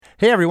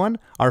Hey everyone,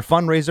 our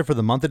fundraiser for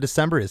the month of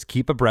December is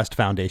Keep a Breast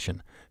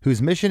Foundation,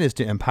 whose mission is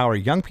to empower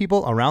young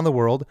people around the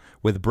world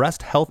with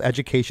breast health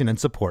education and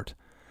support.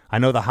 I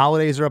know the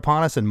holidays are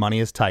upon us and money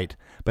is tight,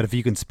 but if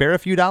you can spare a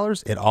few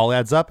dollars, it all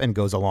adds up and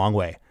goes a long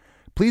way.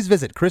 Please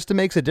visit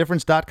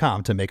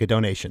ChristaMakesADifference.com to make a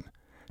donation.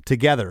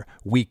 Together,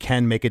 we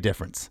can make a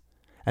difference.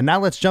 And now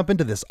let's jump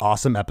into this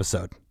awesome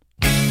episode.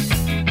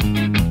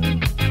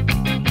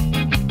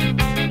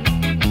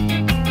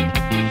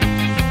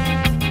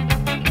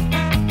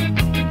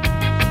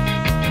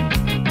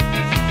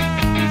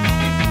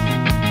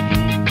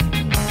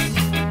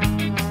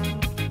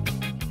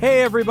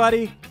 Hey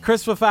everybody,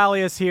 Chris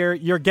Fafalius here,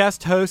 your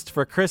guest host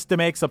for Chris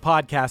DeMakes a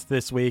podcast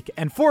this week,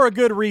 and for a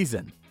good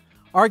reason.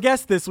 Our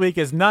guest this week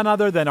is none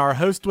other than our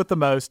host with the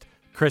most,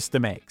 Chris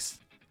DeMakes.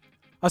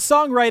 A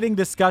songwriting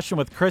discussion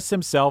with Chris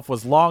himself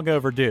was long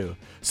overdue,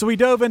 so we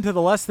dove into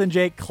the Less Than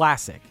Jake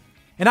classic.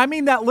 And I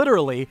mean that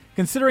literally,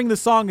 considering the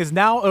song is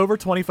now over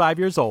 25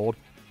 years old,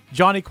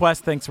 Johnny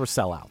Quest thinks we're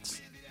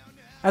sellouts.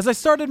 As I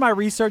started my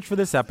research for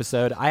this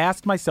episode, I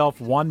asked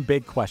myself one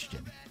big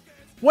question.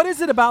 What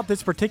is it about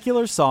this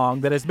particular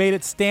song that has made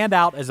it stand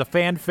out as a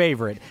fan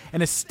favorite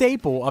and a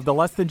staple of the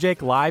Less Than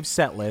Jake live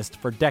set list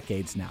for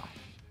decades now?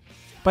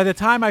 By the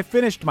time I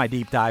finished my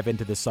deep dive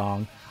into the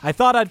song, I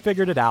thought I'd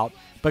figured it out,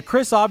 but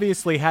Chris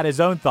obviously had his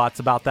own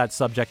thoughts about that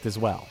subject as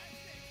well.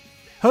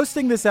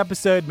 Hosting this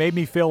episode made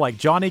me feel like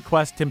Johnny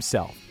Quest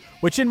himself,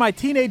 which in my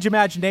teenage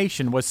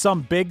imagination was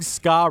some big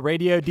ska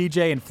radio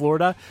DJ in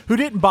Florida who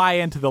didn't buy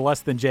into the Less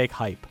Than Jake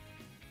hype.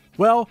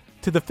 Well,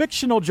 to the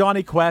fictional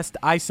Johnny Quest,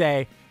 I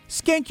say,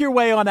 skank your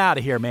way on out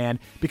of here, man,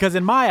 because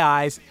in my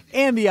eyes,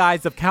 and the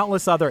eyes of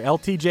countless other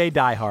LTJ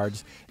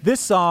diehards, this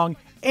song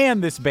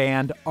and this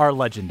band are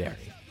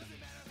legendary.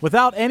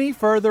 Without any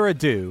further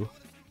ado,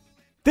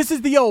 this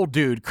is the old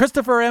dude,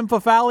 Christopher M.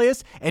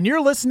 Fafalius, and you're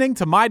listening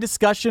to my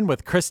discussion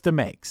with Chris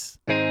DeMakes.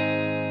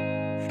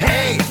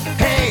 Hey,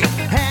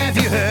 have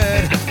you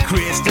heard?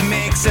 Chris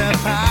DeMakes a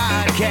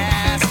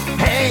podcast.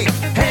 Hey,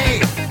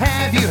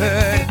 have you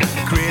heard?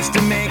 Chris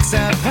DeMakes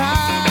a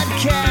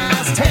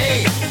podcast.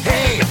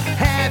 Hey,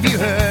 have you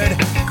heard?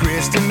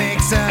 Chris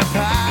DeMakes a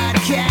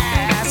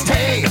podcast.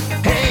 Hey,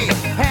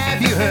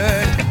 have you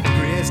heard?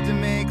 Chris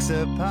DeMakes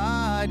a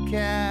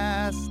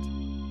podcast.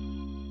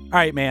 All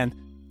right, man.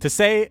 To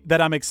say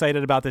that I'm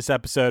excited about this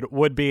episode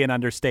would be an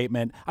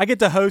understatement. I get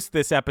to host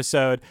this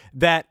episode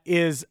that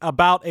is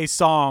about a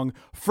song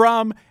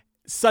from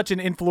such an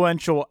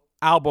influential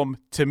album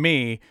to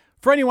me.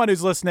 For anyone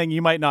who's listening,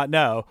 you might not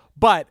know,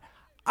 but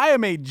I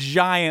am a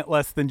giant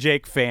Less Than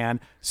Jake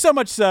fan, so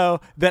much so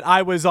that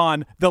I was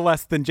on the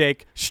Less Than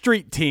Jake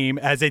street team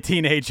as a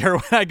teenager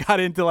when I got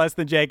into Less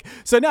Than Jake.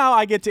 So now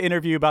I get to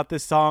interview about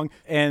this song,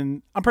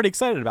 and I'm pretty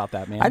excited about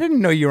that, man. I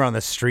didn't know you were on the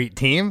street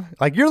team.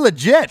 Like, you're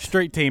legit.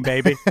 Street team,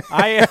 baby.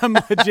 I am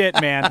legit,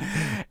 man.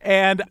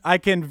 And I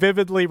can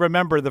vividly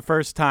remember the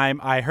first time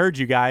I heard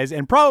you guys,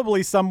 and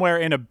probably somewhere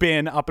in a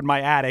bin up in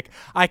my attic,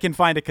 I can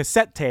find a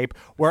cassette tape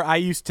where I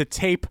used to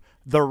tape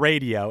the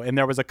radio, and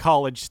there was a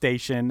college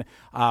station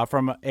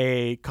from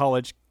a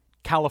college,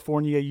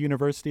 California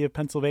University of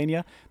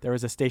Pennsylvania. There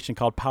was a station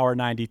called Power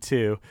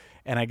 92,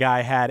 and a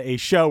guy had a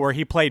show where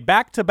he played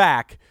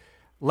back-to-back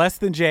Less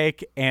Than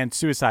Jake and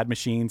Suicide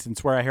Machines, and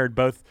it's where I heard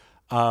both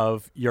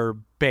of your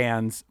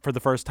bands for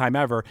the first time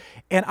ever.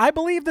 And I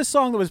believe the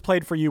song that was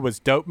played for you was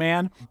Dope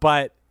Man,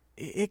 but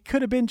it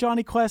could have been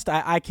Johnny Quest.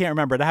 I can't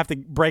remember. I have to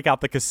break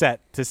out the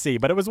cassette to see,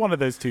 but it was one of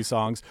those two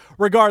songs.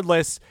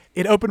 Regardless,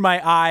 it opened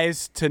my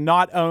eyes to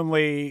not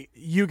only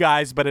you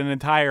guys, but an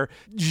entire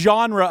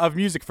genre of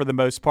music for the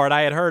most part.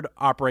 I had heard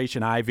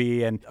Operation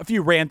Ivy and a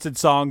few ranted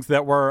songs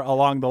that were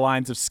along the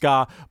lines of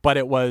ska, but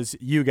it was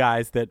you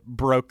guys that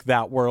broke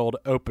that world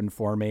open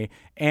for me.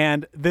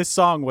 And this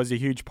song was a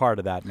huge part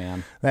of that,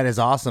 man. That is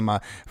awesome.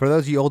 For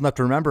those of you old enough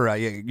to remember,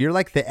 you're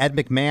like the Ed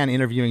McMahon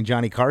interviewing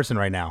Johnny Carson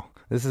right now.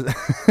 This is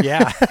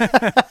yeah,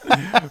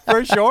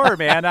 for sure,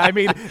 man. I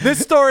mean, this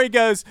story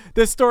goes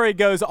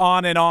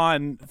on and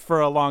on for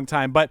a long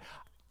time, but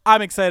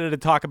I'm excited to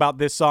talk about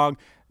this song.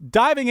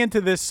 Diving into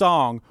this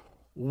song,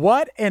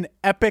 what an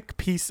epic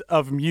piece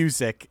of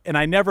music. And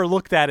I never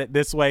looked at it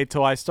this way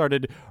till I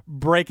started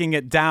breaking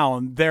it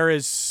down. There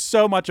is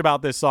so much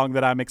about this song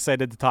that I'm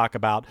excited to talk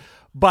about.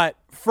 But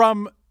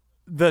from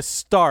the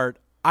start,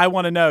 I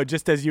want to know,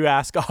 just as you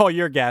ask all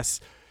your guests,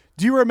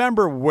 do you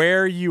remember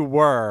where you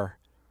were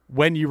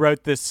when you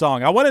wrote this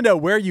song? I want to know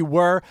where you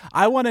were.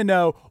 I want to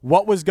know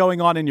what was going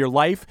on in your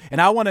life,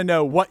 and I want to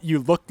know what you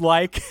looked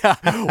like,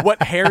 what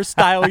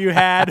hairstyle you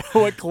had,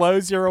 what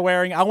clothes you were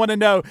wearing. I want to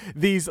know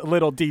these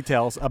little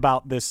details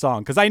about this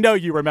song because I know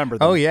you remember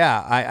them. Oh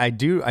yeah, I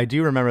do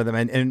remember them.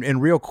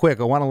 And real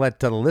quick, I want to let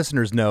the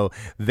listeners know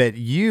that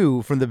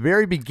you, from the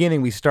very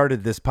beginning, we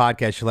started this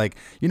podcast. You're like,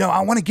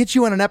 I want to get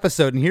you on an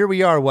episode, and here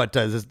we are.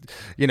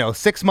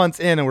 6 months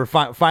in, and we're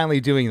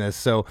finally doing this.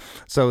 So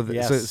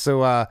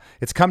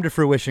it's come to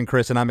fruition,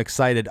 Chris, and I'm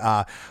excited.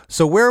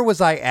 So where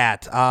was I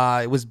at?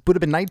 Would have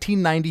been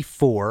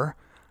 1994.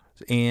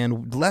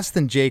 And Less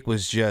Than Jake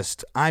was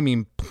just,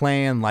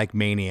 playing like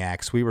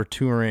maniacs. We were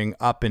touring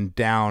up and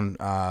down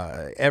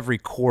every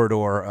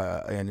corridor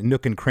and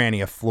nook and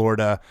cranny of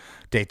Florida,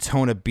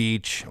 Daytona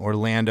Beach,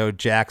 Orlando,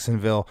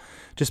 Jacksonville,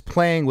 just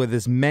playing with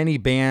as many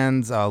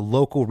bands,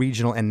 local,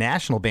 regional, and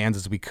national bands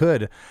as we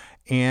could.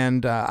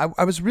 And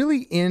I was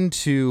really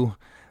into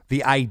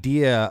the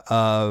idea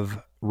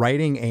of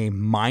writing a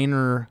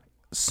minor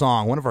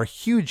song. One of our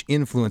huge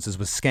influences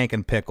was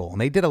Skankin' Pickle, and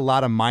they did a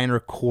lot of minor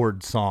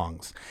chord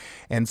songs.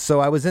 And so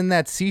I was in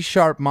that C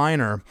sharp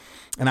minor,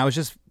 and I was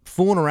just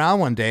fooling around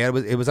one day.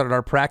 It was at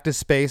our practice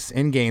space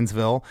in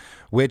Gainesville,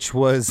 which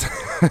was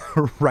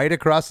right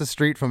across the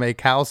street from a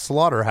cow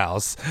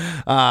slaughterhouse.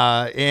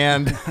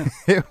 And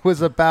it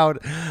was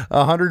about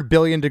 100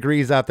 billion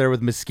degrees out there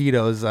with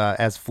mosquitoes,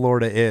 as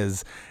Florida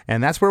is.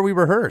 And that's where we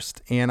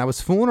rehearsed. And I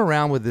was fooling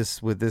around with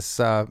this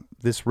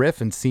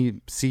riff in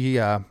C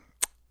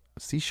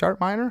sharp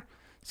minor.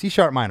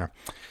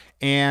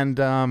 And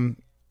the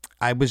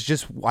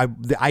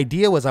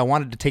idea was I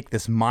wanted to take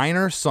this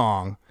minor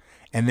song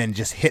and then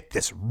just hit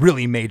this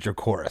really major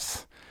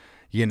chorus,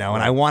 and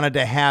I wanted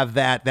to have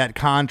that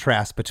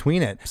contrast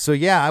between it. So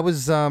yeah, I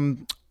was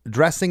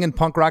dressing in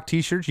punk rock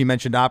t-shirts. You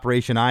mentioned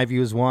Operation Ivy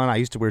was one. I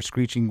used to wear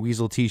Screeching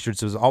Weasel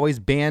t-shirts. It was always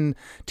band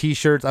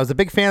t-shirts. I was a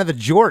big fan of the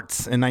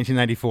Jorts in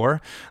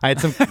 1994. I had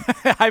some.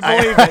 I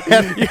believe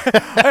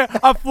it.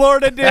 A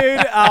Florida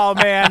dude. Oh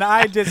man,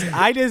 I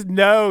just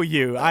know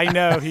you. I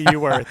know who you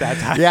were at that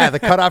time. Yeah, the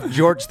cutoff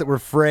jorts that were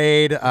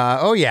frayed.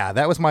 Oh yeah,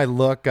 that was my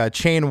look.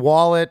 Chain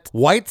wallet,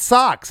 white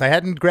socks. I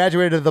hadn't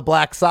graduated to the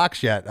black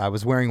socks yet. I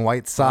was wearing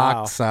white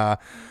socks. Wow.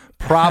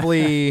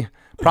 Probably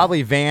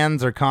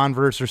Vans or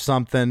Converse or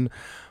something.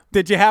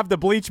 Did you have the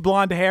bleach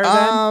blonde hair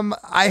then?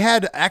 I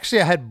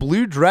had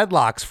blue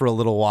dreadlocks for a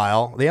little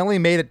while. They only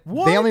made it.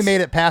 What? They only made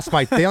it past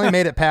my. They only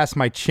made it past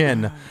my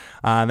chin.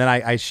 And then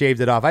I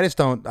shaved it off. I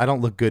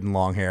don't look good in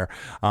long hair.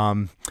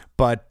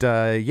 But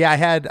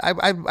yeah,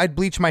 I'd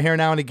bleach my hair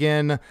now and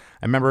again.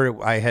 I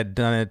remember I had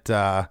done it.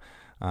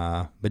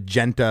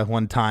 Magenta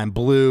one time,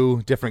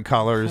 blue, different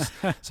colors.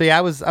 So yeah,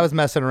 I was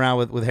messing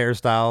around with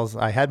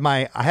hairstyles. I had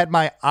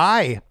my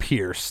eye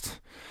pierced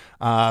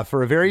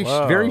for a very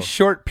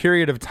short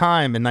period of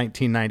time in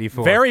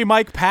 1994. Very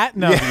Mike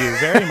Patton of you.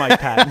 Very Mike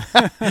Patton.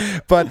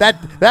 But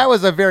that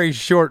was a very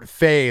short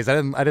phase. I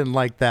didn't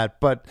like that.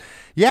 But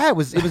yeah, it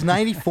was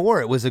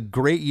 94. It was a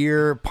great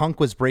year.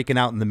 Punk was breaking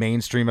out in the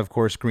mainstream. Of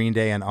course, Green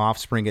Day and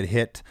Offspring had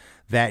hit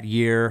that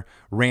year.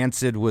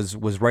 Rancid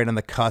was right on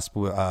the cusp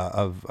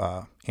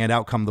of And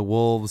Out Come the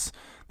Wolves.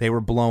 They were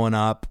blowing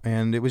up,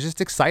 and it was just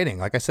exciting.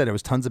 Like I said, there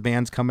was tons of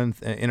bands coming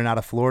in and out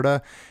of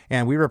Florida,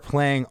 and we were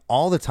playing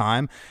all the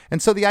time.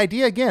 And so the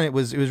idea, again, it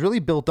was really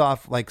built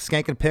off like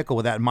Skankin' Pickle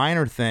with that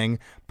minor thing,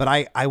 but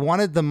I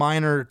wanted the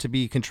minor to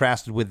be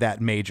contrasted with that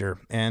major,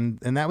 and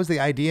that was the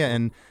idea.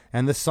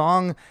 And the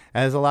song,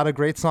 as a lot of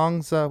great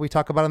songs we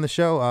talk about on the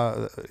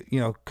show,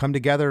 come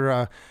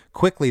together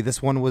quickly.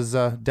 This one was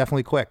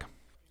definitely quick.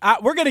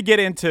 We're going to get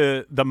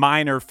into the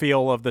minor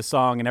feel of the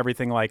song and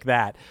everything like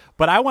that,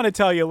 but I want to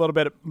tell you a little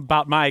bit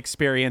about my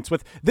experience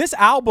with this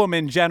album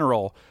in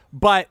general.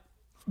 But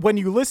when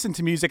you listen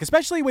to music,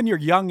 especially when you're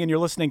young and you're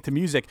listening to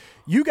music,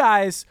 you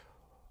guys,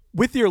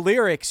 with your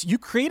lyrics, you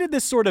created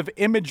this sort of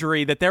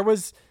imagery that there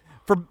was,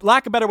 for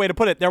lack of a better way to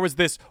put it, there was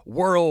this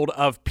world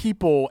of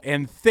people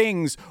and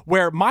things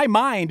where my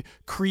mind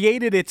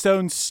created its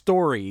own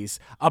stories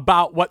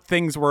about what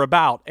things were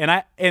about.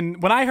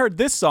 And when I heard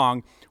this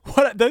song,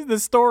 what the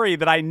story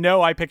that I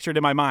know I pictured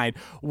in my mind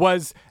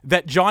was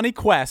that Johnny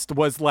Quest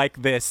was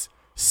like this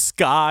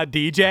ska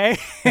DJ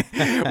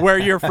where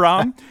you're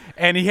from,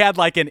 and he had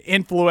like an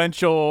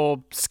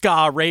influential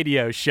ska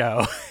radio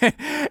show.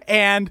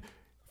 And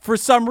for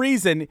some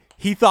reason,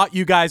 he thought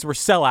you guys were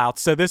sellouts,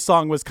 so this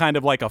song was kind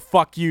of like a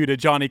fuck you to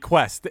Johnny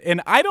Quest. And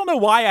I don't know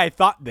why I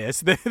thought this.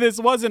 This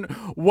wasn't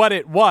what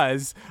it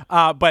was,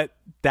 but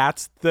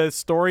that's the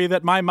story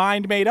that my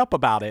mind made up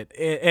about it.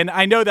 And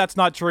I know that's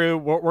not true.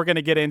 We're going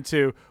to get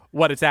into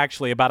what it's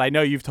actually about. I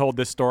know you've told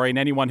this story, and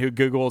anyone who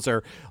Googles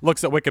or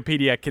looks at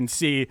Wikipedia can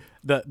see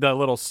the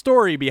little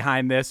story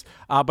behind this.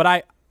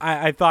 But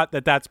I thought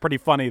that's pretty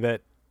funny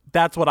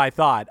that's what I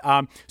thought.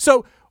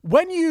 So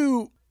when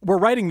you were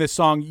writing this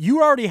song,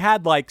 you already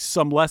had like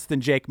some Less Than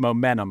Jake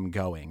momentum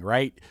going,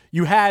 right?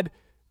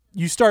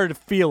 You started to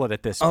feel it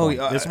at this point.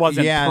 This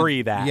wasn't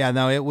pre that. Yeah,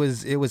 no, it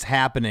was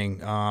happening.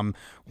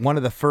 One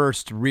of the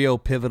first real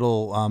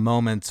pivotal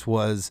moments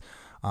was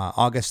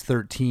August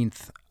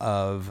 13th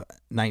of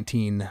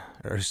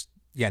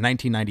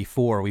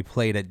 1994. We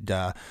played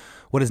at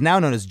what is now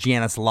known as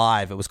Janus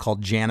Live. It was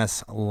called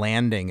Janus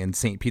Landing in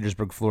St.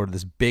 Petersburg, Florida,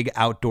 this big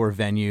outdoor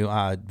venue.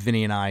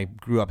 Vinny and I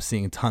grew up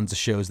seeing tons of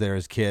shows there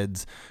as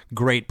kids.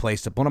 Great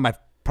place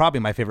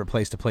probably my favorite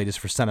place to play just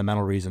for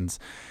sentimental reasons.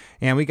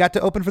 And we got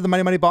to open for the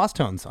Mighty Mighty Boss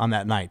Tones on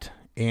that night.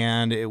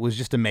 And it was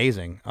just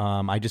amazing.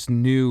 I just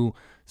knew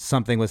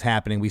something was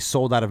happening. We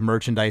sold out of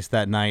merchandise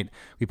that night.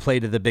 We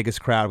played to the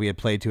biggest crowd we had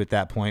played to at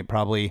that point.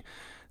 Probably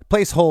the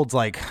place holds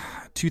like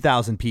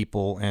 2,000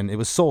 people, and it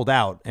was sold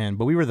out.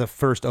 But we were the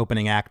first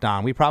opening act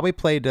on. We probably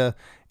played to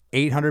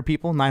 800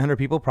 people, 900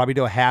 people, probably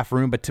to a half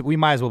room, but we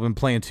might as well have been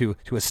playing to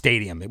a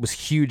stadium. It was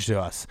huge to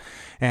us.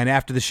 And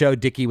after the show,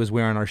 Dickie was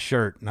wearing our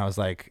shirt, and I was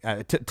like,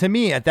 to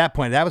me at that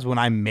point, that was when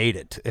I made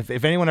it.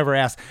 If anyone ever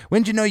asked,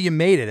 when did you know you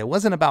made it? It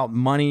wasn't about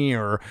money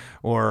or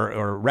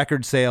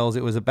record sales.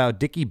 It was about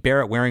Dickie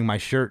Barrett wearing my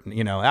shirt.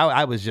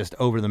 I was just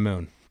over the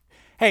moon.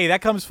 Hey,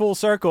 that comes full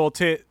circle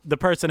to the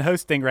person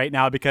hosting right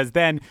now, because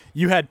then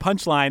you had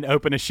Punchline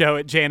open a show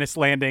at Janus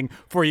Landing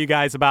for you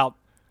guys about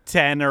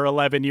 10 or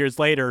 11 years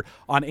later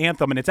on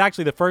Anthem. And it's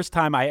actually the first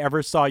time I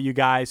ever saw you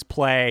guys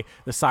play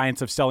The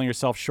Science of Selling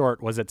Yourself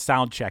Short was at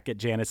Soundcheck at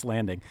Janus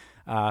Landing.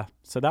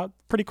 So that was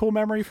a pretty cool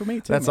memory for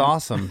me too. That's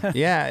awesome.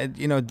 Yeah.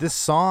 This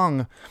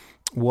song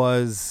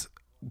was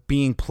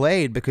being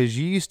played because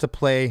you used to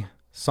play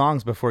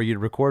songs before you'd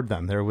record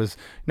them. There was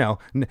no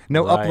Right.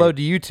 upload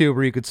to YouTube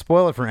where you could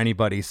spoil it for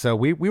anybody. So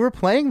we were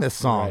playing this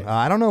song.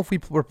 Right. I don't know if we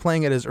were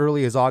playing it as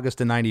early as August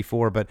of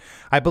 '94, but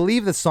I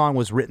believe the song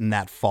was written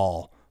that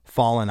fall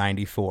of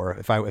 '94.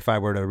 If I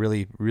were to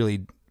really,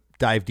 really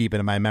dive deep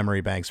into my memory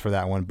banks for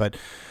that one. But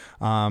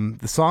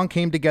the song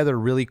came together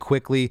really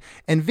quickly,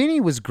 and Vinny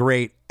was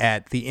great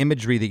at the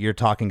imagery that you're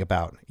talking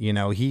about.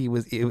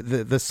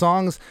 The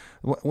songs,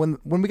 when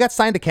we got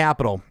signed to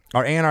Capitol,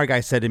 our A&R guy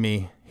said to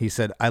me, he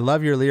said, "I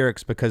love your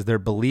lyrics because they're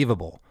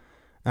believable."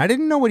 And I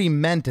didn't know what he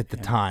meant at the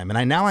time,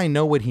 and now I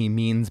know what he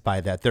means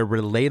by that. They're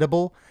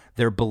relatable.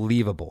 They're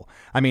believable.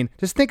 I mean,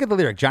 just think of the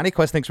lyric. Johnny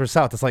Quest thinks we're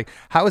South. It's like,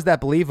 how is that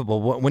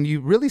believable? When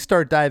you really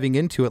start diving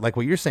into it, like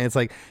what you're saying, it's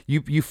like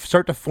you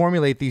start to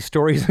formulate these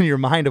stories in your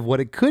mind of what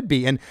it could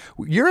be. And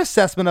your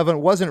assessment of it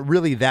wasn't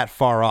really that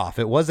far off.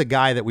 It was a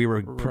guy that we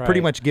were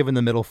pretty much giving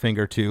the middle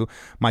finger to.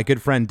 My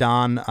good friend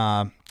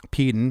Don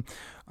Peden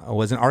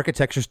was an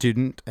architecture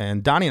student,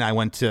 and Donnie and I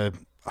went to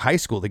high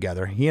school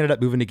together. He ended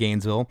up moving to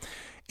Gainesville,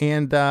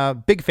 and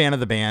big fan of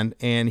the band.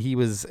 And he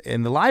was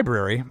in the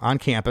library on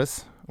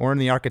campus, or in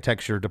the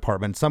architecture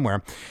department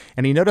somewhere,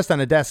 and he noticed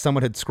on a desk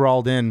someone had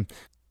scrawled in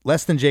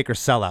 "Less Than Jake or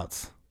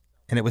Sellouts,"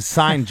 and it was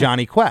signed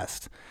Johnny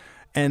Quest.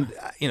 And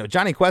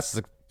Johnny Quest is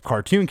a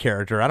cartoon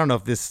character. I don't know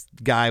if this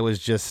guy was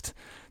just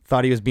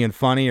thought he was being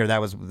funny or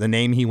that was the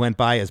name he went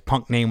by. His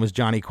punk name was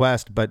Johnny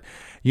Quest. But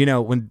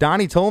when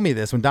Donnie told me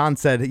this, when Don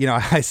said,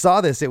 I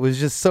saw this, it was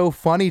just so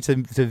funny to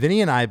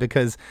Vinny and I,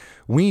 because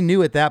we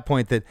knew at that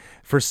point that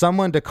for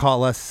someone to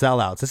call us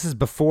sellouts, this is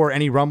before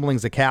any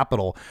rumblings of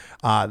Capitol,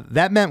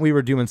 that meant we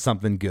were doing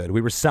something good.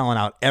 We were selling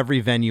out every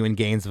venue in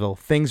Gainesville.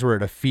 Things were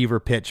at a fever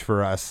pitch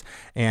for us.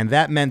 And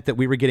that meant that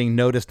we were getting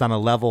noticed on a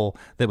level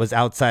that was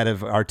outside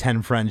of our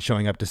 10 friends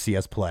showing up to see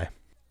us play.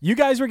 You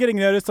guys were getting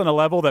noticed on a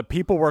level that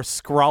people were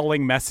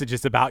scrawling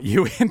messages about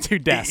you into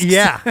desks.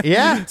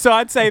 Yeah. So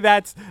I'd say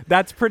that's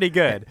pretty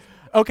good.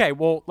 Okay,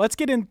 well, let's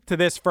get into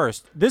this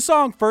first. This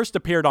song first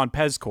appeared on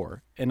Pezcore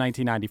in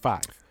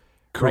 1995.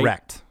 Correct.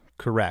 Right?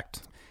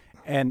 Correct.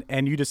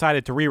 And you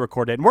decided to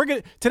re-record it.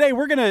 And today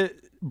we're gonna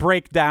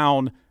break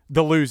down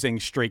the Losing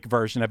Streak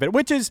version of it,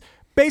 which is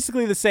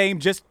basically the same,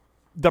 just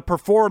the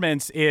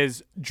performance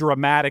is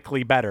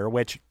dramatically better,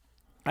 which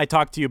I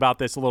talked to you about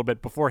this a little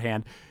bit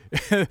beforehand.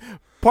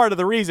 Part of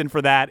the reason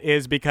for that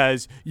is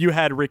because you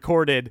had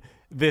recorded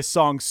this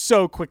song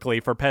so quickly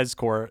for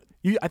Pezcore.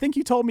 I think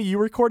you told me you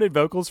recorded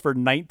vocals for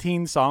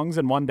 19 songs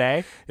in one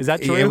day. Is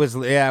that true? It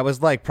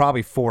was like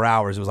probably 4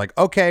 hours. It was like,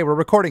 okay, we're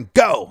recording,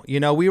 go.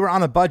 We were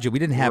on a budget. We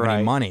didn't have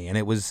any money, and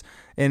it was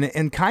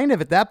and kind of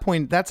at that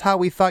point, that's how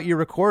we thought you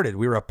recorded.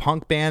 We were a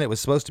punk band. It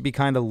was supposed to be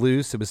kind of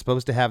loose. It was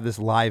supposed to have this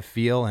live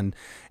feel, and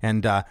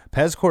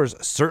Pezcore's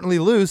certainly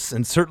loose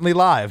and certainly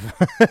live.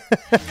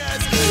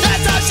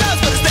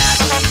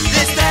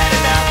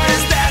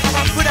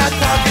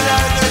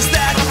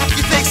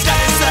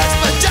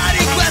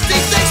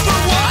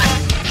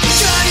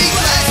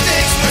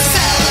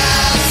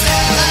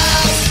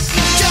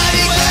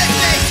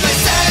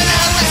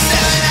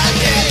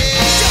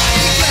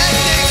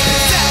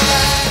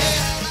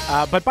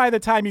 But by the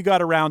time you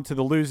got around to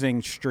the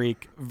Losing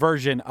Streak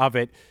version of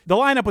it, the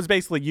lineup was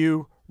basically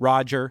you,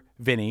 Roger,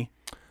 Vinny,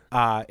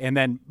 and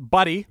then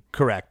Buddy.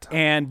 Correct.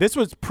 And this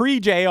was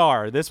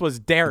pre-JR. This was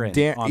Darren.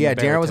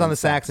 Darren was on the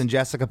sax, and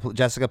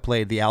Jessica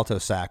played the alto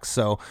sax.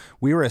 So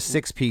we were a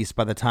 6-piece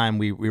by the time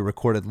we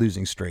recorded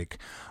Losing Streak.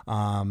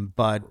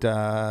 But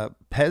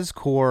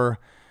Pezcore,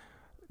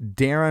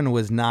 Darren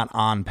was not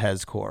on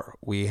Pezcore.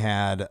 We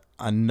had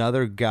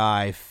another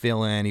guy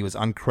fill in. He was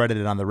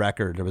uncredited on the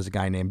record. There was a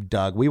guy named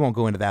Doug. We won't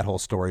go into that whole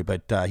story,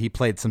 but he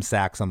played some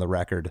sax on the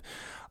record.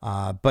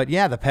 But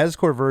yeah, the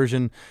Pezcore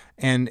version,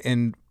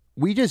 and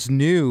we just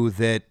knew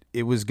that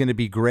it was going to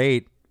be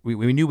great.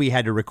 We knew we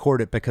had to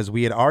record it because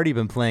we had already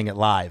been playing it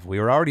live. We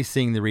were already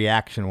seeing the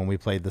reaction when we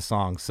played the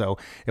song. So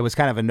it was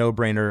kind of a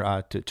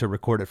no-brainer to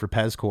record it for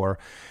Pezcore.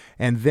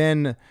 And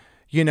then,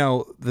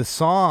 the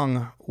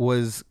song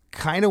was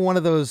kind of one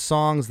of those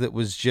songs that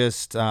was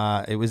just,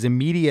 it was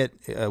immediate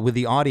with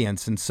the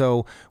audience. And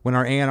so when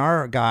our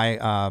A&R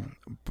guy,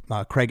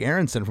 Craig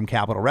Aronson from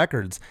Capitol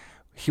Records,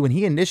 when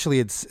he initially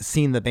had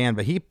seen the band,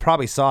 but he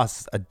probably saw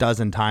us a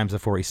dozen times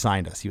before he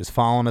signed us. He was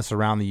following us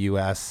around the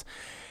U.S.,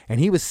 and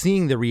he was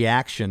seeing the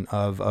reaction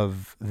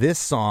of this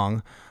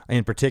song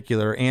in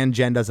particular, and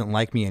Jen Doesn't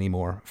Like Me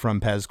Anymore from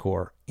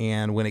Pezcore.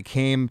 And when it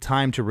came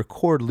time to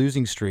record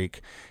Losing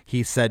Streak,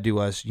 he said to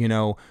us,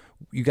 you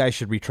guys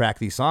should retract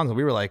these songs. And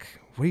we were like,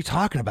 what are you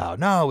talking about?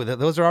 No,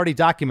 those are already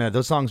documented.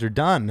 Those songs are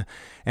done.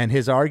 And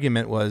his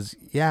argument was,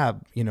 yeah,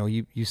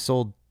 you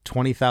sold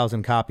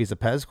 20,000 copies of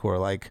Pezcore.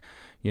 Like,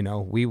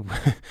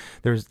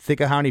 think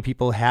of how many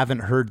people haven't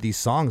heard these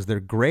songs. They're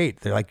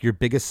great. They're like your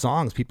biggest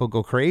songs. People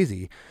go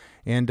crazy.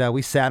 And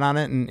we sat on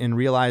it and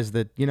realized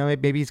that,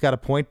 maybe he's got a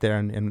point there.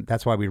 And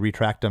that's why we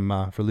retracked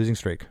him for Losing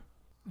Streak.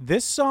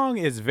 This song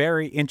is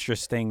very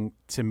interesting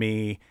to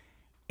me.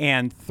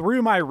 And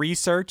through my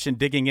research and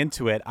digging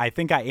into it, I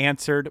think I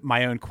answered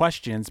my own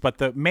questions. But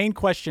the main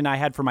question I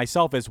had for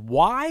myself is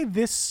why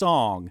this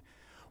song,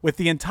 with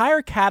the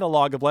entire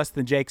catalog of Less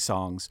Than Jake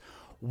songs,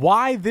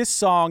 why this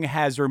song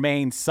has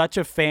remained such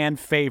a fan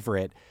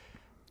favorite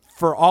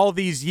for all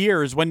these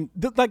years when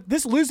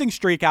this Losing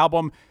Streak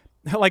album,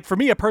 like for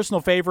me, a personal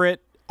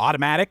favorite,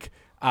 Automatic,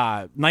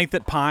 Ninth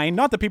at Pine.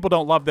 Not that people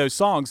don't love those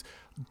songs,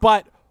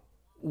 but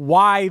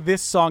why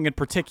this song in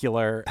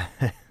particular,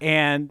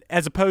 and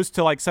as opposed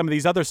to like some of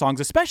these other songs,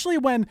 especially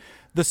when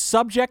the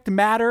subject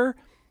matter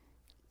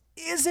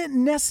isn't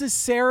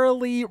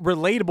necessarily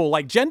relatable.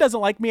 Like Jen Doesn't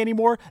Like Me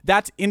Anymore,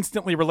 that's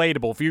instantly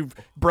relatable. If you've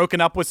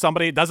broken up with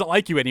somebody that doesn't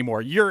like you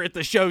anymore, you're at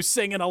the show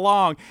singing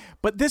along.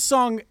 But this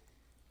song,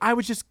 I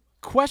was just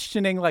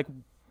questioning, like,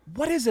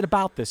 what is it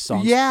about this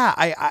song? Yeah,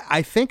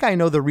 I think I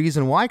know the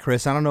reason why,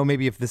 Chris. I don't know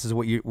maybe if this is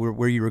where you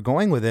were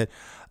going with it.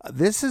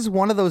 This is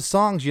one of those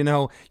songs,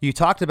 you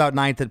talked about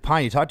Ninth at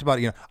Pine. You talked about,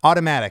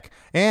 Automatic.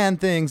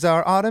 And things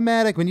are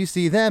automatic when you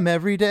see them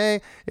every day.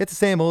 It's the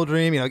same old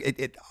dream.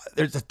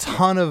 There's a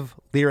ton of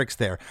lyrics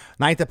there.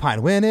 Ninth at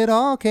Pine. When it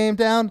all came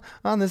down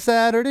on the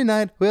Saturday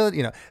night. Well,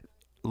 a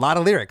lot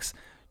of lyrics.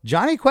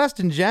 Johnny Quest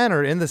and Jen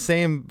are in the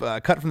same,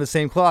 cut from the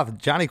same cloth.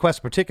 Johnny Quest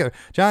in particular.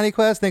 Johnny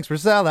Quest thinks we're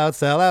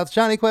sellouts.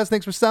 Johnny Quest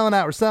thinks we're selling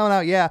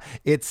out. Yeah,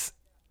 it's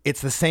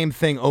the same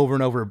thing over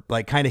and over,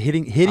 like kind of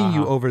hitting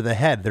you over the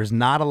head. There's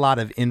not a lot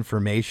of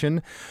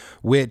information,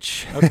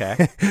 which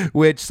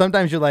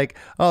sometimes you're like,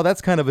 oh, that's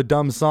kind of a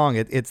dumb song.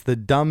 It's the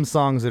dumb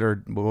songs that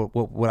are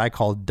what I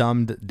call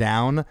dumbed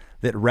down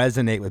that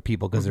resonate with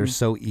people because they're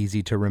so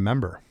easy to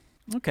remember.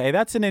 Okay,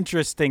 that's an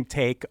interesting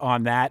take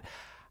on that.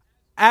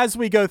 As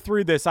we go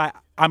through this,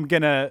 I'm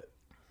going to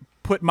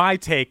put my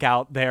take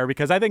out there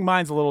because I think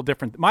mine's a little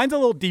different. Mine's a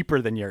little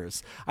deeper than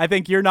yours. I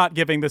think you're not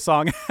giving the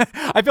song,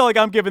 I feel like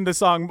I'm giving the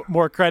song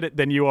more credit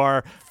than you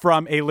are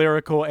from a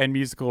lyrical and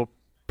musical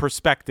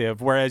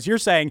perspective, whereas you're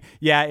saying,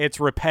 yeah, it's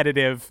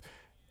repetitive,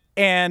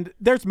 and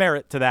there's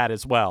merit to that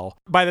as well.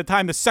 By the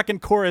time the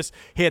second chorus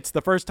hits,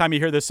 the first time you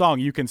hear this song,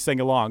 you can sing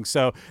along.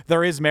 So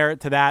there is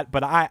merit to that,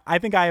 but I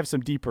think I have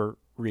some deeper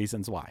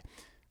reasons why.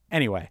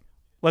 Anyway,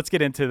 let's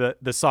get into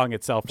the song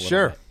itself a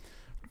little bit.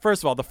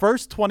 First of all, the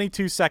first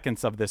 22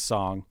 seconds of this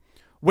song,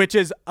 which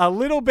is a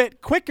little bit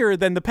quicker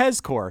than the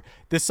Pezcore.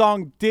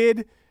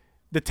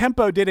 The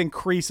tempo did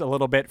increase a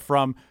little bit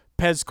from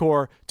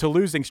Pezcore to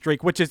Losing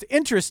Streak, which is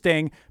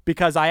interesting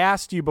because I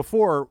asked you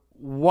before,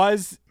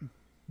 was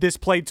this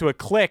played to a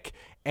click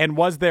and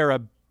was there a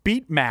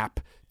beat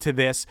map to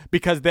this?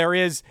 Because there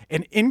is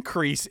an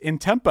increase in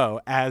tempo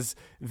as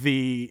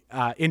the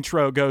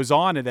intro goes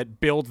on, and that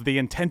builds the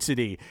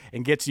intensity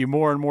and gets you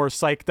more and more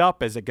psyched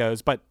up as it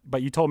goes. But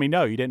you told me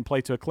no, you didn't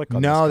play to a click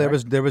on this. No,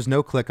 there was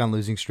no click on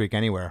Losing Streak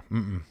anywhere.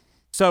 Mm-mm.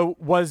 So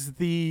was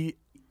the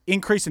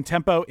increase in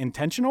tempo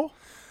intentional?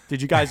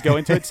 Did you guys go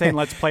into it saying,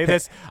 let's play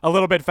this a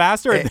little bit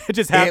faster? It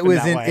just happened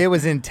that way? It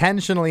was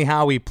intentionally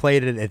how we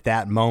played it at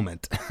that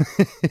moment.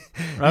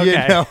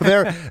 Okay.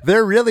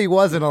 There really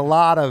wasn't a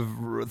lot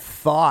of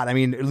thought. I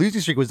mean, Losing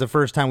Streak was the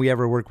first time we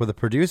ever worked with a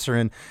producer.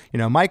 And,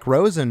 Mike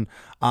Rosen,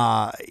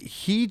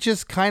 he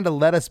just kind of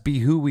let us be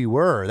who we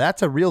were.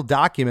 That's a real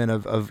document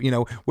of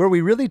where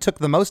we really took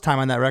the most time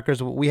on that record.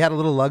 Is we had a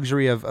little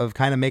luxury of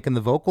kind of making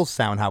the vocals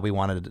sound how we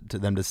wanted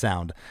them to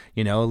sound,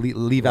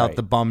 leave out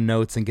the bum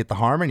notes and get the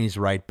harmonies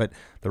right. But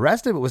the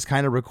rest of it was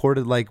kind of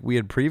recorded like we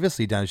had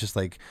previously done. It's just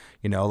like,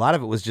 a lot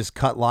of it was just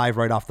cut live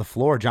right off the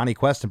floor. Johnny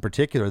Quest in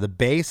particular, the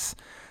bass,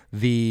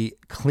 the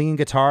clean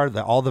guitar,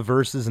 all the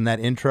verses in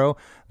that intro,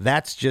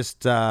 that's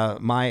just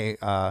my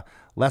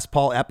Les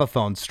Paul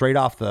Epiphone straight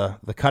off the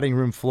cutting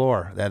room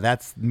floor.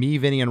 That's me,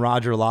 Vinny, and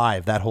Roger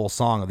live, that whole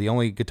song. The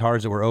only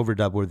guitars that were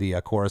overdubbed were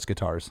the chorus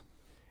guitars.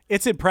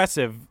 It's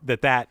impressive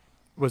that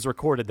was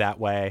recorded that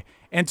way.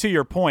 And to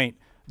your point,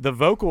 the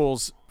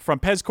vocals from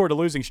Pezcore to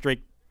Losing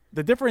Streak,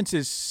 the difference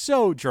is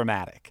so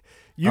dramatic.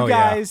 You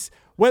guys,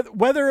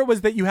 whether it was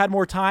that you had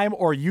more time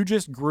or you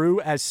just grew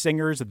as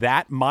singers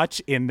that much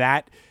in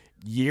that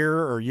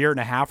year or year and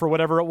a half or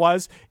whatever it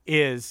was,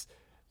 is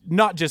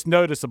not just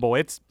noticeable.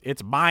 It's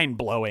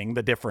mind-blowing,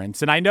 the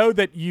difference. And I know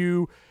that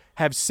you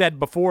have said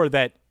before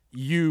that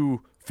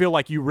you feel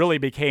like you really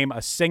became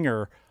a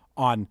singer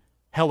on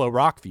Hello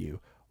Rockview.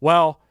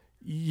 Well,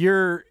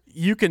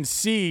 you can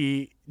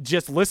see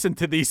just listen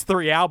to these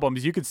 3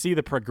 albums, you could see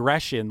the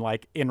progression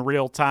like in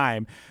real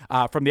time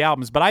from the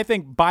albums. But I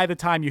think by the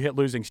time you hit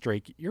Losing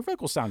Streak, your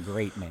vocals sound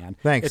great, man.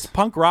 Thanks. It's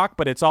punk rock,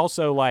 but it's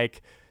also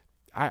like,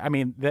 I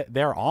mean,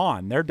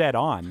 they're dead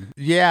on.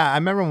 Yeah, I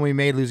remember when we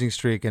made Losing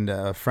Streak, and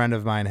a friend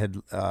of mine had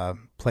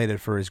played it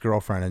for his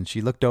girlfriend, and she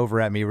looked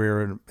over at me. We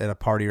were at a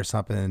party or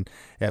something, and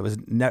it was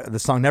the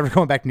song "Never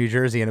Going Back to New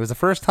Jersey," and it was the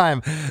first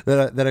time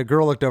that a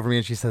girl looked over me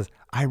and she says,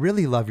 "I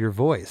really love your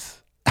voice."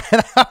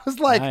 And I was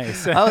like,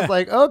 Nice.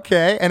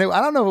 Okay. And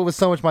I don't know if it was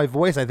so much my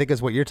voice. I think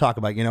is what you're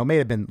talking about. You know, it may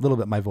have been a little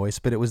bit my voice,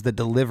 but it was the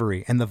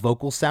delivery, and the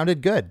vocals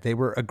sounded good. They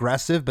were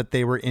aggressive, but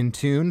they were in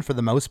tune for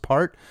the most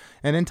part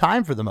and in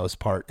time for the most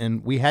part.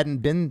 And we hadn't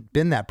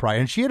been that prior.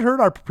 And she had heard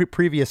our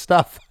previous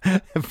stuff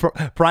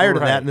prior to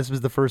that. And this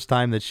was the first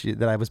time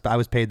that I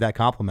was paid that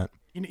compliment.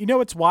 You know,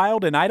 it's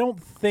wild. And I don't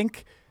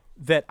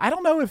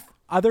know if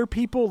other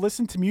people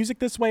listen to music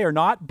this way or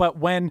not, but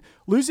when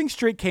Losing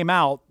Streak came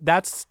out,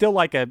 that's still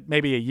like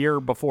maybe a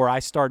year before I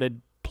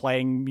started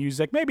playing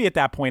music. Maybe at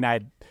that point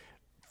I'd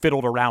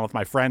fiddled around with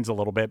my friends a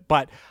little bit,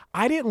 but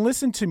I didn't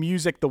listen to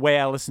music the way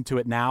I listen to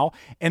it now.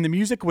 And the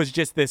music was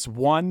just this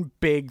one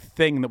big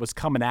thing that was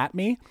coming at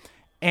me,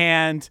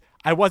 and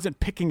I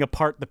wasn't picking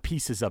apart the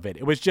pieces of it.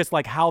 It was just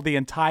like how the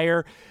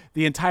entire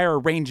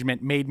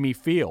arrangement made me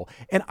feel.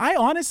 And I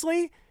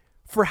honestly,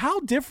 for how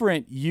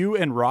different you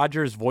and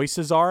Roger's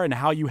voices are and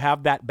how you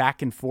have that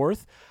back and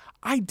forth,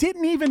 I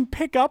didn't even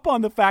pick up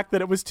on the fact that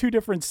it was 2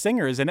 different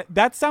singers. And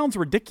that sounds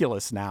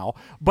ridiculous now,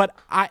 but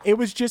it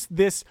was just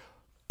this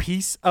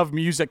piece of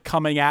music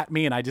coming at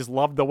me, and I just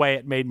loved the way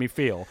it made me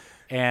feel.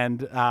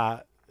 And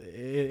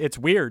it's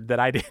weird that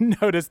I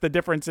didn't notice the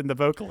difference in the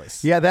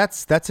vocalists. Yeah,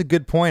 that's a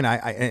good point.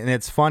 And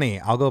it's funny.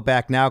 I'll go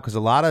back now because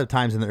a lot of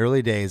times in the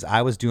early days,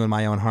 I was doing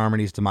my own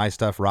harmonies to my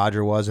stuff.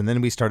 Roger was, and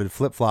then we started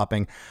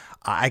flip-flopping.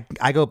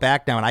 I go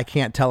back now and I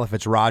can't tell if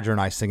it's Roger and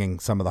I singing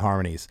some of the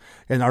harmonies.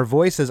 And our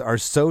voices are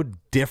so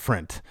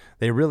different.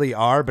 They really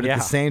are. But at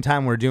the same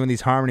time, we're doing these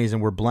harmonies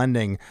and we're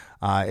blending.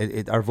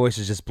 Our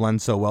voices just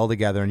blend so well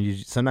together. And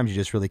sometimes you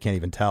just really can't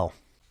even tell.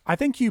 I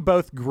think you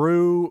both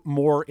grew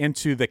more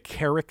into the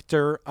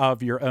character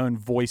of your own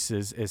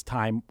voices as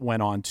time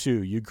went on,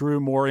 too. You grew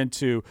more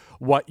into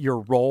what your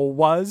role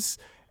was,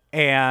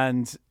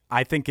 and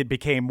I think it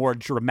became more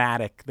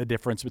dramatic, the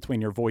difference between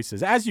your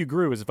voices as you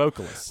grew as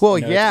vocalists. Well,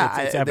 you know,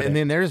 yeah. it's And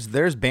then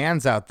there's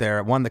bands out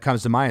there. One that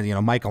comes to mind, you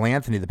know, Michael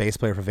Anthony, the bass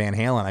player for Van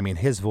Halen. I mean,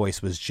 his voice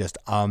was just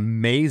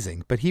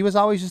amazing, but he was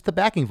always just the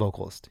backing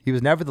vocalist. He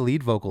was never the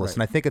lead vocalist.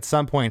 Right. And I think at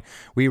some point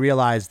we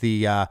realized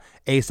the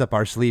ace up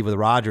our sleeve with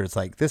Roger. It's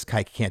like, this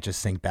guy can't just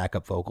sing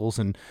backup vocals.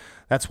 And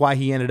that's why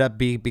he ended up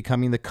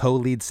becoming the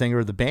co-lead singer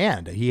of the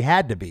band. He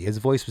had to be. His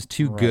voice was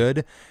too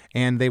good,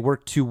 and we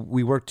worked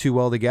too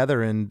well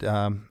together. And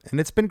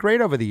it's been great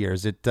over the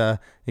years. It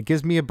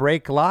gives me a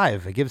break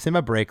live. It gives him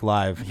a break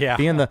live. Yeah,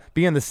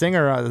 being the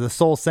singer, the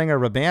sole singer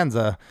of a band's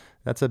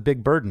that's a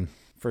big burden.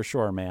 For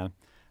sure, man.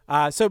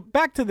 So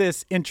back to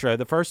this intro,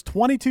 the first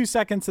 22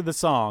 seconds of the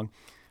song,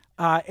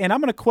 and I'm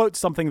going to quote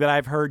something that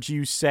I've heard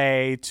you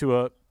say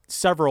to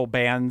several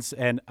bands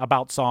and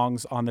about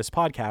songs on this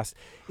podcast,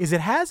 is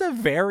it has a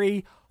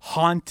very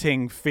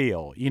haunting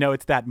feel. You know,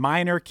 it's that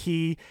minor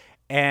key,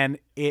 and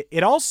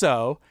it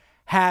also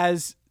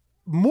has,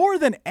 more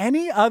than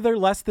any other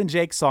Less Than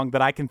Jake song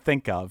that I can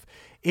think of,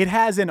 it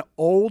has an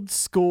old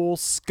school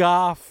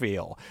ska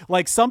feel,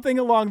 like something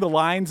along the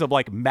lines of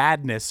like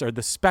Madness or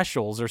The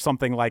Specials or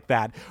something like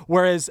that.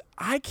 Whereas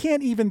I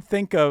can't even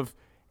think of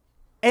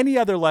any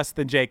other Less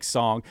Than Jake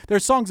song.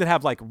 There's songs that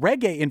have like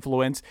reggae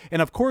influence,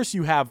 and of course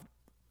you have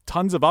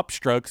tons of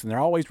upstrokes and they're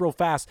always real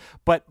fast,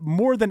 but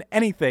more than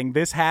anything,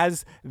 this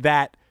has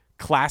that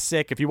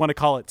classic, if you want to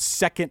call it,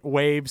 second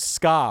wave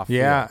ska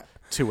feel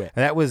to it.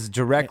 That was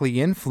directly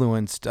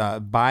influenced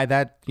by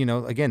that, you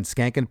know, again,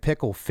 Skank and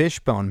Pickle,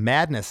 Fishbone,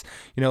 Madness.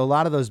 You know, a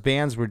lot of those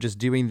bands were just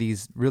doing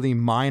these really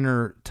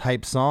minor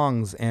type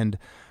songs, and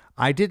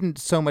I didn't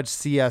so much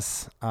see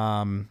us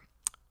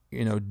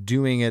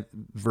doing it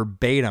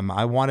verbatim.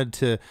 I wanted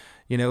to,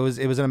 it was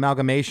an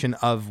amalgamation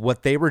of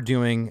what they were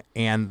doing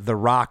and the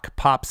rock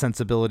pop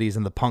sensibilities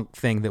and the punk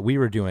thing that we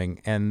were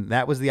doing. And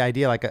that was the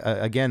idea. Like,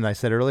 again, I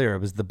said earlier, it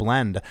was the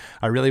blend.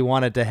 I really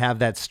wanted to have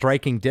that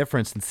striking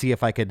difference and see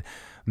if I could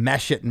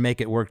mesh it and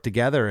make it work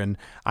together. And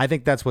I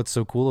think that's what's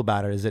so cool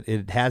about it, is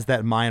it has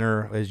that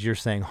minor, as you're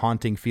saying,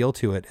 haunting feel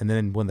to it. And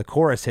then when the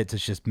chorus hits,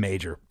 it's just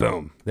major.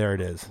 Boom. There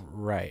it is.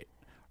 Right.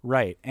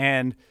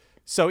 And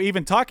so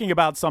even talking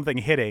about something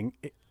hitting,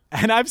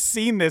 and I've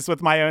seen this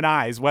with my own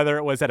eyes, whether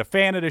it was at a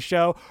fan at a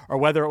show or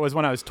whether it was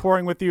when I was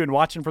touring with you and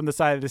watching from the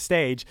side of the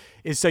stage,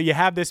 is so you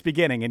have this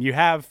beginning, and you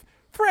have,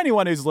 for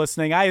anyone who's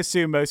listening, I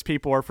assume most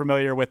people are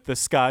familiar with the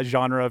ska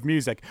genre of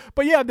music,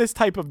 but you have this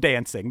type of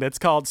dancing that's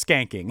called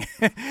skanking.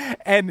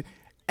 And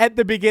at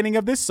the beginning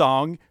of this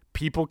song,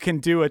 people can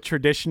do a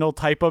traditional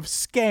type of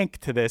skank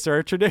to this, or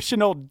a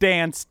traditional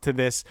dance to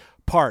this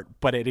part,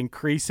 but it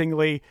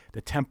increasingly,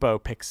 the tempo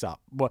picks up.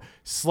 Well,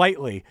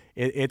 slightly,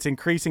 it's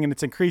increasing,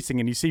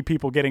 and you see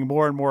people getting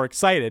more and more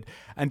excited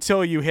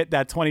until you hit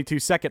that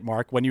 22-second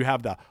mark when you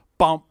have the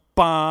bump,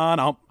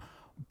 ba-dum,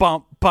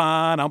 bump,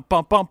 ba-dum,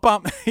 bump, bump,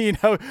 bump.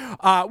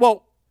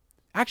 Well,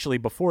 actually,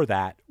 before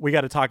that, we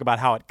got to talk about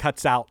how it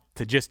cuts out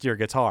to just your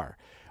guitar,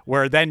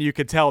 where then you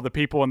could tell the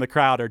people in the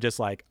crowd are just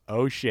like,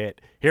 oh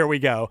shit, here we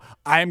go.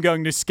 I'm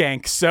going to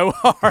skank so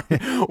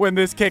hard when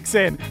this kicks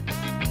in.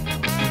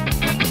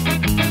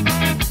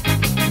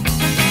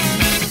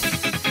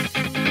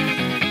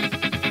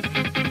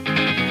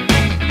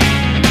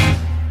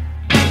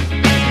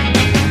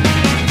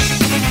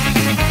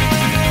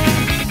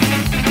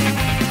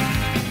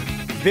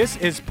 This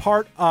is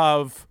part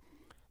of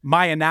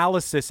my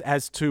analysis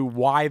as to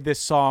why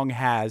this song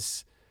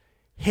has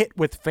hit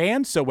with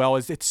fans so well.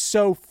 Is it's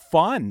so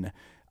fun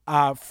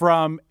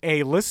from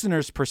a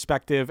listener's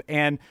perspective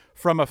and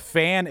from a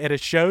fan at a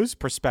show's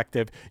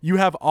perspective. You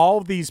have all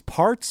these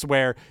parts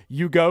where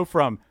you go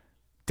from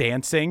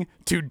dancing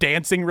to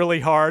dancing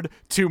really hard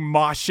to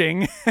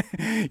moshing.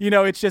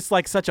 It's just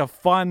like such a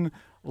fun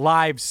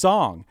live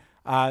song.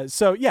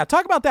 So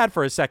talk about that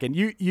for a second.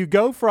 You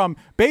go from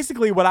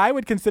basically what I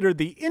would consider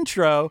the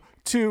intro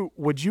to,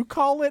 would you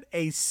call it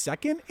a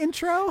second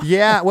intro?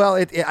 Yeah, well,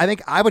 I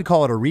think I would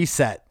call it a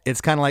reset.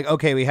 It's kind of like,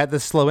 okay, we had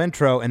this slow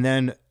intro, and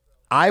then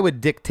I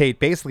would dictate,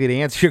 basically, to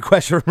answer your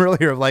question from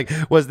earlier of like,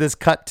 was this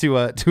cut to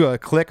a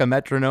click, a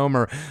metronome,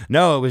 or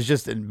no? It was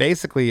just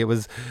basically it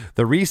was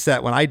the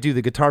reset. When I do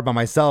the guitar by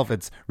myself,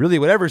 it's really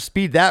whatever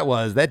speed that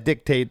was that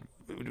dictate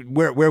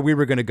where we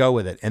were going to go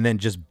with it, and then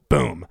just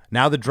boom.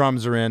 Now the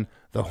drums are in,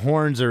 the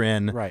horns are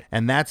in, right,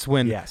 and that's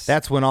when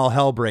all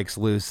hell breaks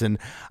loose. And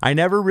I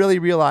never really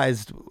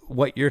realized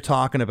what you're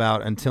talking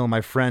about until my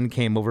friend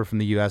came over from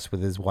the U.S.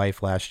 with his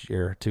wife last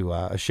year to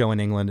a show in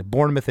England,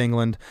 Bournemouth,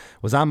 England.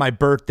 It was on my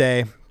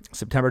birthday,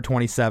 September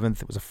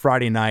 27th. It was a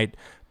Friday night.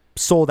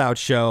 Sold out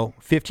show,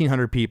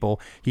 1,500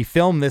 people. He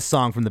filmed this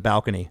song from the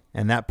balcony,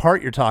 and that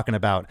part you're talking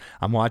about,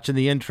 I'm watching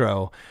the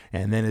intro,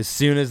 and then as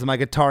soon as my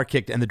guitar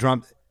kicked and the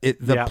drum,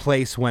 the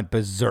place went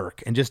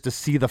berserk, and just to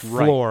see the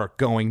floor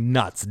going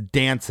nuts,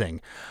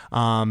 dancing.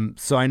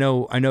 So I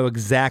know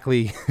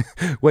exactly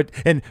what.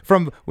 And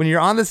from when you're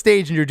on the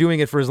stage and you're doing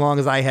it for as long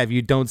as I have,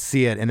 you don't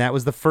see it. And that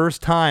was the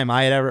first time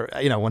I had ever,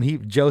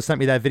 when Joe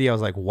sent me that video, I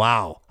was like,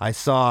 wow, I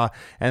saw.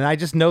 And I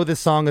just know this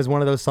song is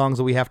one of those songs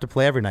that we have to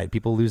play every night.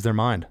 People lose their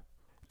mind.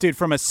 Dude,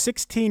 from a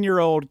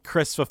 16-year-old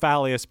Chris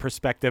Fafalius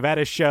perspective, at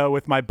a show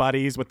with my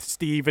buddies, with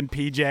Steve and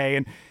PJ,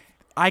 and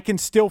I can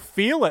still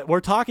feel it.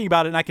 We're talking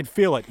about it, and I can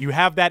feel it. You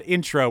have that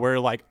intro where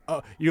like,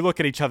 you look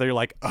at each other, you're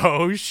like,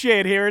 oh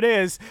shit, here it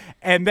is.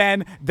 And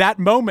then that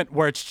moment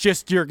where it's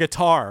just your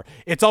guitar,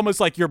 it's almost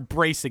like you're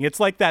bracing. It's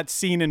like that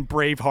scene in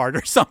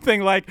Braveheart or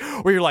something, like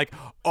where you're like,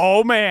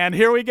 oh man,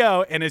 here we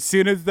go. And as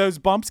soon as those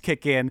bumps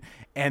kick in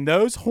and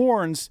those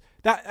horns,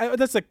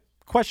 that's a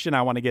question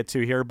I want to get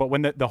to here. But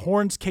when the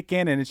horns kick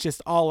in and it's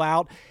just all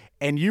out,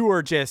 and you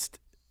are just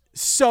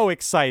so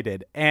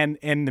excited, and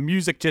the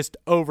music just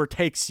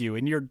overtakes you,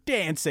 and you're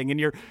dancing and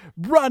you're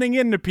running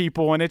into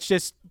people, and it's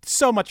just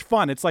so much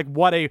fun. It's like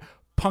what a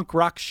punk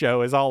rock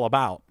show is all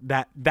about,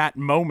 that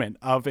moment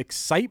of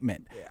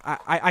excitement.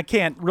 I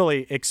can't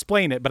really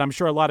explain it, but I'm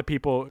sure a lot of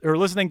people who are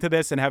listening to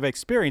this and have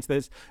experienced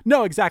this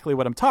know exactly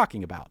what I'm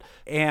talking about.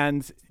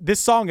 And this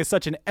song is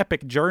such an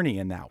epic journey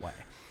in that way.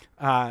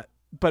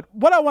 But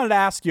what I wanted to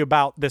ask you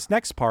about this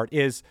next part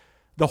is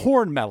the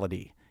horn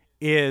melody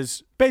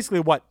is basically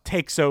what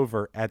takes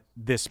over at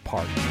this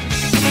part.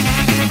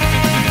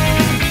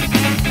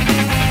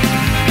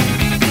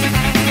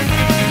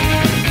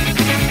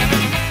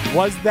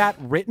 Was that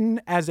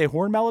written as a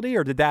horn melody,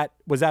 or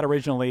was that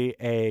originally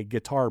a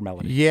guitar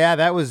melody? Yeah,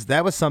 that was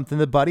something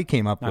that Buddy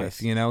came up with.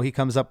 He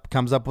comes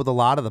up with a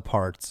lot of the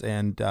parts,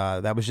 and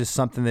that was just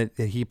something that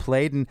he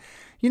played. And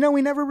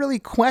we never really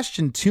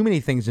questioned too many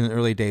things in the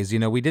early days.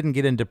 We didn't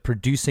get into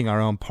producing our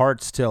own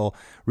parts till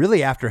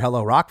really after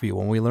Hello Rockview,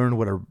 when we learned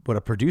what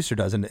a producer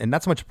does, and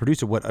not so much a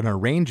producer, what an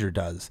arranger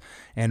does,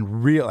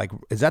 and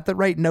is that the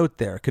right note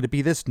there? Could it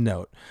be this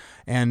note?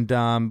 And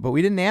but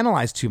we didn't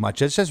analyze too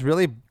much. It's just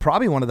really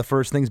probably one of the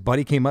first things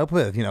Buddy came up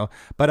with.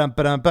 Ba-dum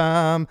ba-dum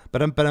bum,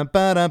 ba-dum ba-dum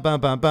ba-dum bum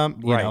bum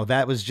bum.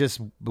 That was just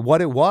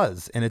what it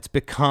was, and it's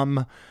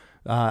become.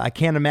 I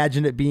can't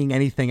imagine it being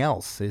anything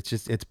else. It's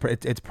just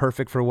it's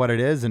perfect for what it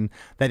is, and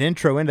that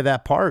intro into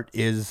that part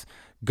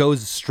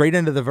goes straight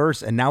into the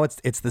verse, and now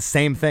it's the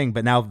same thing,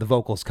 but now the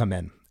vocals come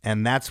in,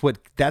 and that's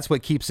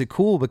what keeps it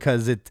cool,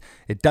 because it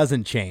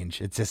doesn't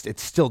change.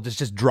 It's still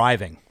just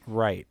driving.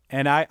 Right.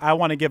 And I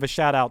want to give a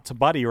shout out to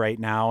Buddy right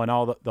now and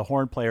all the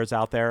horn players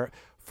out there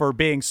for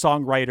being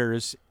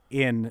songwriters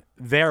in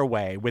their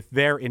way with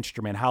their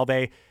instrument. How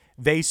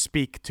they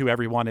speak to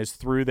everyone is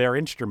through their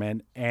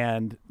instrument,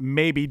 and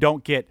maybe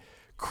don't get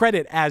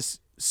credit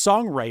as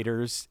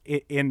songwriters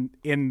in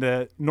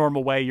the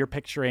normal way you're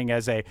picturing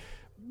as a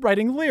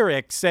writing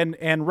lyrics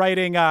and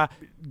writing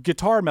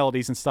guitar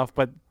melodies and stuff,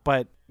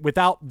 but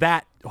without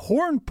that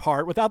horn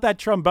part, without that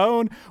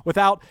trombone,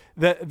 without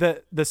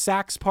the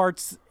sax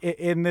parts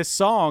in this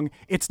song,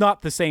 it's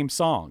not the same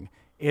song.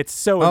 It's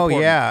so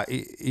important. Oh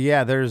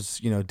yeah. There's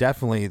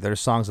definitely there's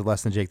songs of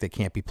Less Than Jake that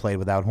can't be played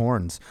without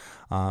horns,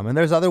 and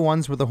there's other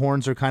ones where the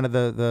horns are kind of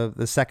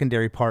the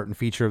secondary part and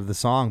feature of the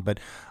song. But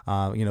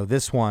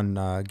this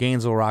one,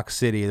 Gainesville Rock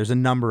City, there's a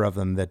number of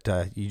them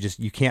that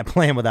you can't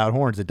play them without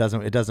horns. It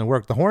doesn't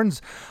work. The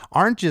horns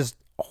aren't just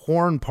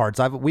horn parts.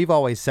 We've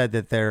always said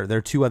that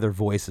they're two other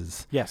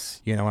voices.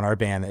 Yes. In our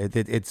band,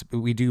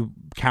 we do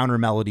counter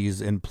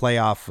melodies and play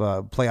off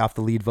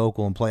the lead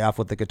vocal and play off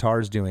what the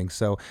guitar's doing.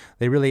 So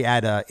they really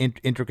add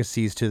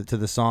intricacies to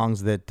the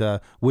songs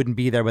that wouldn't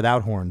be there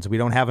without horns. We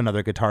don't have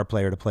another guitar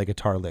player to play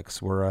guitar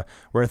licks. We're a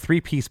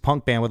 3-piece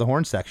punk band with a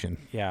horn section.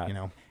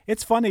 Yeah.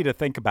 It's funny to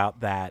think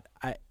about that.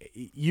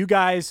 You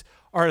guys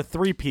are a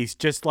 3-piece,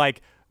 just like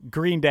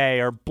Green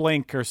Day or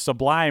Blink or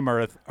Sublime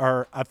or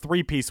a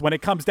 3-piece when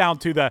it comes down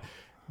to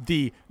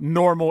the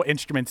normal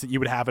instruments that you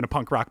would have in a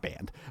punk rock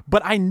band.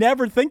 But I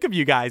never think of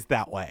you guys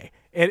that way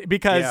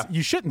because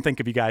you shouldn't think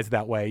of you guys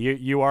that way.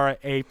 You are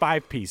a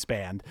 5-piece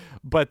band,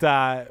 but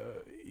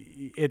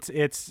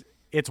it's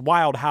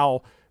wild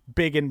how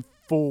big and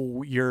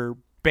full your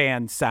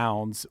band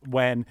sounds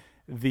when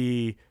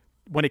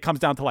it comes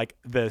down to like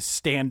the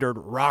standard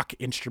rock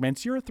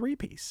instruments. You're a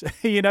 3-piece,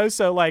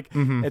 so like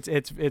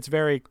it's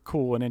very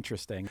cool and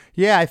interesting.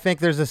 Yeah, I think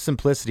there's a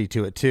simplicity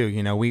to it too.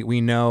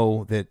 We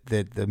know that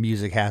the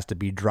music has to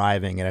be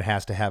driving and it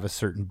has to have a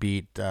certain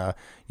beat,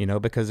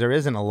 because there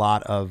isn't a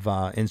lot of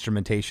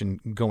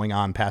instrumentation going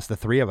on past the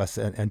three of us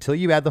until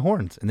you add the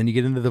horns and then you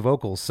get into the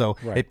vocals. So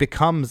it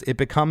becomes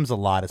a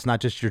lot. It's not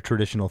just your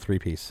traditional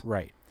 3-piece.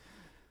 Right.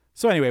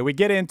 So anyway, we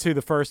get into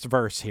the first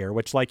verse here,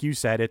 which, like you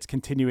said, it's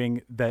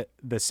continuing the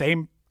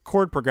same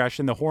chord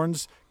progression. The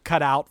horns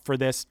cut out for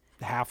this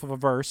half of a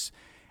verse,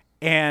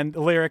 and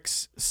the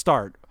lyrics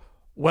start,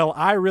 "Well,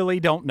 I really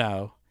don't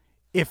know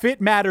if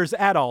it matters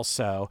at all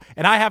so."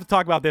 And I have to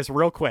talk about this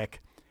real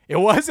quick.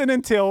 It wasn't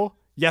until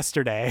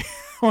yesterday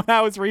when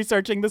I was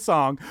researching the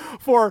song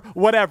for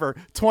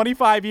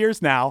 25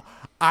 years now,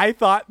 I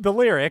thought the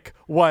lyric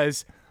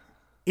was,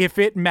 "If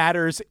it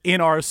matters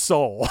in our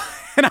soul."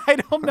 And I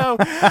don't know.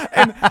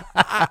 And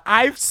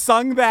I've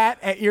sung that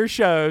at your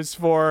shows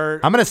for...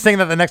 I'm going to sing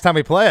that the next time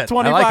we play it.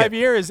 25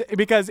 years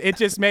because it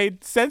just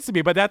made sense to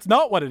me. But that's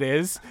not what it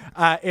is.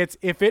 It's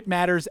 "if it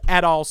matters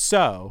at all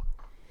so."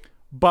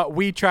 But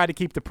we try to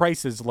keep the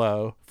prices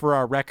low for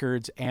our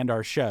records and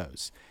our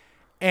shows.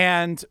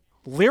 And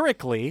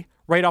lyrically,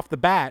 right off the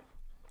bat,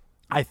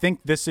 I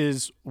think this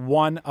is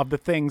one of the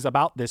things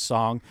about this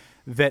song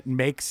that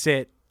makes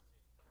it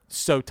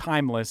so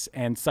timeless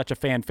and such a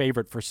fan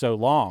favorite for so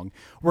long.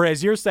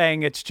 Whereas you're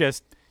saying it's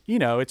just,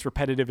 it's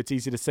repetitive, it's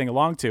easy to sing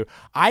along to.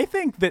 I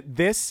think that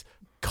this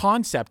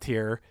concept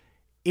here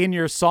in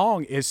your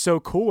song is so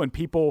cool and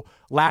people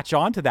latch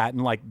onto that.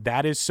 And like,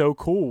 that is so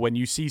cool when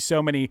you see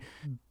so many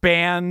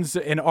bands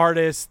and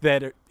artists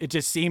that it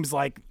just seems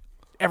like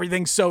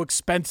everything's so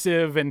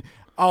expensive and,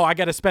 I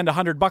got to spend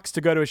 $100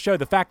 to go to a show.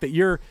 The fact that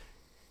you're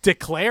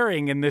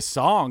declaring in this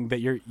song that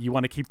you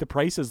want to keep the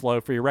prices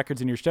low for your records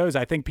and your shows,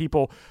 I think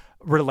people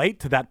relate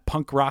to that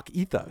punk rock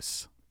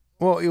ethos.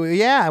 Well,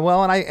 yeah,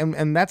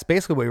 and that's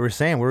basically what we were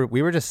saying.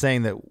 We were just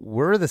saying that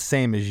we're the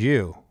same as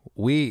you.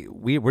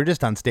 We're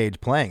just on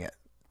stage playing it.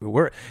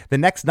 The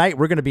next night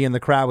we're going to be in the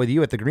crowd with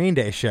you at the Green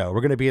Day show.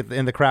 We're going to be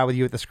in the crowd with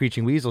you at the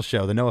Screeching Weasel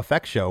show, the No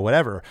Effect show,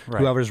 whatever.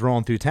 Right. Whoever's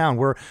rolling through town.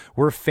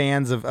 We're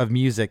fans of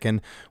music,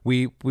 and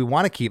we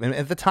want to keep. And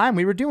at the time,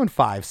 we were doing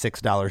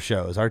 $5-6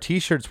 shows. Our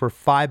T-shirts were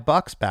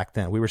 $5 back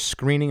then. We were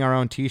screening our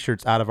own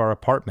T-shirts out of our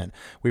apartment.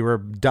 We were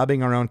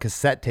dubbing our own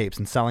cassette tapes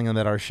and selling them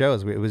at our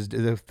shows. It was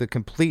the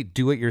complete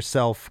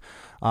do-it-yourself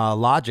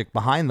logic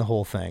behind the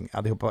whole thing.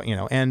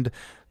 And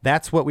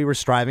that's what we were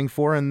striving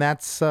for, and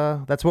that's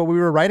what we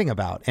were writing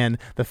about. And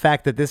the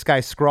fact that this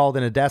guy scrawled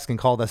in a desk and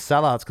called us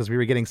sellouts because we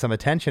were getting some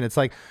attention, it's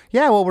like,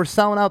 yeah, well, we're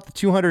selling out the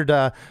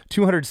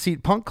 200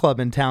 seat punk club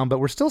in town, but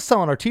we're still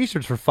selling our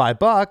T-shirts for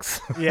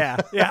 $5. Yeah,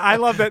 I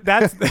love that.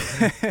 That's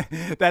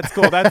that's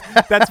cool.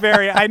 That's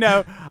very. I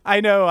know.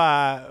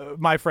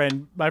 My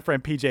friend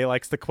PJ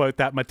likes to quote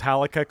that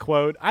Metallica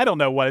quote. I don't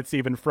know what it's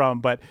even from,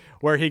 but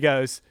where he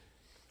goes,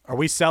 "Are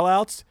we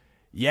sellouts?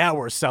 Yeah,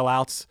 we're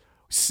sellouts.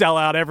 Sell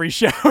out every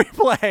show we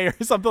play," or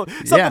something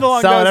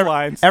along those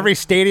lines. Every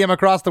stadium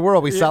across the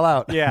world we sell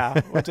out.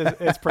 Yeah, which is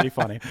it's pretty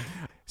funny.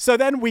 So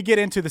then we get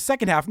into the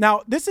second half.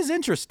 Now, this is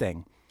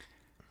interesting.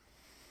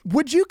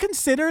 Would you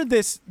consider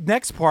this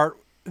next part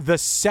the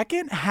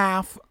second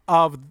half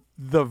of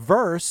the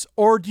verse,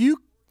 or do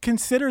you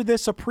consider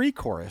this a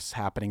pre-chorus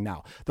happening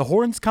now? The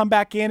horns come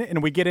back in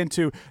and we get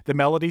into the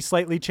melody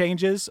slightly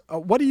changes.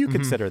 What do you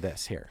consider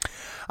this here?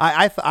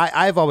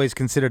 I've always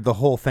considered the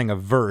whole thing a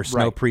verse,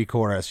 right. No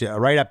pre-chorus. Yeah,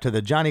 right up to the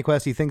Johnny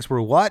Quest, he thinks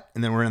we're what?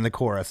 And then we're in the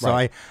chorus.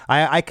 Right. So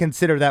I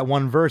consider that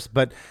one verse,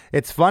 but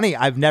it's funny.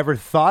 I've never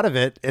thought of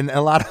it. And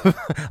a lot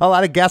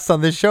of guests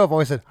on this show have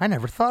always said, I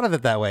never thought of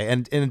it that way.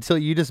 And until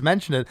you just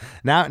mentioned it,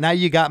 now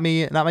you got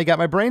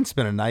my brain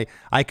spinning.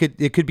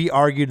 It could be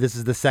argued this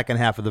is the second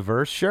half of the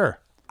verse. Sure.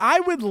 I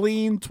would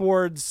lean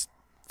towards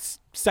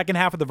second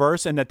half of the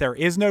verse and that there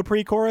is no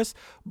pre-chorus,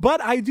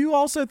 but I do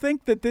also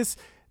think that this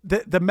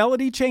the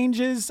melody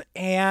changes,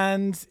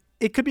 and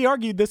it could be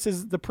argued this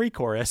is the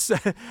pre-chorus.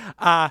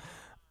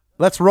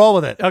 Let's roll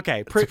with it.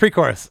 Okay, It's a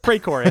pre-chorus.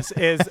 Pre-chorus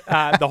is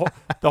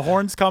the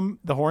horns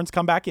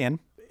come back in,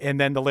 and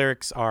then the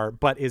lyrics are,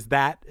 but is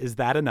that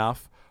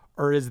enough,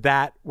 or is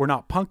that we're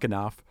not punk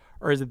enough,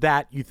 or is it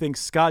that you think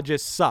ska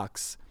just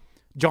sucks?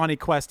 Johnny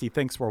Quest, he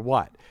thinks we're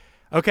what?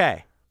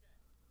 Okay,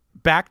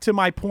 back to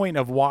my point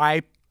of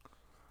why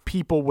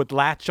people would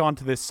latch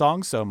onto this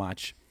song so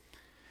much.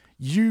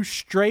 You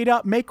straight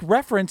up make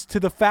reference to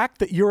the fact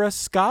that you're a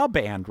ska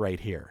band right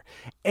here.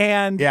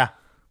 And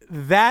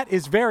that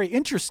is very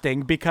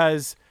interesting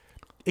because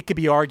it could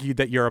be argued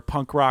that you're a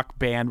punk rock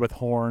band with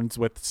horns,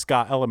 with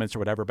ska elements or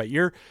whatever, but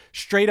you're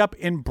straight up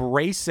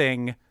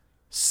embracing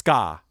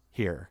ska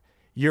here.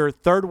 You're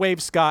third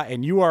wave ska,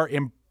 and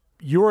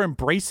you're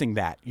embracing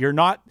that. You're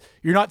not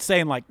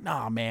saying like,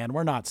 nah, man,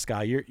 we're not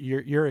ska.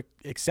 You're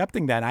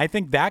accepting that. And I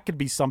think that could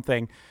be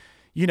something.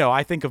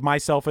 I think of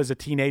myself as a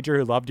teenager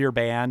who loved your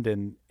band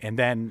and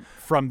then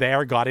from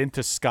there got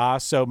into ska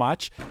so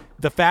much.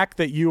 The fact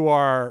that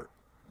you're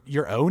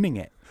owning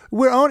it.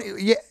 We're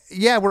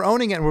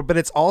owning it, but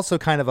it's also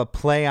kind of a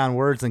play on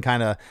words and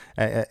kind of,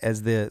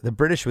 as the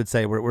British would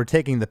say, we're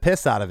taking the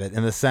piss out of it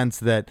in the sense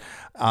that,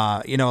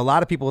 a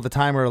lot of people at the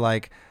time were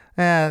like,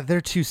 they're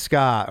too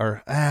ska,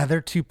 or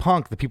they're too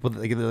punk. The people,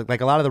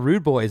 like a lot of the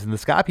rude boys and the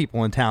ska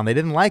people in town, they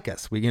didn't like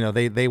us.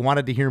 They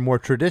wanted to hear more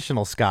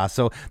traditional ska.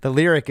 So the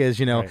lyric is,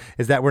 right.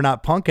 is that we're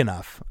not punk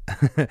enough?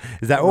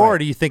 Is that, or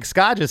do you think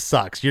ska just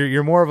sucks?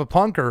 You're more of a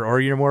punker,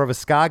 or you're more of a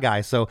ska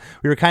guy. So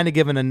we were kind of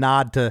given a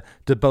nod to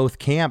both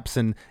camps,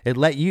 and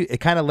it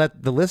kind of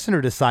let the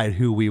listener decide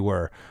who we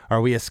were. Are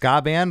we a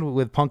ska band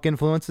with punk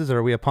influences, or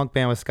are we a punk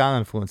band with ska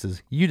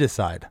influences? You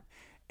decide.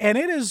 And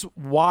it is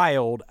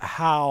wild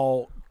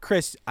how,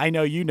 Chris, I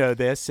know you know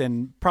this,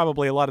 and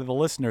probably a lot of the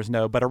listeners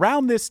know, but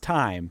around this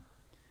time,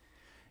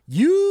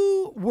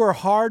 you were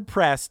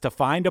hard-pressed to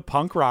find a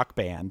punk rock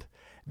band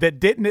that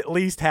didn't at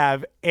least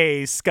have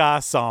a ska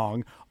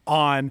song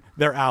on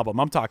their album.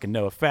 I'm talking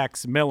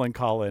NoFX,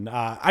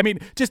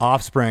 Millencolin, just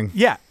Offspring.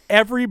 Yeah,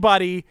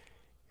 everybody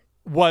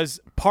was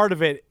part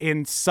of it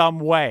in some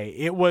way.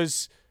 It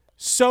was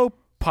so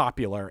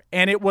popular,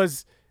 and it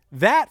was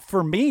that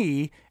for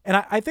me, and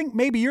I think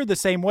maybe you're the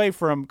same way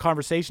from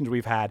conversations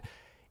we've had.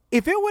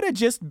 If it would have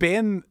just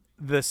been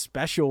the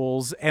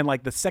Specials and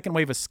like the second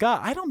wave of ska,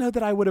 I don't know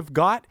that I would have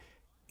got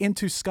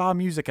into ska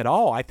music at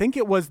all. I think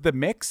it was the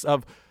mix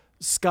of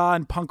ska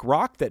and punk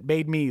rock that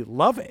made me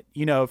love it.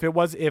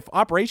 If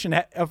Operation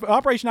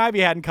Ivy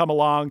hadn't come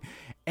along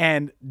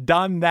and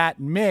done that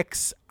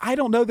mix, I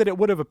don't know that it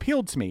would have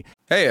appealed to me.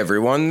 Hey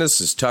everyone,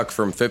 this is Tuck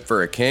from Fit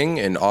for a King,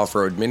 an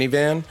off-road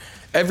minivan.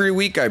 Every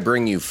week I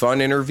bring you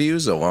fun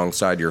interviews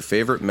alongside your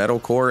favorite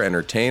metalcore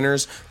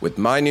entertainers with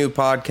my new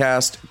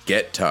podcast,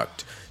 Get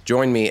Tucked.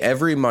 Join me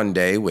every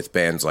Monday with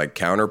bands like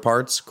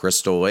Counterparts,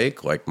 Crystal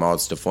Lake, like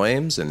Moths to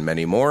Flames, and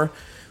many more.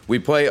 We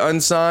play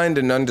unsigned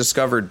and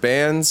undiscovered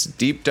bands,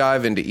 deep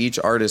dive into each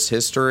artist's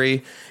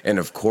history, and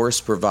of course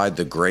provide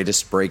the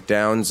greatest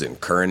breakdowns in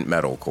current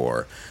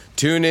metalcore.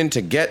 Tune in to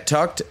Get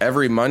Tucked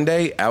every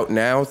Monday, out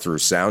now through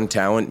Sound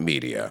Talent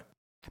Media.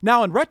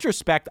 Now, in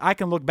retrospect, I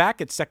can look back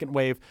at second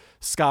wave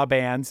ska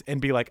bands and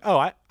be like, oh,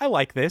 I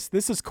like this.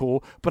 This is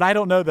cool. But I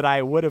don't know that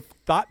I would have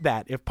thought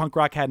that if punk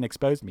rock hadn't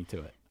exposed me to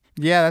it.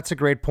 Yeah, that's a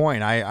great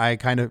point. I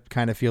kind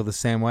of feel the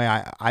same way.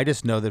 I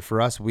just know that for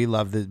us, we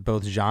love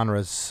both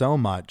genres so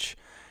much,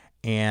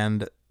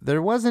 and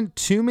there wasn't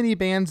too many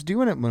bands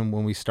doing it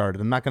when we started.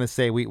 I'm not going to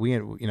say we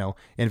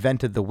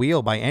invented the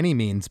wheel by any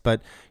means,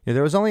 but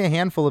there was only a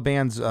handful of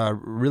bands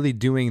really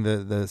doing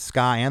the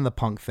ska and the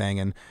punk thing,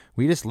 and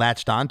we just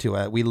latched onto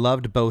it. We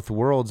loved both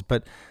worlds,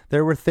 but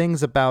there were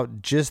things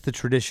about just the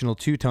traditional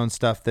two-tone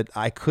stuff that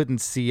I couldn't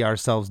see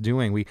ourselves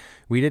doing. We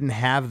didn't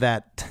have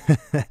that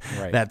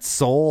that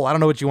soul. I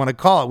don't know what you want to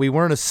call it. We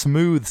weren't a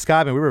smooth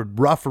ska band. We were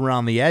rough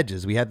around the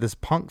edges. We had this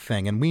punk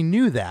thing, and we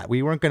knew that.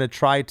 We weren't going to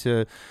try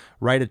to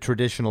write a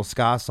traditional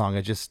ska song.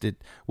 It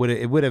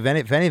would have,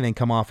 if anything,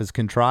 come off as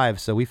contrived.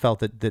 So we felt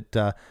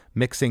that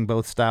mixing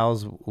both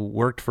styles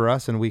worked for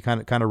us, and we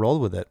kind of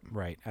rolled with it.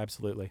 Right,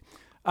 absolutely.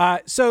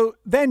 So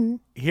then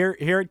here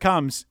it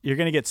comes. You're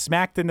going to get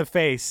smacked in the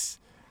face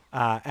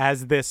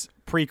as this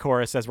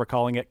pre-chorus, as we're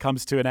calling it,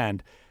 comes to an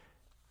end.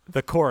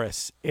 The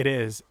chorus, it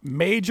is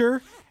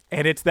major,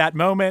 and it's that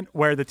moment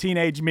where the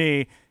teenage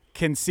me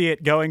can see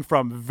it going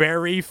from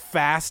very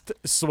fast,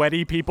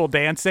 sweaty people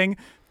dancing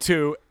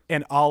to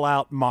an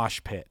all-out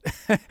mosh pit.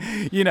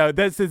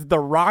 This is the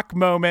rock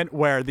moment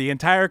where the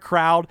entire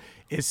crowd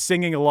is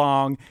singing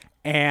along,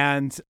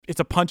 and it's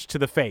a punch to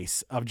the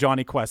face of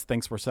Johnny Quest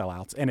thinks we're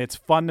sellouts, and it's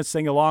fun to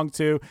sing along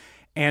to.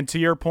 And to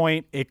your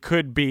point, it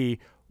could be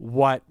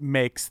what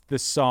makes the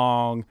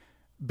song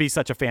be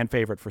such a fan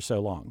favorite for so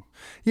long.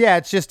 Yeah,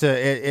 it's just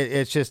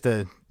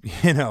a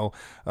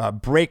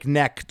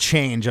breakneck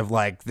change of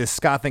like this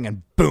ska thing,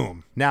 and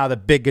boom, now the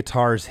big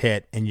guitars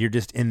hit, and you're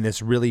just in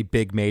this really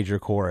big major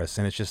chorus,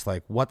 and it's just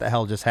like, what the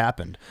hell just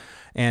happened?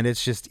 And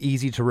it's just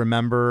easy to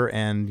remember,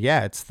 and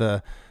yeah, it's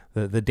the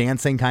the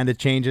dancing kind of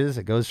changes.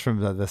 It goes from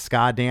the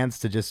ska dance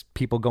to just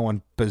people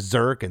going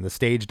berserk and the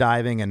stage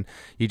diving, and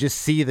you just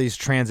see these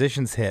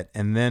transitions hit,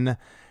 and then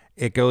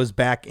it goes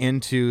back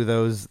into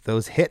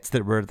those hits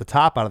that were at the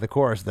top out of the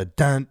chorus, the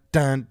dun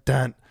dun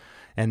dun,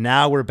 and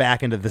now we're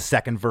back into the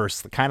second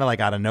verse, kind of like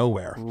out of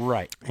nowhere.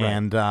 Right.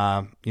 And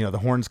the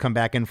horns come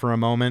back in for a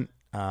moment,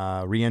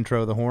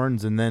 re-intro the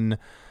horns, and then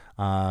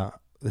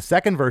the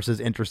second verse is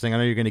interesting. I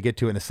know you're going to get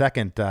to it in a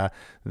second.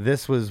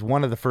 This was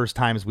one of the first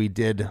times we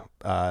did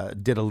a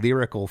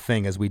lyrical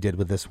thing as we did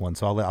with this one,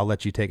 so I'll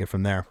let you take it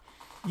from there.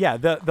 Yeah,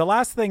 the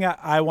last thing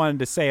I wanted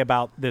to say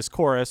about this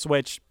chorus,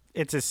 which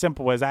it's as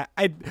simple as I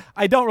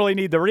don't really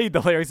need to read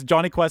the lyrics.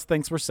 Johnny Quest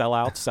thinks we're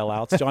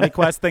sellouts. Johnny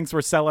Quest thinks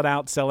we're selling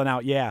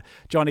out, yeah.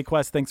 Johnny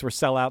Quest thinks we're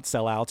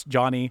sellouts.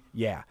 Johnny,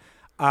 yeah.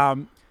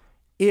 And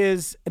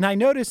I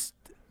noticed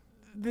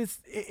this.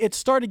 It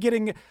started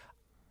getting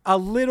a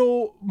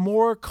little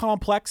more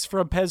complex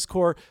from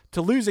Pezcore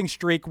to Losing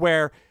Streak,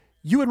 where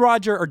you and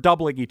Roger are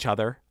doubling each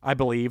other. I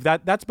believe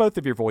that's both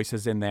of your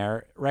voices in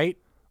there, right?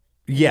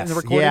 Yes,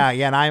 yeah,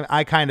 and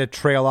I kind of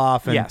trail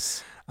off and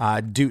yes.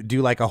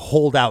 Do like a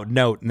holdout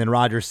note, and then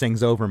Roger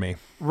sings over me.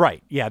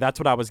 Right, yeah, that's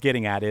what I was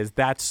getting at, is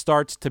that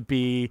starts to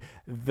be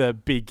the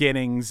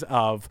beginnings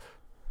of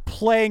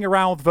playing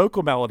around with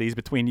vocal melodies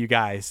between you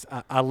guys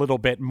a little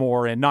bit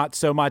more and not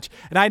so much.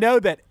 And I know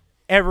that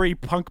every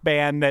punk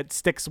band that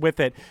sticks with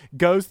it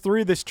goes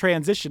through this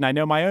transition. I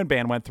know my own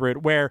band went through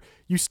it, where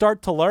you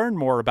start to learn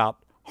more about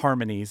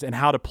harmonies and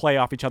how to play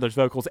off each other's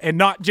vocals and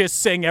not just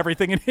sing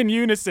everything in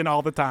unison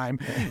all the time.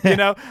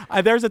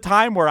 There's a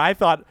time where I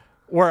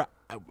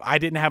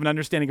didn't have an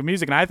understanding of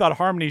music, and I thought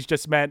harmonies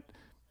just meant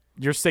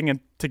you're singing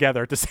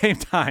together at the same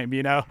time,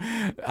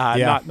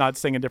 not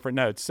singing different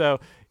notes. So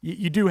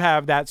you do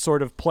have that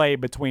sort of play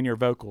between your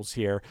vocals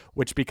here,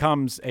 which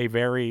becomes a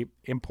very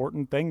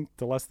important thing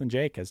to Less Than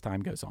Jake as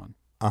time goes on.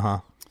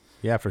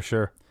 Yeah, for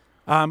sure.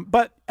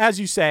 But as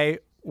you say,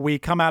 we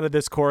come out of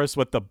this chorus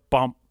with the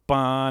bump,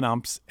 bun,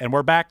 umps, and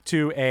we're back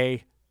to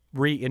a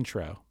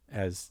re-intro,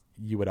 as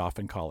you would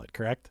often call it,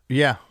 correct?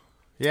 Yeah,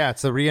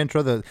 it's a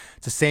re-intro.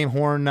 It's the same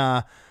horn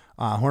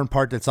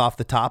part that's off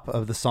the top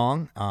of the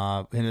song,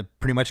 and it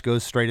pretty much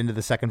goes straight into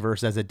the second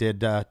verse as it did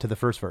to the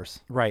first verse.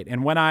 Right,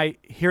 and when I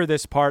hear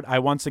this part, I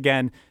once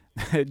again,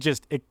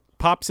 it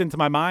pops into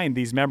my mind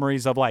these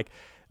memories of, like,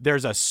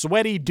 there's a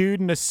sweaty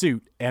dude in a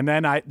suit, and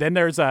then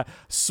there's a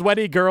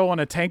sweaty girl in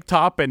a tank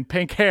top and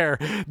pink hair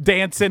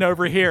dancing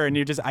over here,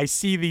 and I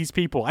see these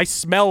people, I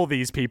smell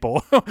these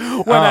people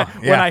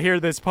when I hear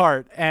this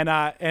part, and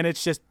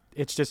it's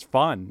just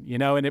fun,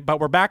 but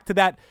we're back to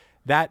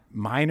that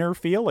minor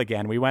feel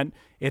again.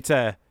 It's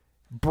a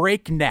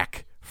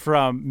breakneck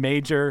from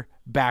major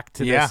back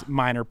to this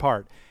minor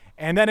part,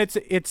 and then it's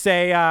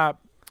a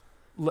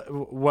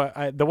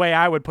the way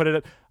I would put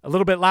it, a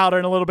little bit louder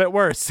and a little bit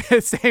worse.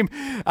 Same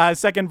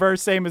second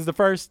verse, same as the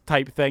first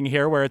type thing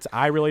here, where it's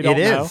I really don't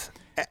know.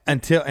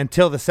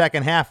 Until the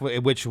second half,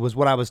 which was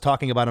what I was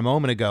talking about a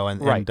moment ago,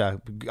 and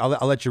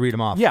I'll let you read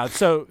them off. Yeah,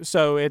 so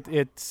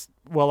it's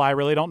well, I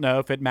really don't know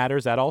if it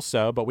matters at all,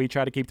 but we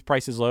try to keep the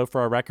prices low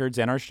for our records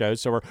and our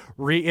shows, so we're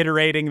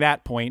reiterating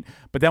that point.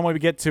 But then when we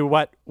get to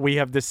what we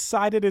have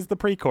decided is the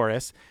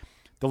pre-chorus,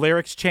 the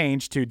lyrics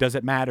change to, does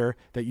it matter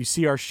that you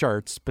see our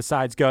shirts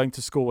besides going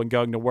to school and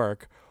going to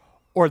work,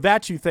 or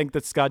that you think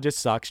that ska just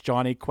sucks?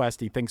 Johnny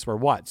Quest, he thinks we're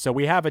what? So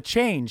we have a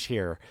change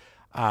here.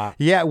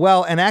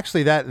 Well, and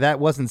actually that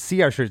wasn't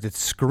see our shirts, it's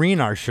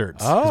screen our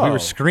shirts. Oh. We were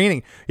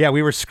screening. Yeah,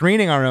 we were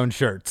screening our own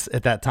shirts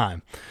at that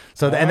time.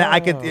 So and I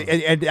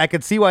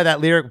could see why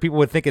that lyric people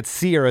would think it's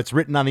C, or it's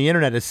written on the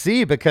internet as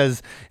C,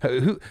 because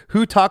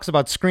who talks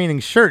about screening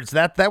shirts?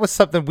 That was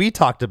something we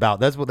talked about.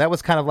 That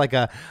was kind of like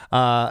an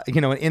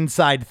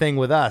inside thing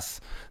with us.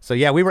 So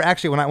yeah, we were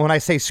actually, when I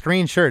say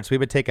screen shirts, we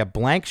would take a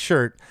blank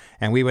shirt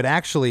and we would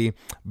actually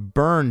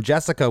burn.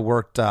 Jessica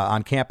worked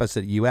on campus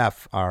at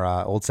UF,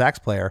 our old sax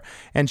player,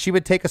 and she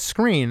would take a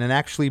screen and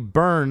actually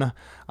burn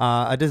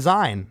a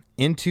design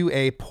into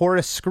a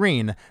porous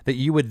screen that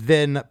you would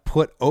then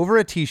put over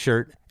a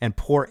t-shirt and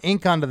pour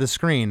ink onto the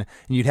screen,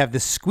 and you'd have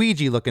this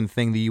squeegee looking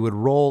thing that you would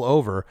roll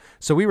over.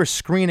 So we were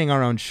screening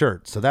our own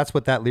shirt. So that's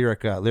what that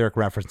lyric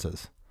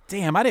references.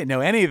 Damn, I didn't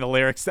know any of the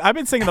lyrics. I've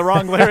been singing the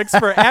wrong lyrics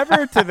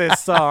forever to this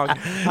song.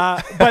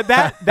 But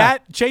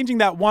that changing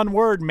that one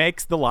word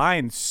makes the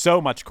line so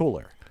much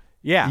cooler.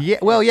 Yeah. Yeah.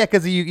 Well, yeah,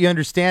 because you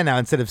understand now,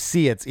 instead of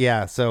see, it's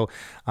So,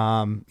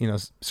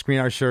 screen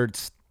our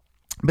shirts.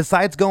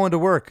 Besides going to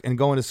work and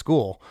going to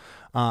school,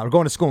 or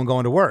going to school and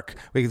going to work,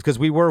 because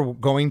we were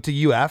going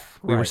to UF,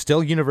 we were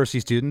still university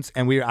students,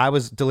 and I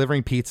was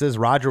delivering pizzas.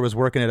 Roger was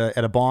working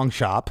at a bong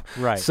shop.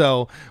 Right.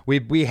 So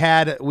we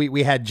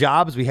had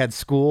jobs, we had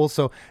school.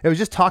 So it was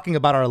just talking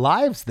about our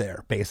lives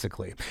there,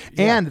 basically.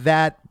 Yeah. And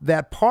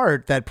that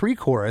part, that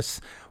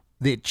pre-chorus,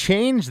 the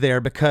change there,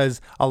 because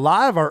a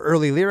lot of our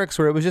early lyrics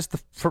were, it was just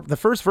the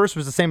first verse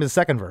was the same as the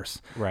second verse.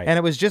 Right. And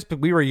it was just,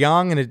 we were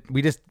young, and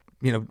we just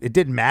it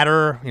didn't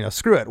matter,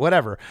 screw it,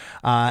 whatever.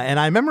 And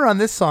I remember on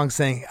this song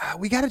saying,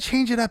 we got to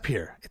change it up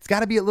here. It's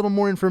got to be a little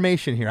more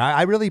information here.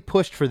 I really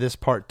pushed for this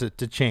part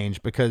to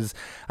change because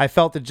I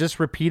felt that just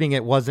repeating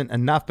it wasn't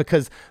enough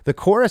because the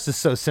chorus is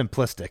so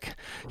simplistic.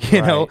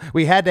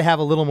 We had to have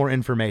a little more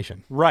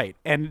information. Right.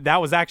 And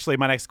that was actually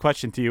my next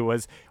question to you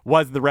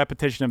was the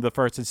repetition of the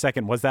first and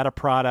second, was that a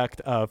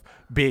product of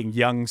being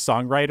young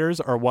songwriters,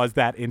 or was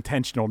that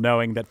intentional,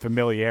 knowing that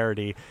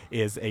familiarity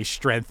is a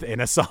strength in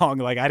a song?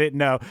 Like, I didn't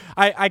know.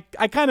 I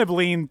kind of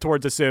leaned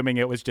towards assuming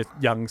it was just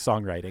young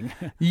songwriting.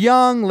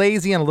 Young,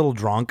 lazy, and a little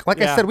drunk.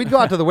 Like I said, we'd go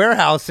out to the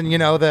warehouse, and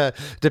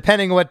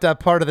depending what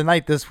part of the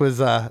night this was,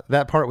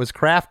 that part was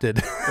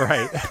crafted.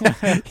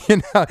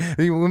 Right.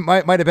 We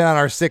might have been on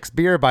our sixth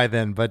beer by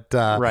then, but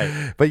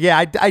right. But yeah,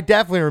 I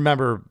definitely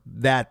remember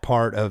that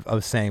part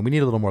of saying we need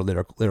a little more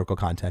lyrical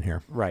content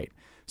here. Right.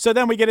 So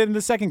then we get into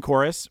the second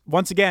chorus.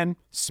 Once again,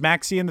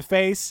 smacks you in the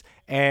face,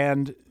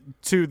 and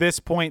to this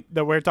point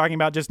that we're talking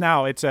about just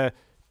now, it's a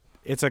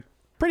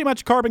pretty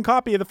much carbon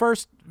copy of the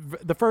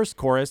first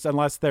chorus,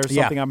 unless there's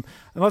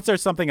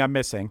something I'm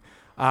missing.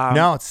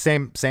 No, it's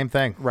same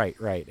thing.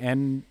 Right.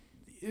 And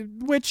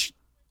which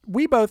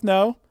we both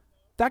know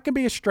that can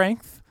be a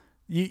strength.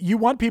 You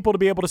want people to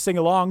be able to sing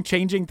along.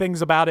 Changing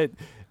things about it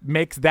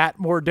makes that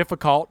more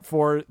difficult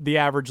for the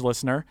average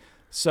listener.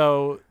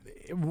 So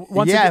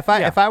if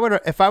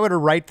I were to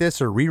write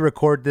this or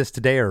re-record this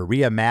today or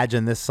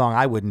reimagine this song,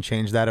 I wouldn't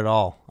change that at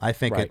all. I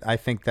think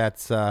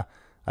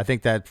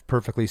that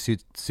perfectly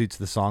suits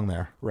the song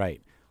there.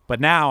 Right. But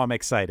now I'm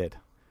excited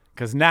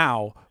because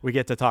now we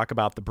get to talk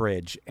about the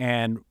bridge.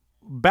 And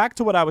back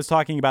to what I was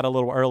talking about a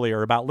little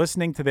earlier about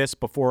listening to this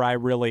before I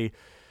really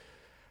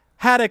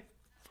had a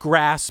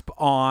grasp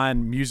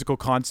on musical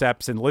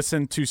concepts and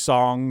listen to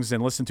songs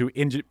and listen to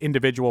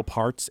individual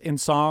parts in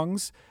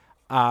songs.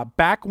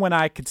 Back when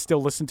I could still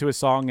listen to a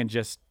song and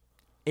just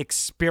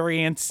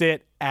experience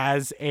it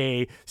as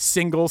a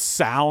single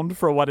sound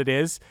for what it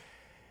is,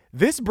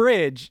 this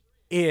bridge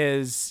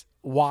is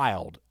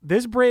wild.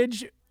 This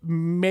bridge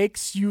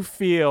makes you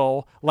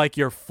feel like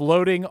you're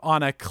floating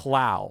on a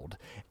cloud.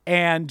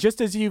 And just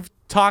as you've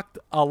talked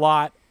a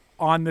lot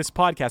on this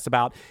podcast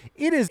about,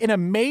 it is an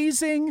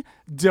amazing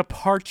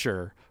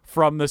departure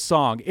from the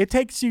song. It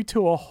takes you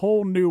to a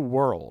whole new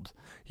world.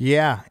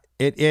 Yeah.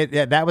 It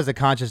that was a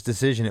conscious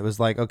decision. It was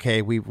like,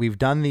 okay, we've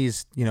done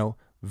these,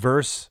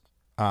 verse,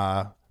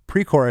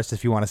 pre-chorus,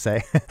 if you want to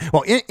say.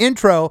 Well,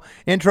 intro,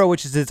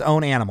 which is its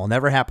own animal,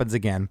 never happens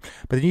again.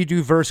 But then you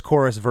do verse,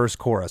 chorus,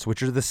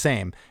 which are the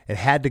same. It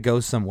had to go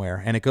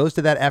somewhere, and it goes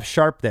to that F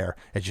sharp there.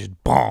 It's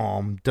just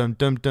boom, dun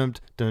dun dun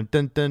dun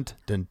dun dun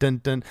dun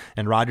dun dun,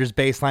 and Roger's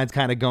bass line's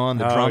kind of going.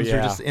 The drums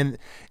are just in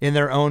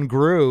their own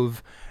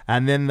groove,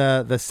 and then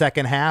the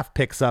second half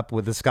picks up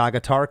with the ska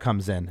guitar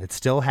comes in. It's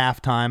still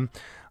halftime.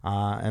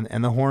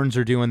 And the horns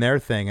are doing their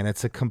thing, and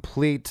it's a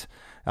complete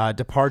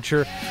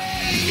departure.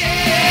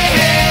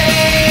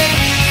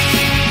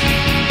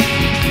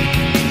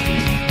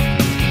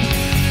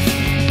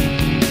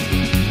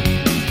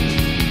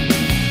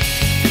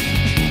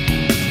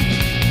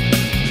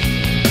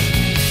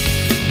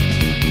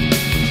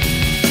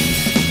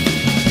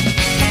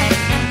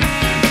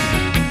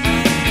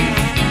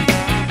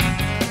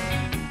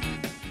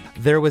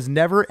 There was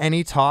never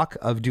any talk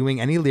of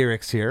doing any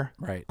lyrics here.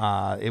 Right.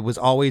 It was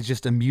always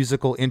just a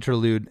musical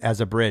interlude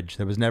as a bridge.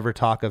 There was never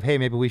talk of, hey,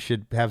 maybe we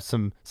should have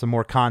some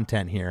more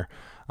content here,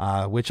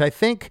 which I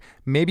think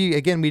maybe,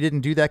 again, we didn't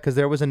do that because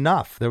there was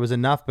enough. There was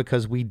enough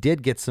because we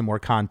did get some more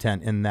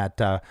content in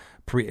that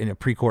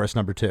pre-chorus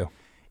number 2.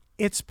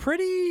 It's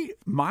pretty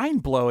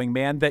mind-blowing,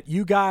 man, that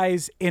you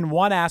guys, in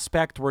one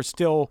aspect, were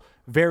still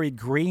very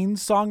green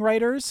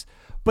songwriters,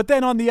 but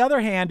then on the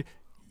other hand,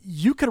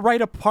 you could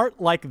write a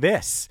part like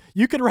this.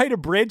 You could write a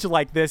bridge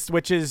like this,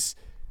 which is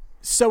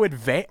so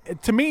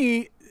advanced. To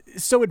me,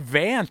 so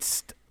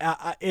advanced.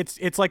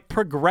 It's like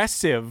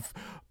progressive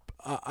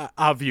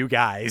of you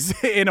guys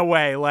in a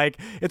way.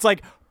 Like it's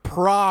like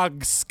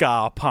prog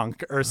ska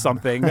punk or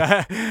something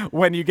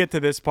when you get to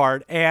this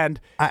part.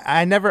 And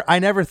I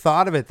never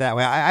thought of it that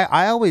way.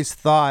 I always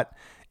thought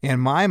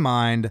in my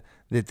mind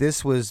that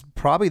this was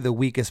probably the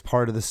weakest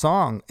part of the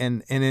song,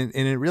 and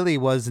it really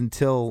was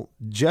until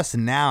just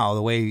now,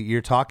 the way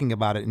you're talking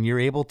about it, and you're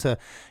able to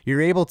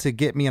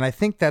get me, and I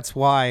think that's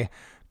why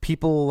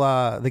people,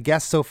 the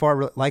guests so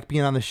far, like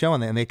being on the show,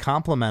 and they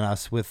compliment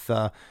us with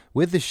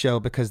the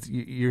show because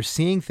you're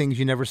seeing things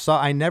you never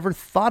saw. I never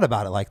thought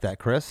about it like that,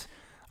 Chris.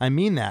 I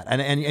mean that,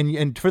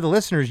 and for the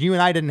listeners, you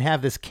and I didn't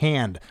have this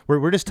canned.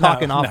 We're just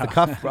talking off the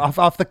cuff,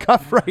 off the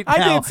cuff right now.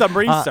 I did some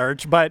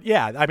research, but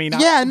yeah, I mean,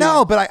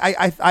 but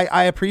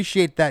I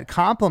appreciate that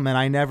compliment.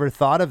 I never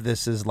thought of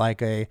this as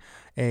like a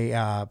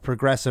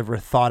progressive or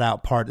thought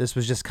out part. This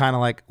was just kind of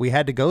like we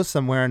had to go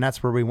somewhere, and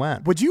that's where we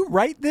went. Would you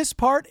write this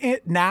part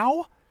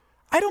now?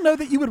 I don't know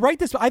that you would write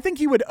this, but I think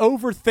you would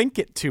overthink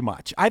it too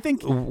much. I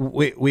think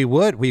we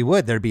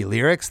would. There'd be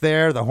lyrics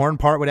there. The horn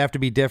part would have to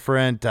be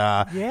different.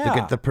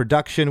 The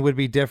production would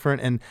be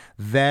different, and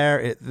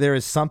there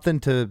is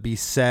something to be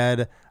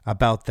said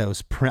about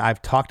those.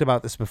 I've talked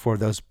about this before.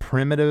 Those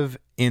primitive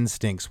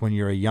instincts when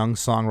you're a young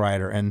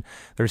songwriter, and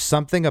there's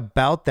something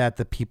about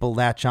that people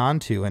latch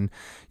onto. And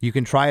you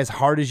can try as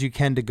hard as you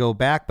can to go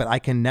back, but I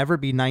can never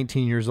be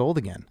 19 years old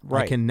again.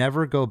 Right. I can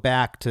never go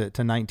back to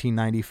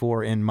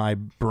 1994 in my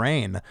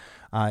brain.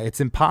 It's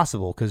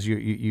impossible because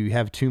you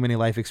have too many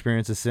life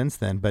experiences since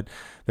then. But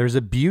there's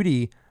a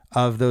beauty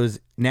of those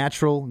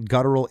natural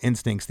guttural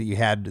instincts that you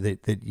had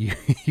that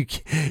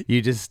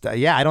you just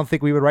I don't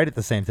think we would write it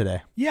the same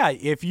today. Yeah,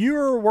 if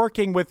you're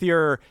working with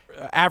your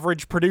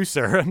average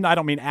producer, I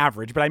don't mean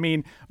average, but I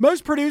mean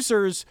most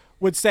producers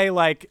would say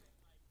like,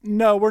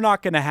 no, we're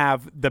not going to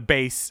have the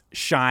bass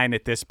shine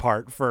at this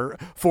part for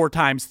 4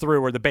 times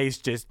through, or the bass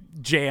just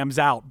jams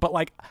out. But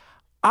like,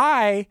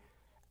 I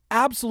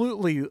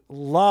absolutely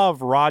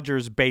love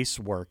Roger's bass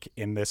work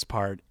in this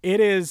part.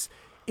 It is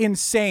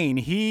insane.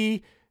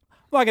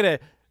 I'm not going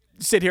to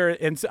sit here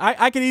and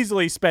I could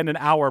easily spend an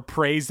hour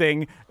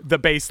praising the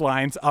bass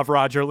lines of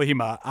Roger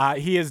Lima.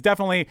 He is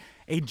definitely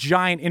a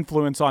giant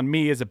influence on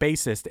me as a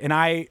bassist. And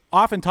I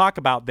often talk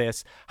about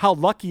this, how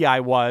lucky I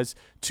was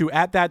to,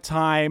 at that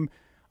time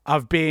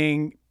of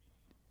being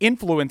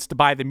influenced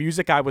by the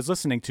music I was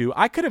listening to,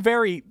 I could have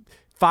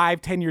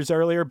 5-10 years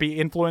earlier be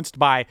influenced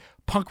by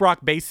punk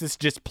rock bassists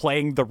just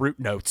playing the root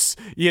notes,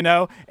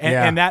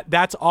 and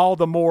that's all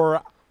the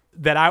more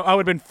that I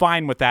would have been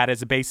fine with that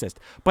as a bassist.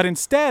 But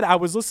instead, I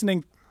was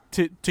listening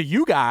to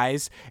you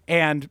guys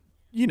and,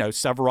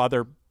 several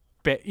other,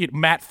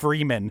 Matt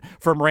Freeman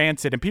from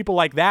Rancid and people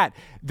like that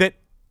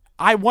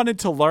I wanted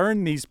to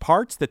learn these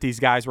parts that these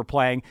guys were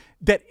playing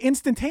that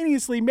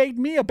instantaneously made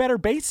me a better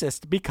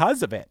bassist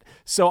because of it.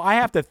 So I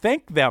have to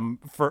thank them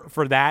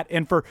for that.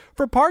 And for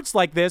parts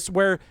like this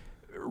where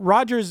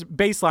Roger's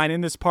bass line in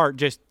this part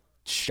just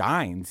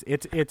shines.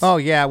 It's oh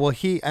yeah, well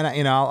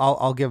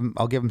I'll give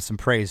him some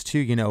praise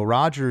too.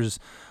 Rogers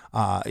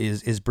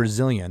is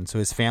Brazilian, so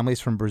his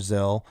family's from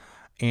Brazil,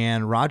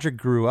 and Roger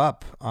grew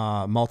up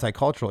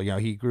multicultural.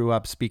 He grew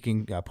up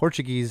speaking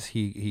Portuguese.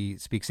 He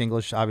speaks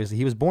English. Obviously,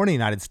 he was born in the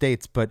United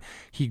States, but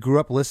he grew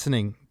up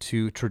listening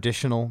to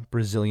traditional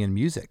Brazilian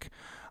music.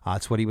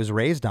 It's what he was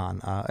raised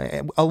on,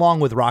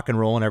 along with rock and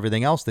roll and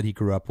everything else that he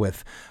grew up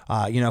with.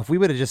 If we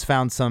would have just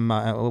found some,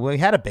 we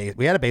had a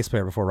bass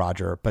player before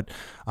Roger, but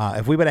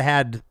if we would have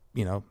had,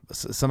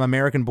 some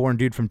American-born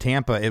dude from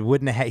Tampa, it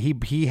wouldn't have.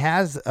 He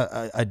has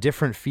a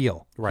different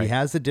feel. Right. He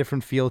has a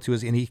different feel to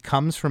his, and he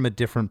comes from a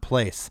different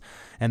place,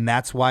 and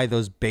that's why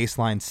those bass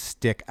lines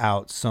stick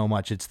out so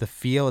much. It's the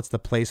feel, it's the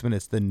placement,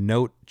 it's the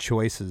note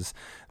choices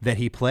that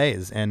he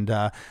plays, and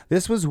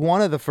this was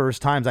one of the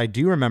first times I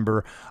do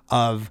remember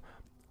of.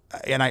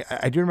 And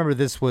I do remember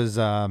this was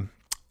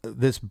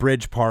this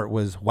bridge part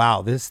was,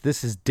 wow, this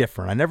is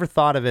different. I never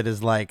thought of it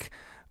as like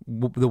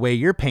the way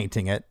you're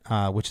painting it,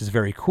 which is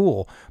very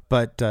cool.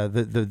 But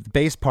the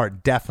bass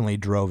part definitely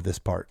drove this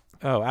part.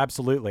 Oh,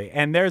 absolutely.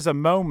 And there's a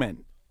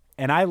moment,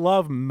 and I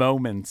love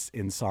moments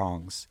in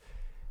songs,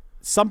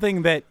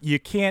 something that you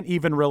can't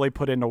even really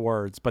put into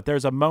words. But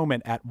there's a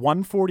moment at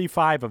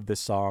 1:45 of this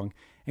song.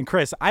 And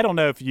Chris, I don't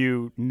know if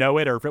you know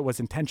it or if it was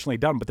intentionally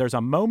done, but there's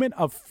a moment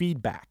of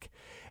feedback.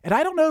 And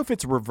I don't know if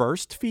it's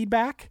reversed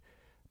feedback,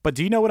 but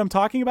do you know what I'm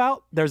talking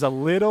about? There's a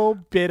little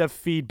bit of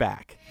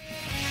feedback.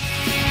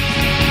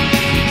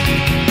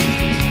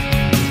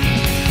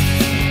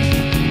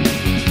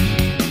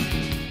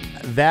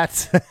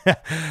 That's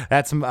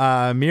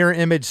Mirror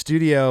Image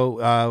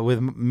Studio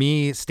with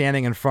me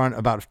standing in front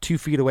about 2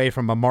 feet away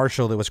from a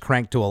Marshall that was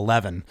cranked to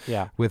 11.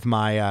 Yeah. With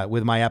my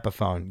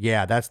Epiphone.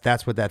 Yeah,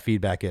 that's what that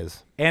feedback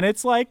is. And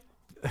it's like,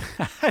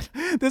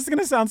 this is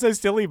gonna sound so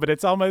silly, but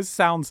it almost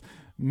sounds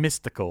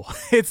mystical.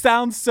 It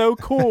sounds so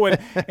cool,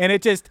 and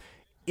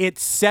it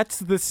sets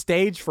the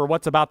stage for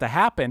what's about to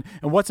happen.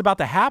 And what's about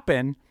to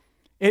happen,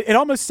 it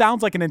almost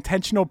sounds like an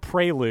intentional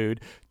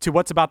prelude to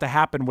what's about to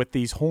happen with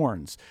these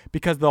horns,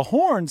 because the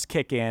horns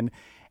kick in,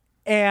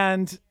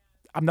 and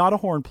I'm not a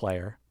horn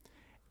player,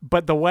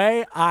 but the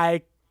way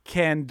I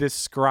can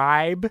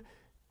describe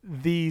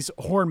these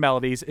horn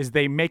melodies is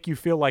they make you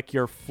feel like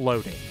you're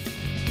floating.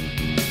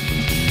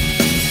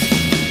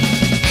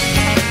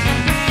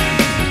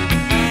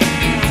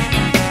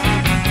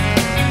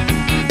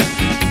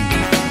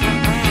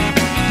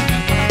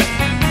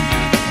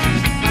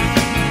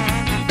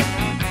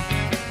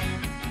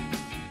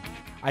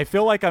 I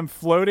feel like I'm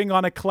floating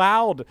on a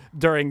cloud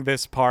during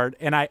this part,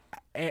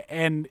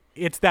 and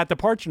it's that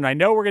departure. And I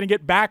know we're going to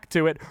get back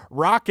to it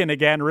rocking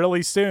again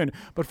really soon,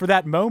 but for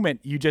that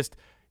moment,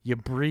 you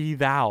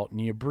breathe out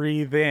and you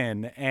breathe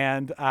in,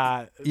 and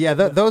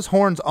those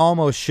horns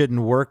almost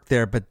shouldn't work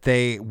there, but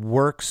they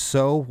work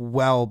so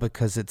well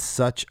because it's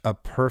such a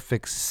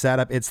perfect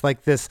setup. It's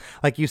like this,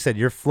 like you said,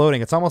 you're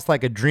floating. It's almost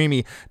like a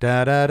dreamy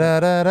da da da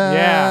da da.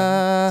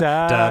 Yeah,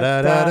 da da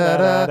da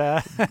da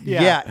da.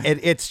 Yeah,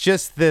 it's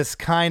just this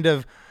kind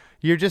of,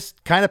 you're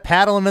just kind of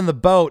paddling in the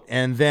boat,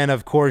 and then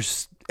of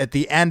course at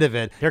the end of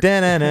it, and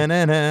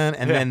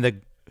then the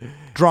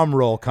drum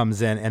roll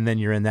comes in, and then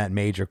you're in that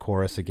major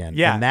chorus again.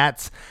 Yeah. And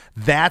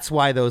that's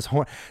why those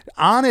horn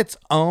on its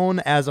own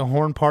as a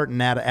horn part and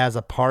that as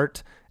a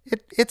part,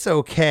 it's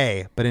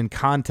okay, but in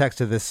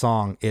context of this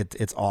song,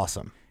 it's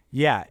awesome.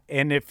 Yeah,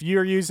 and if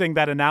you're using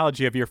that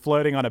analogy of you're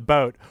floating on a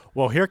boat,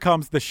 well, here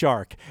comes the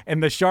shark,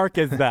 and the shark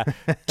is the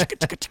chicka,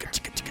 chicka, chicka,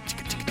 chicka, chicka, chicka,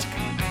 chicka, chicka.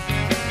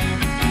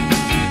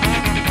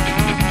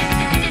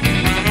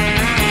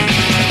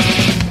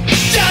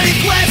 Johnny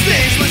Quest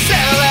thinks we're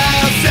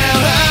sellouts.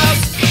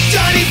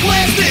 Johnny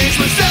Quest thinks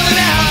we're selling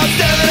out,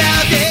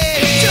 yeah.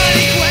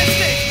 Johnny Quest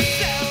thinks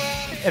we're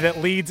sellouts. And it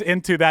leads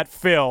into that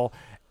fill,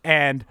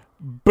 and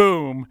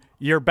boom,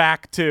 you're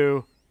back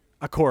to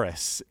a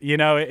chorus. You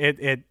know,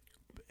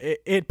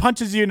 it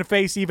punches you in the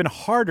face even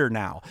harder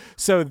now.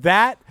 So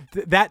that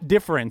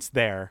difference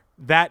there,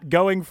 that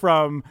going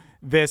from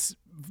this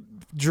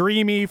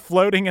dreamy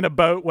floating in a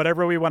boat,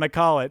 whatever we want to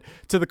call it,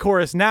 to the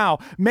chorus now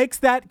makes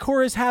that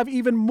chorus have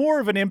even more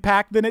of an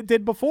impact than it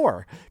did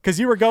before. Because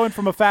you were going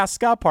from a fast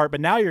ska part,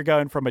 but now you're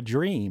going from a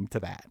dream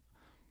to that.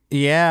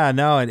 Yeah,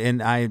 no,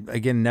 and I,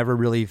 again, never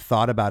really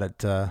thought about it,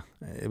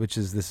 this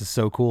is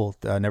so cool.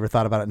 Never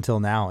thought about it until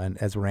now, and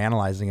as we're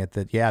analyzing it,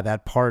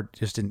 that part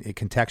just it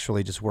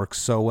contextually just works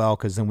so well,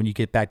 because then when you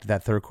get back to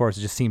that third chorus,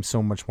 it just seems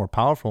so much more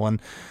powerful.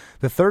 And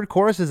the third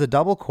chorus is a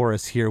double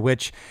chorus here,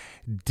 which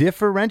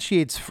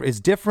is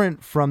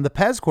different from the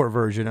Pezcore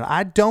version, and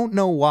I don't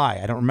know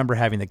why. I don't remember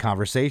having the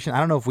conversation. I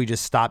don't know if we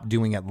just stopped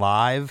doing it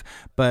live,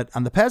 but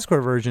on the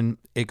Pezcore version,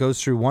 it goes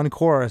through one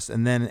chorus,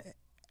 and then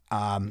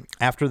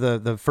after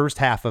the first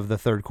half of the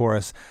third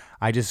chorus,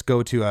 I just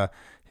go to a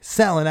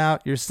selling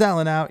out, you're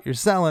selling out, you're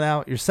selling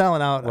out, you're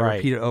selling out. I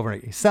repeat it over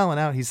and over.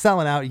 He's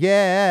selling out,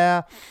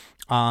 yeah.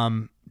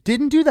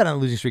 Didn't do that on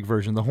the Losing Streak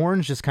version. The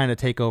horns just kind of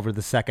take over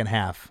the second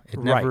half. It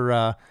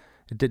never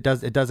it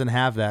doesn't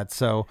have that.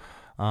 So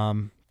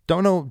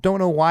don't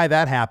know why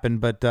that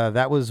happened, but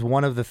that was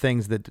one of the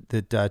things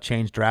that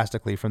changed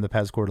drastically from the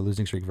Pezcore to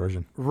Losing Streak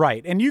version.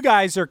 Right. And you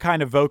guys are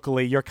kind of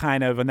vocally, you're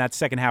kind of in that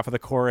second half of the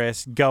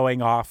chorus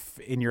going off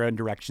in your own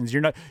directions.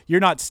 You're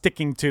not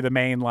sticking to the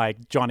main,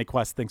 like Johnny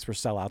Quest thinks we're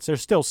sellouts. They're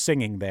still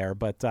singing there,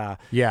 but the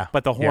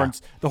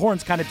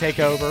horns kind of take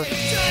over. Johnny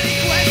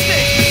Quest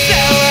thinks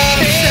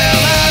we're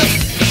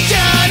sellouts.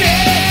 Johnny,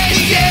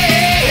 yeah.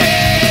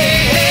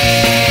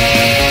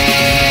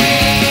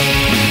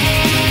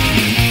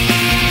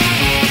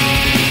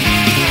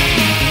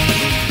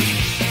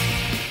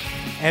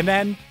 And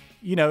then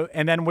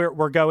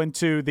we're going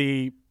to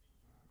the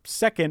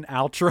second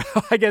outro,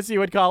 I guess you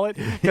would call it,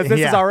 because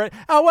this is already.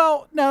 Oh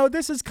well, no,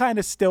 this is kind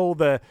of still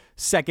the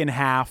second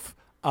half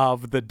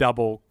of the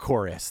double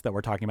chorus that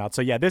we're talking about.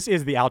 So yeah, this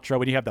is the outro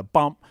when you have the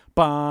bump,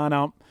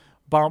 ba-dum,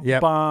 bump,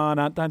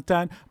 ba-dum, dun,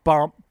 dun,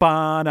 bump,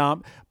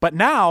 ba-dum. But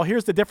now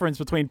here's the difference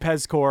between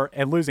Pezcore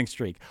and Losing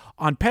Streak.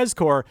 On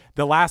Pezcore,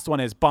 the last one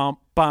is bump,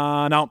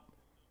 ba-dum.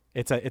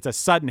 It's a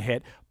sudden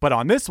hit, but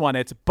on this one,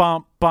 it's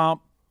bump,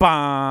 bump.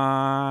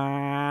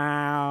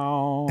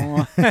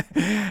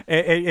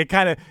 It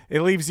kind of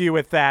leaves you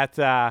with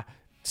that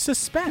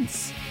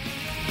suspense.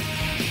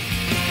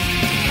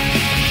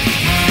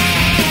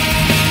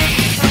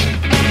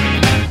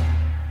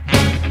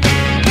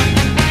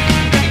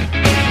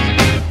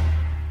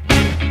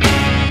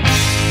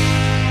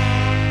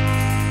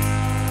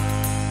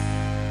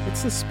 It's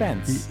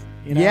suspense.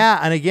 You know? Yeah,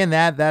 and again,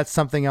 that's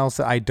something else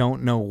that I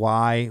don't know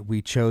why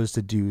we chose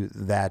to do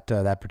that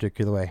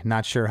particular way.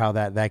 Not sure how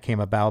that came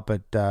about,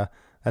 but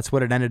that's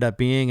what it ended up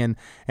being. And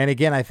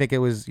again, I think it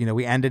was,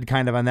 we ended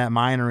kind of on that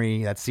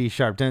minory, that C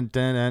sharp, dun,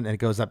 dun, dun, and it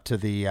goes up to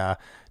the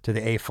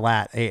A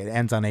flat. It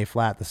ends on A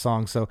flat, the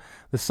song. So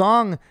the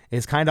song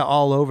is kind of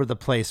all over the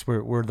place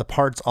where the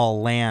parts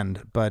all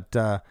land, but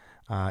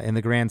in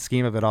the grand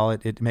scheme of it all,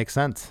 it makes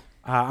sense.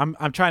 I'm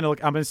trying to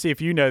look. I'm going to see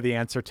if you know the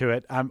answer to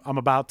it. I'm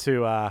about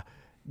to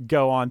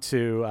go on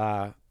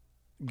to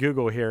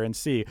Google here and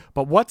see.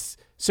 But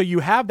so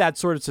you have that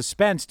sort of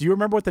suspense. Do you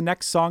remember what the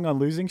next song on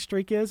Losing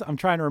Streak is? I'm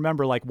trying to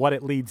remember like what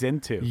it leads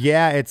into.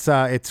 Yeah,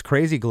 it's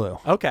Crazy Glue.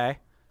 Okay.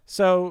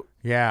 So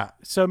yeah.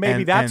 So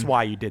maybe that's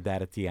why you did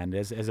that at the end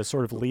as a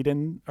sort of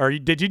lead-in. Or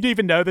did you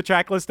even know the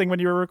track listing when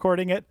you were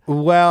recording it?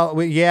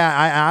 Well, yeah,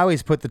 I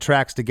always put the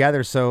tracks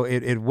together. So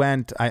it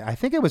went, I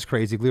think it was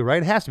Crazy Glue,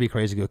 right? It has to be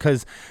Crazy Glue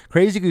because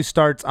Crazy Glue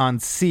starts on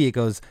C. It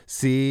goes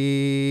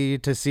C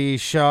to C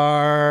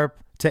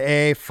sharp to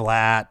A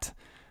flat.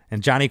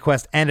 And Johnny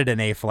Quest ended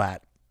in A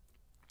flat.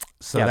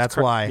 So yeah, that's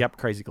why. Yep,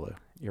 Crazy Glue.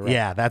 You're right.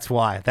 Yeah, that's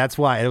why.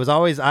 I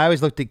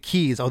always looked at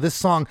keys. Oh, this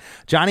song,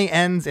 Johnny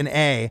ends in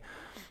A,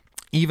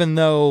 even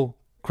though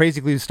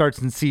Crazy Glue starts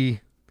in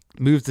C,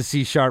 moves to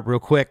C sharp real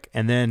quick,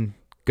 and then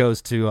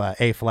goes to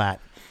A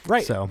flat.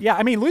 Right. So yeah,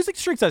 I mean, Losing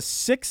Streak's a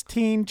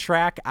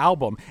 16-track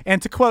album,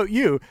 and to quote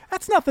you,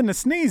 that's nothing to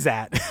sneeze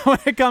at when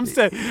it comes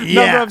to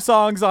number of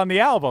songs on the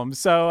album.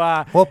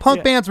 So,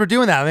 punk bands were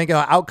doing that. I think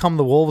Out Come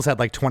the Wolves had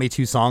like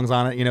 22 songs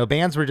on it.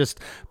 Bands were just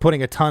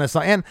putting a ton of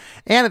songs,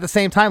 and at the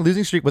same time,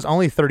 Losing Streak was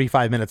only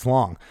 35 minutes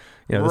long.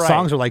 The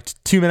songs were like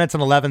 2 minutes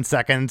and 11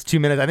 seconds, 2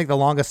 minutes. I think the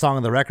longest song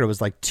on the record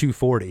was like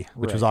 2:40,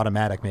 which was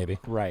Automatic, maybe.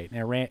 Right.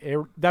 It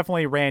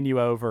definitely ran you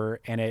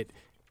over, and it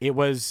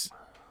was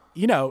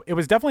it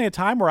was definitely a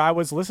time where I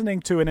was listening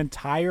to an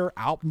entire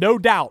album. No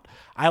doubt,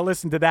 I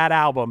listened to that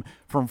album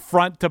from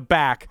front to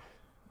back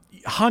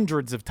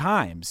hundreds of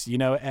times,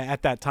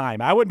 at that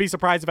time. I wouldn't be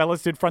surprised if I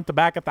listened front to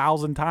back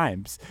 1,000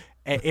 times.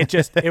 It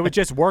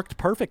just worked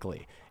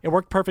perfectly. It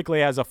worked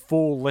perfectly as a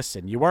full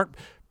listen. You weren't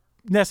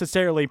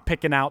necessarily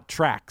picking out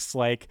tracks.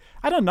 Like,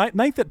 I don't know,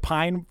 Ninth at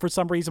Pine for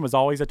some reason was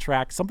always a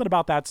track. Something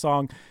about that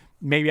song,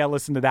 maybe I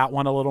listened to that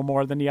one a little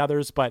more than the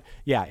others, but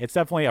yeah, it's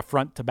definitely a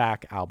front to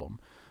back album.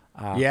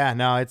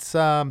 It's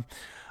I'm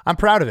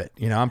proud of it.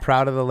 I'm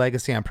proud of the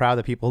legacy. I'm proud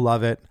that people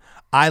love it.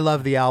 I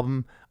love the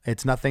album.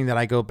 It's nothing that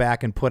I go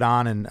back and put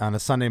on a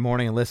Sunday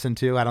morning and listen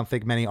to. I don't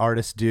think many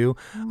artists do.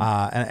 And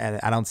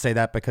I don't say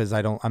that because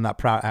I'm not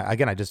proud.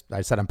 Again,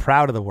 I said I'm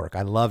proud of the work.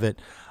 I love it.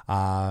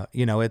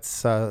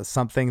 It's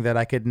something that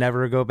I could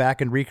never go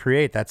back and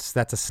recreate. That's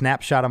a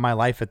snapshot of my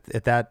life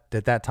at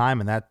that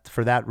time. And that,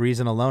 for that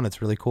reason alone,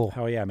 it's really cool.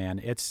 Oh yeah,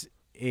 man.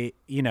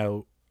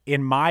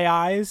 In my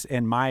eyes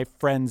and my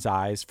friends'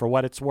 eyes, for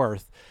what it's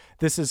worth,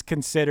 this is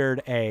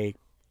considered a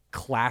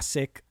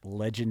classic,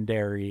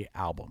 legendary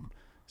album.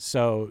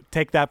 So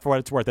take that for what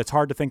it's worth. It's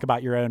hard to think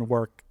about your own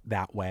work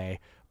that way,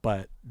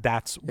 but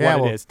that's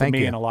what it is to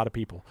me and a lot of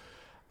people.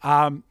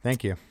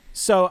 Thank you.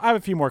 So I have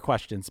a few more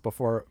questions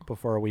before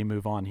we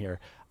move on here.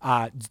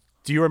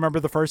 Do you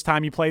remember the first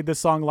time you played this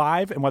song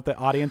live and what the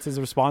audience's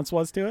response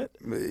was to it?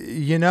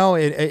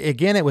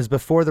 It was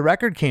before the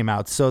record came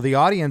out. So the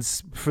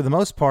audience, for the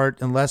most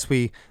part, unless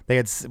we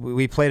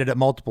played it at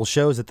multiple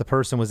shows that the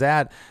person was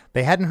at,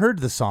 they hadn't heard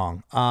the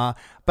song.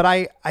 But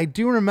I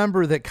do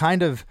remember that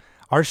kind of,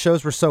 our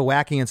shows were so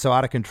wacky and so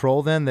out of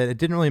control then that it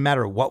didn't really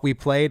matter what we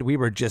played.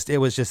 It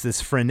was just this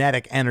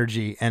frenetic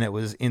energy, and it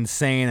was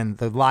insane. And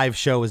the live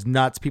show was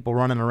nuts. People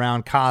running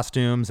around,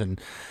 costumes,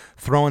 and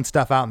throwing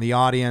stuff out in the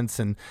audience.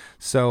 And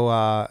so,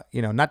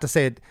 not to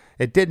say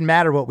it didn't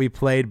matter what we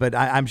played, but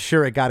I'm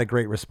sure it got a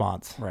great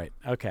response. Right.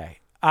 Okay.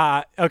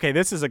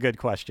 This is a good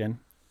question.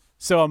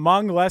 So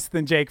among Less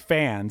Than Jake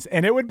fans,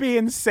 and it would be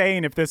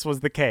insane if this was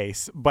the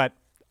case, but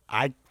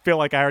I feel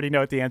like I already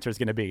know what the answer is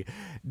going to be.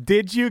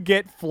 Did you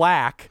get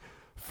flack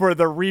for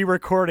the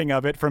re-recording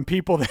of it from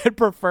people that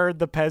preferred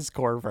the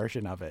Pezcore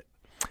version of it?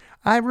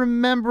 I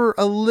remember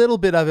a little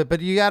bit of it,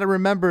 but you got to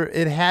remember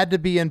it had to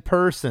be in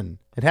person.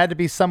 It had to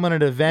be someone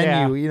at a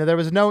venue. Yeah. There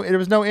was no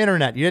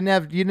internet. You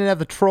didn't have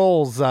the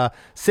trolls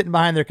sitting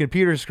behind their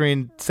computer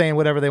screen saying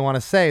whatever they want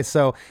to say.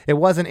 So it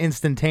wasn't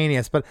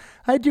instantaneous. But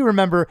I do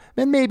remember,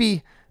 and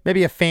maybe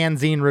a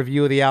fanzine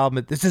review of the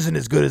album. This isn't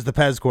as good as the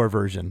Pezcore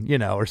version,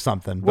 or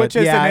something. Which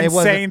is an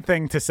insane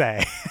thing to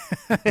say.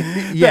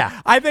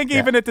 Yeah. I think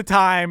even at the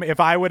time, if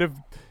I would have,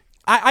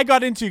 I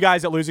got into you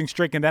guys at Losing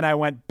Streak, and then I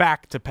went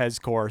back to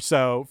Pezcore.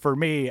 So for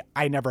me,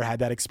 I never had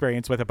that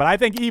experience with it. But I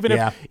think even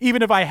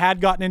if I had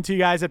gotten into you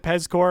guys at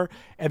Pezcore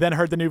and then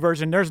heard the new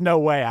version, there's no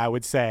way I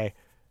would say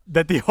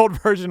that the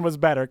old version was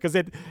better, because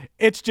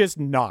it's just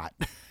not.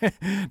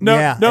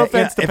 No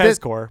offense to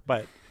Pezcore,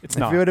 but it's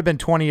not. If it would have been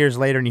 20 years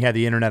later and you had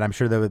the internet, I'm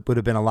sure there would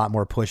have been a lot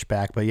more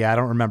pushback. But yeah, I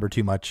don't remember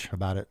too much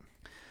about it.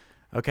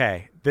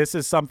 Okay, this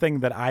is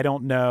something that I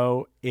don't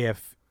know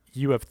if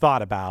you have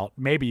thought about.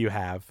 Maybe you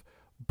have.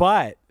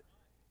 But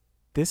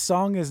this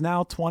song is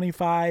now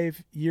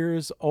 25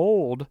 years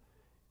old.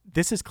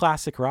 This is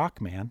classic rock,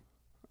 man.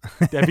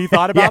 Have you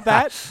thought about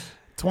that?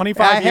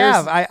 25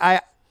 years?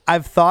 I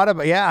have thought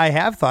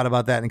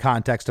about that in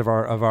context of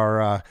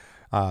our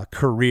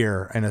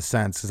career, in a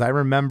sense, because I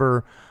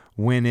remember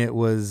when it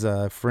was,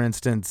 for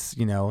instance,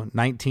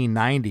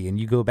 1990, and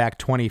you go back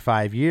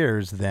 25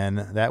 years,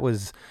 then that would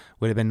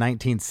have been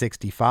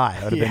 1965.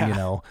 It would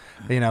have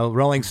been,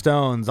 Rolling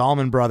Stones,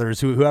 Allman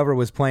Brothers, whoever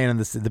was playing in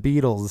the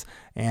Beatles,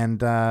 and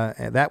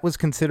that was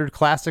considered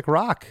classic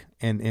rock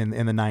in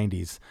the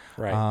 90s.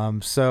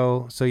 Right.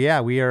 So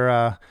yeah, we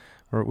are.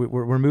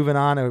 We're moving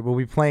on. We'll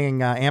be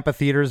playing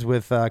amphitheaters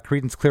with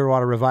Creedence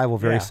Clearwater Revival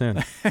very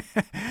soon.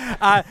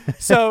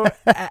 So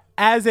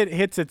as it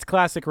hits its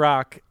classic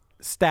rock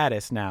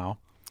status now,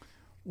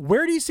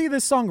 where do you see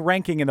this song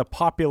ranking in the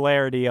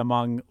popularity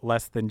among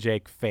Less Than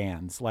Jake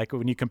fans? Like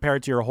when you compare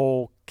it to your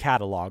whole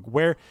catalog,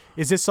 where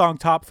is this song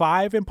top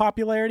 5 in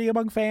popularity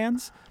among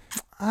fans?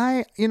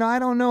 I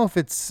don't know if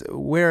it's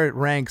where it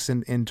ranks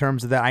in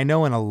terms of that. I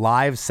know in a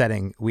live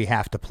setting we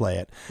have to play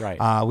it. Right.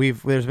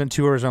 There's been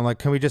tours where I'm like,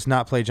 can we just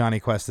not play Johnny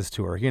Quest this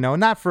tour?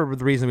 Not for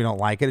the reason we don't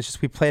like it. It's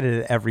just we played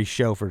it at every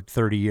show for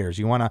 30 years.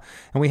 And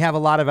we have a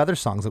lot of other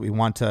songs that we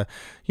want to,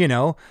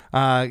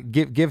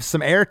 give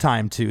some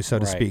airtime to, so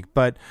to speak.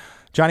 But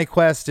Johnny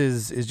Quest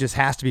is just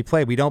has to be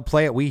played. We don't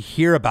play it, we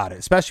hear about it,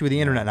 especially with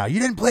the internet now. You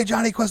didn't play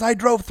Johnny Quest. I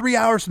drove 3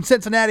 hours from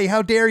Cincinnati.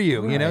 How dare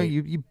you? Right.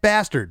 You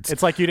bastards.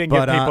 It's like you didn't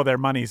give people their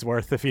money's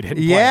worth if you didn't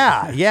play.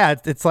 Yeah.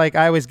 It's like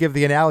I always give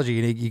the analogy.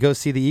 You go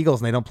see the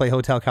Eagles and they don't play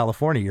Hotel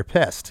California. You're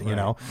pissed.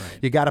 Right.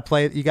 You got to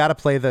play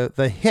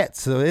the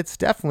hits. So it's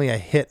definitely a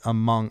hit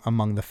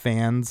among the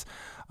fans.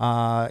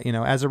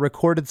 As a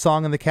recorded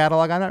song in the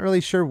catalog, I'm not really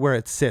sure where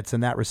it sits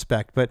in that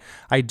respect, but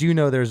I do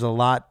know there's a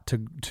lot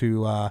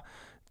to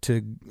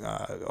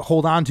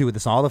hold on to with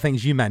this, all the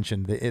things you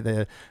mentioned,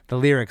 the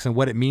lyrics and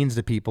what it means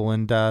to people,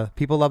 and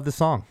people love the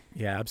song.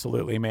 Yeah,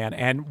 absolutely, man.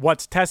 And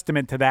what's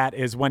testament to that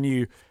is when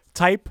you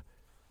type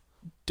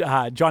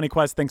Johnny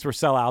Quest Thinks We're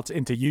Sellouts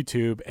into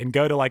YouTube and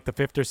go to like the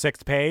 5th or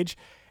 6th page,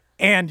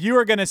 and you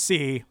are going to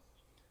see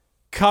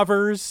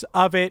covers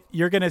of it.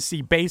 You're going to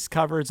see bass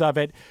covers of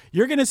it.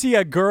 You're going to see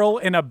a girl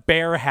in a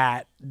bear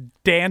hat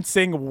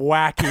dancing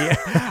wacky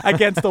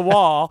against the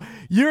wall.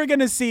 You're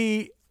going to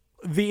see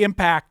the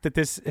impact that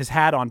this has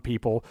had on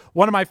people.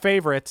 One of my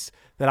favorites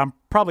that I'm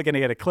probably going to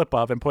get a clip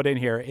of and put in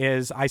here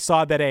is I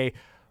saw that a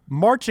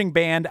marching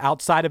band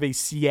outside of a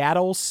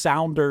Seattle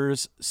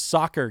Sounders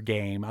soccer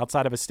game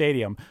outside of a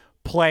stadium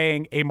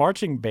playing a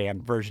marching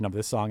band version of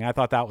this song. I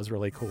thought that was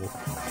really cool.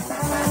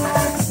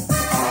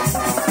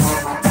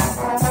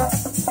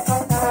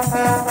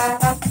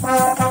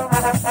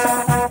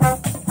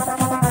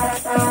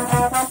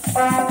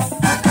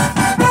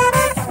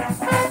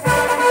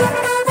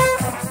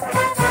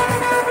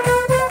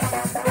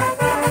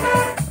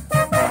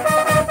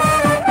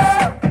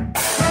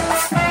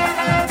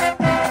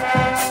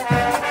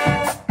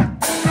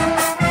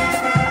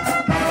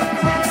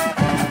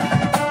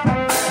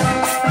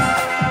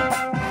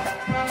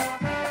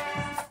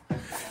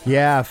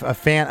 Yeah, a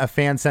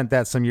fan sent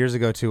that some years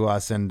ago to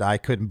us, and I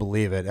couldn't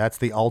believe it. That's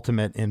the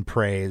ultimate in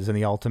praise and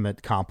the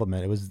ultimate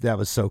compliment. That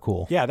was so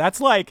cool. Yeah, that's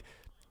like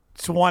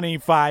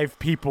 25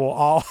 people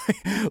all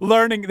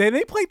learning.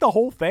 They played the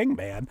whole thing,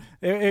 man.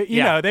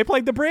 You know, they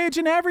played the bridge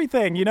and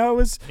everything. You know,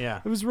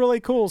 it was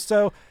really cool.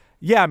 So,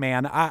 yeah,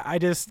 man, I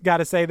just got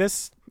to say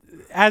this.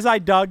 As I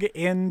dug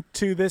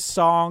into this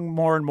song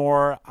more and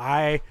more,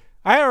 I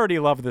already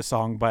love this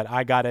song, but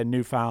I got a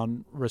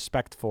newfound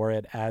respect for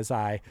it as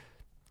I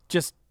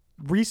just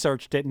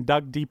researched it and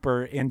dug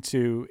deeper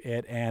into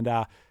it. And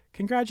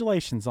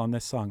congratulations on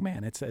this song,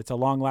 man. It's a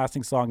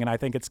long-lasting song, and I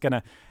think it's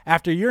gonna,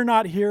 after you're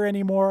not here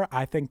anymore,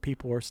 I think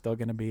people are still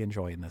gonna be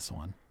enjoying this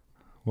one.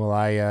 Well,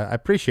 I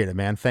appreciate it,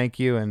 man. Thank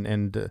you,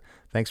 and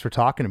thanks for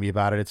talking to me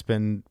about it. It's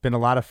been a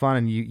lot of fun,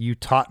 and you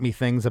taught me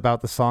things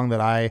about the song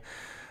that I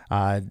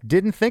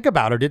didn't think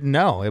about or didn't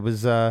know. It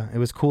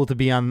was cool to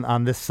be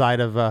on this side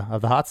of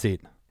the hot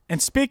seat.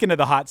 And speaking of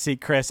the hot seat,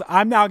 Chris,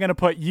 I'm now going to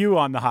put you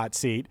on the hot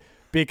seat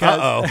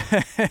because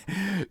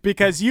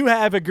because you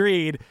have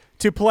agreed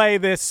to play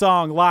this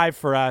song live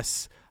for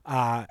us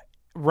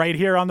right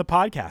here on the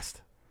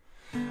podcast.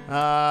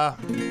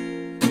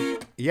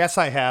 Yes,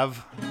 I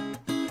have.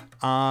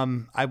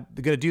 I'm going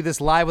to do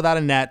this live without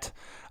a net.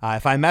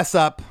 If I mess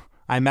up,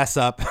 I mess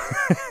up.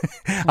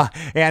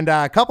 And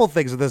a couple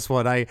things with this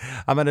one. I'm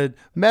going to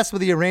mess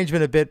with the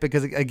arrangement a bit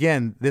because,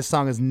 again, this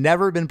song has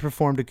never been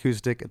performed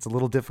acoustic. It's a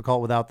little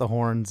difficult without the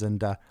horns.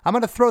 And I'm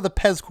going to throw the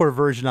Pezcore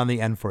version on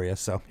the end for you.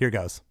 So here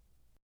goes.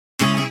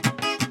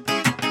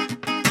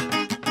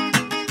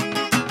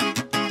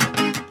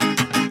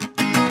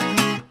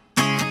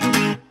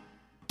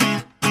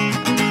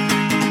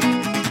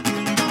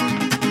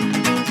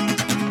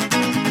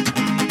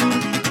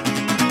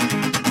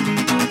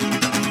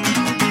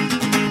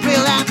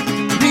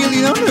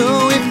 Don't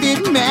know if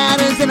it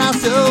matters, and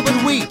also, but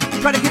we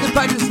try to get the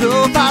prices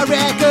low of our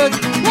records.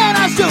 And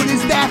our show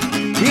is that,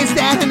 it's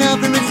that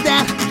enough, or it's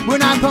that we're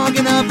not punk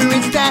enough, or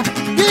it's that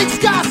you think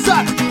Scott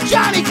sucks.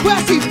 Johnny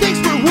Quest, he thinks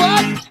we're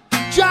what?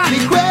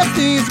 Johnny Quest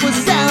thinks we're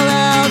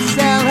sellouts,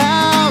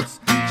 sellouts.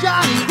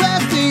 Johnny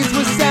Quest thinks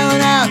we're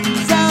selling out,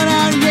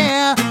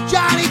 yeah.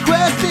 Johnny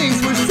Quest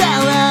thinks we're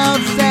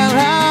sellouts,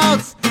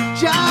 sellouts.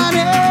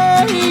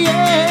 Johnny,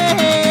 yeah.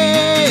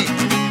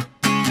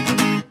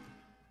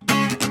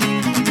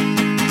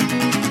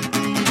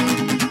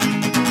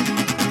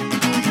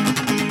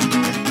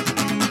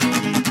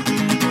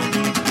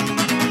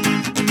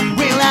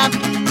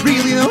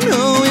 Really don't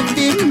know if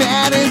it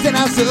matters, and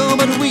also,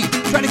 but we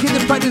try to keep the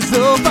prices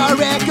low of our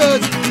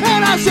records.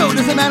 And our show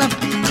doesn't matter.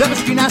 Never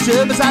screen our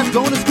show besides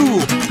going to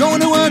school,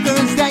 going to work, or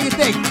instead you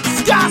think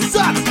Scott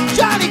sucks.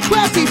 Johnny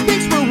Quest, he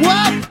thinks we're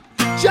what?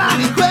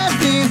 Johnny Quest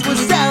thinks we're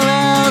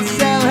sellouts,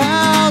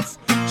 sellouts.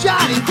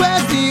 Johnny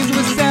Quest thinks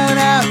we're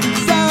selling out,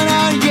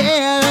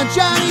 yeah.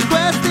 Johnny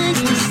Quest thinks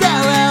we're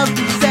sellouts,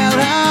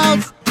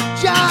 sellouts.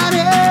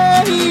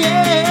 Johnny,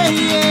 yeah.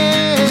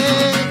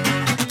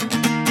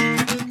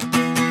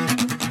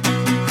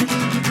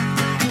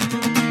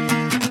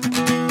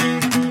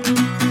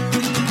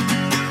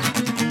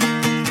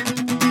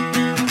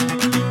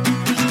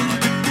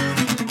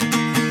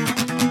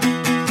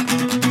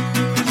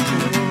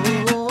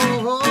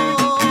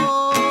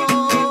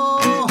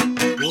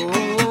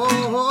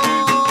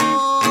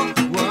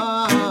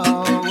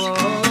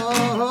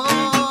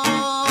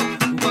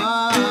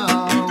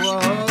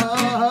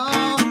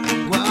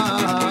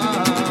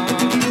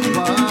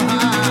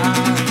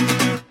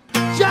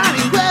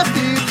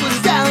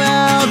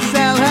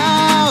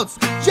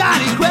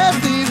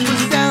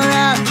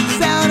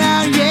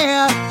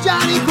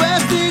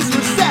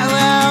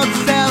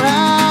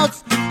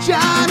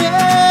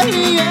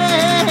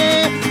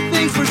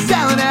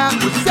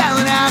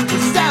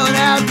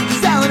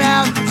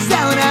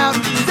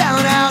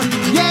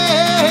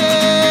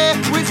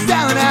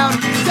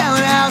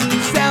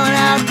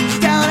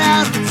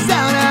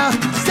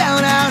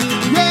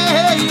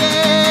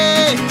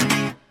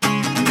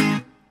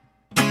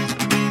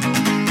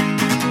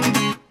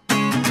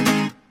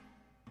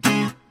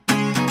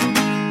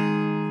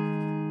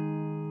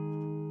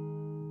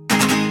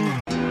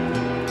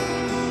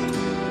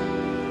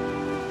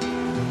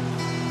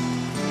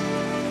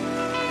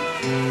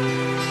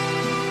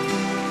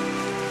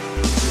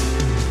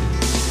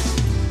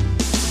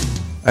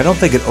 I don't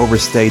think it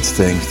overstates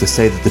things to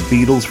say that the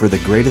Beatles were the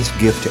greatest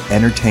gift to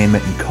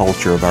entertainment and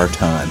culture of our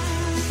time,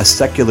 a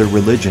secular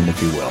religion,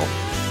 if you will,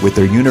 with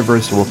their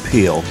universal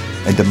appeal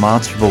and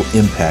demonstrable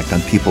impact on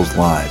people's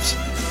lives.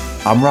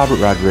 I'm Robert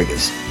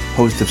Rodriguez,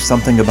 host of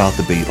Something About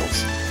the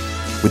Beatles.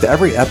 With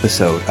every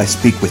episode, I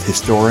speak with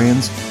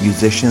historians,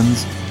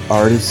 musicians,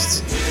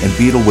 artists, and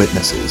Beatle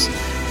witnesses,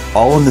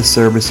 all in the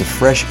service of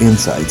fresh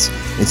insights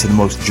into the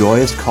most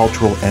joyous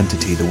cultural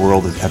entity the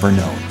world has ever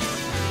known.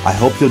 I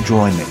hope you'll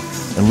join me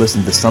and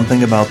listen to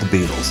Something About the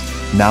Beatles,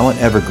 now on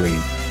Evergreen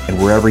and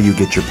wherever you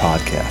get your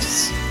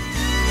podcasts.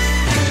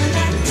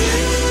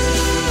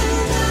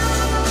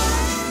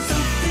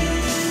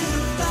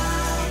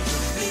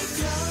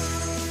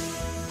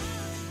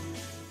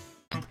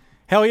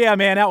 Hell yeah,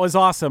 man, that was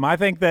awesome. I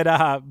think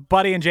that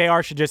Buddy and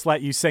JR should just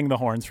let you sing the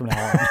horns from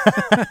now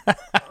on.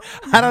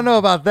 I don't know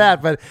about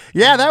that, but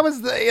yeah, that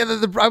was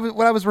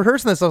when I was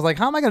rehearsing this, I was like,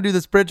 how am I going to do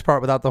this bridge part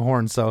without the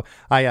horns? So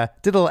I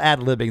did a little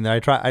ad-libbing there.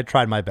 I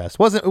tried my best.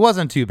 It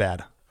wasn't too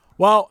bad.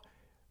 Well,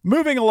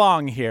 moving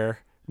along here,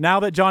 now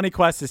that Johnny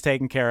Quest is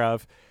taken care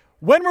of,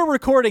 when we're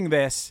recording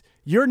this,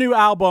 your new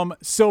album,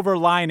 Silver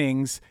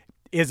Linings,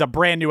 is a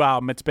brand new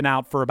album. It's been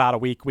out for about a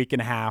week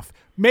and a half.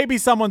 Maybe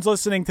someone's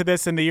listening to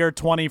this in the year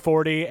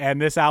 2040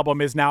 and this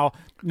album is now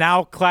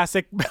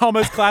classic,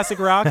 almost classic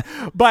rock.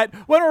 But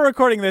when we're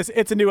recording this,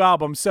 it's a new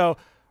album. So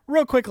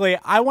real quickly,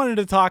 I wanted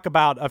to talk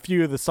about a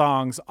few of the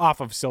songs off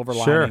of Silver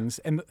Linings.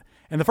 And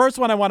the first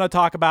one I want to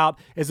talk about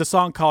is a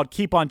song called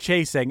Keep On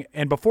Chasing.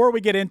 And before we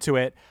get into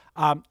it,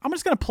 I'm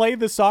just going to play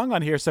this song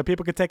on here so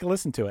people can take a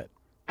listen to it.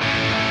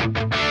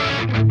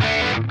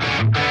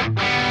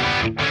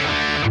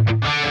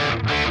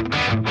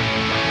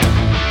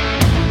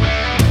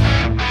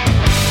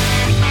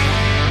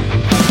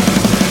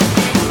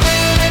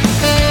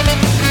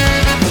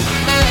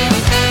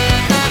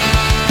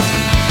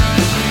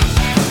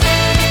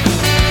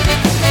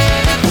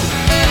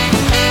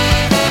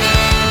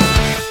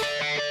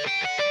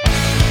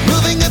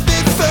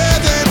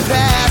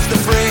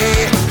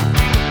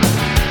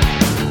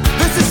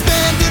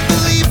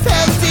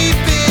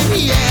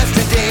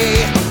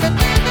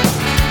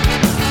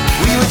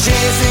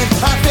 Chasing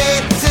our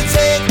fate to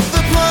take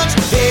the plunge,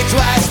 pay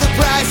twice the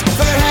price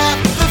for half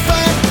the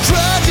fun,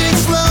 trudging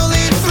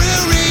slowly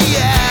through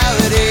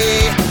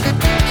reality,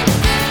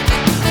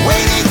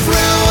 wading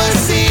through a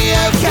sea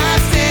of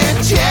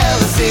constant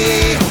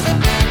jealousy.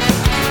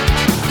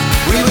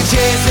 We were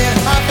chasing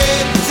our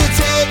fate to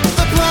take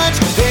the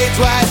plunge, pay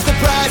twice the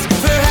price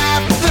for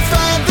half the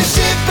fun. The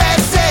ship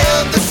has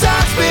sailed, the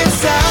song's been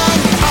sung,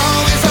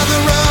 always on the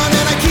run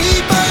and I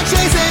keep on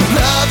chasing.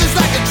 Love is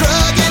like a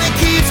drug and it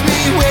keeps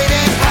me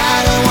waiting.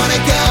 I don't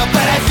wanna go,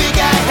 but I think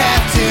I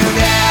have to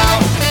now.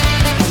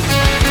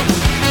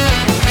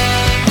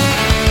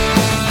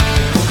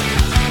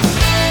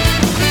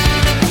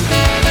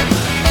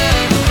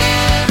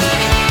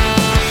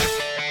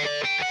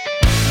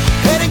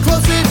 Heading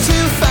closer to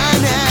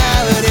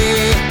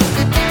finality,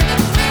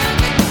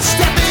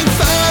 stepping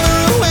farther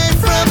away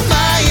from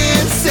my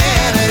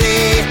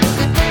insanity.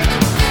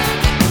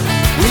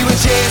 We were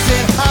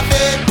chasing our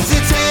fate to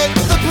take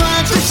the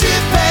plunge. The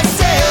ship has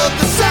sailed,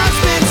 the song's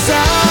been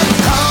sung,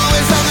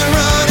 always on the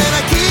run and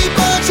I keep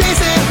on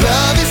chasing.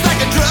 Love is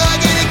like a drug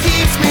and it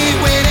keeps me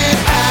waiting.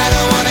 I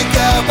don't wanna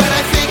go, but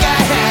I think I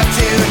have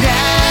to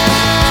now.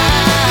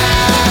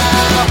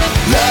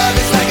 Love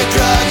is like a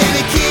drug and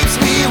it keeps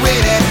me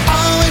waiting,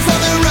 always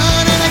on the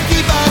run and I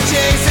keep on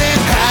chasing.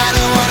 I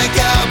don't wanna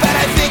go, but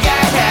I think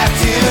I have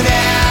to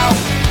now.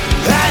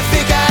 I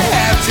think I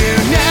have to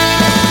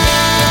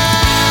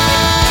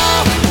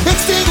now.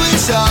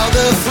 Extinguish all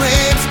the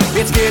flames.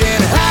 It's getting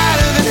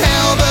hotter than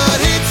hell, but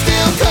it's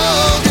still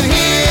cold in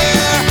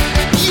here.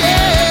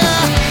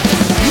 Yeah,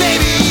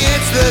 maybe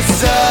it's the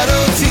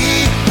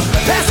subtlety,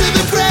 passive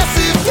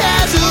aggressive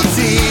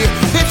casualty.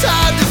 It's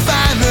hard to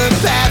find the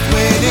path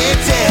when it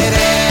dead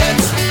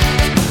ends.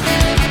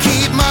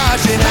 Keep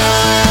marching on.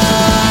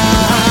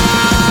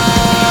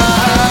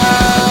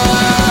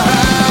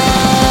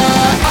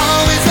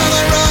 Always on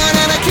the run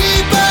and I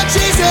keep on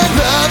chasing.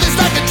 Love is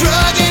like a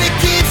drug and it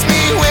keeps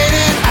me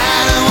waiting. I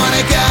don't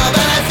wanna go,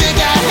 but I think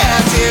I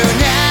have to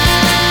now.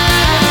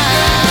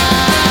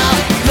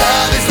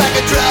 Love is like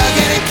a drug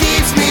and it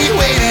keeps me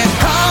waiting.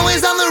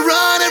 Always on the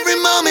run, every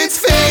moment's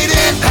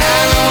fading.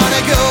 I don't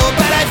wanna go,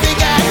 but I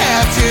think I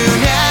have to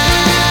now.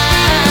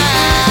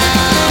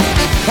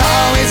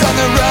 Always on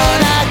the run,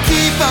 I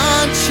keep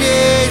on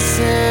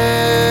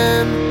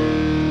chasing.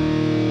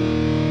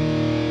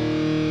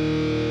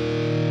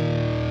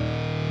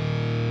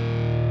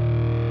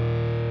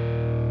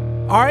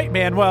 All right,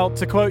 man. Well,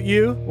 to quote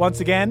you once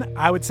again,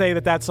 I would say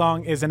that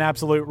song is an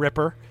absolute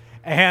ripper.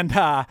 And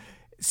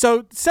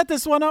so set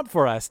this one up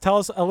for us. Tell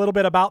us a little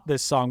bit about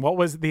this song. What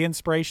was the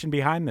inspiration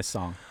behind this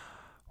song?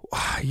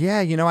 Yeah,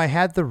 I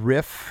had the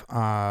riff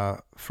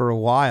for a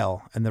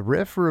while, and the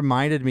riff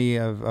reminded me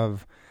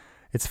of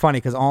it's funny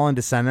because All in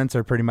Descendants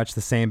are pretty much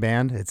the same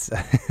band. It's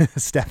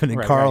Stefan and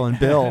Right, Carl right. and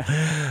Bill.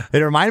 It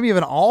reminded me of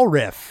an All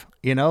riff,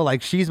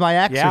 like She's My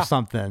Ex Yeah. or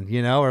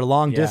something, or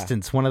Long Yeah.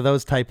 Distance, one of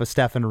those type of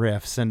Stefan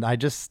riffs. And I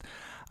just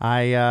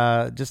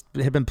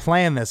had been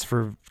playing this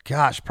for,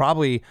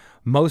 probably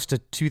most of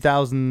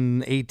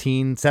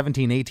 2018,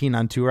 17, 18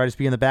 on tour. I just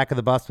be in the back of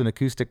the bus with an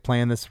acoustic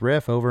playing this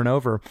riff over and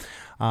over.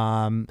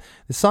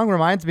 This song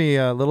reminds me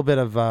a little bit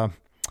of, I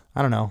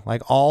don't know,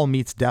 like All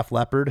meets Def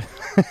Leppard.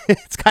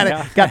 It's kind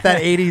of got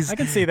that 80s, I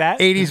can see that.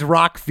 80s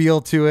rock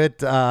feel to it.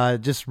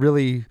 Just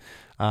really,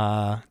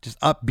 just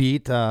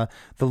upbeat. The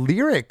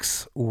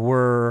lyrics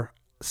were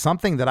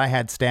something that I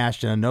had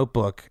stashed in a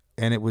notebook,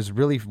 and it was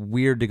really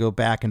weird to go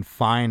back and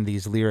find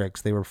these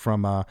lyrics. They were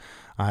from,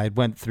 I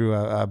went through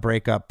a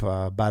breakup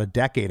about a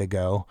decade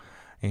ago,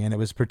 and it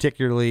was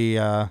particularly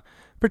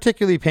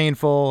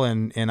painful,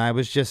 and I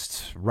was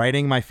just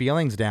writing my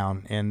feelings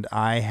down, and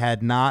I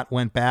had not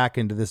went back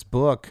into this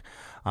book.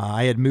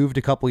 I had moved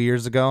a couple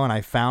years ago, and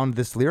I found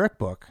this lyric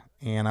book,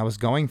 and I was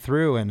going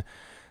through, and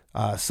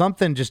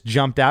something just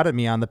jumped out at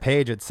me on the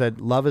page. It said,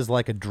 "Love is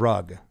like a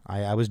drug."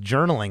 I was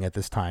journaling at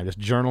this time, just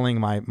journaling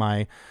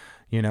my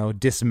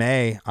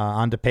dismay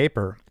onto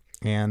paper,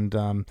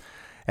 and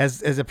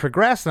as it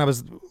progressed, and I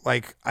was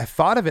like, I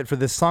thought of it for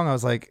this song. I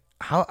was like,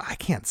 how I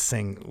can't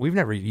sing. We've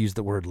never used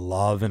the word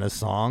love in a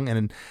song,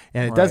 and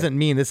it doesn't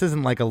mean this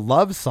isn't like a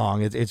love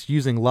song. It's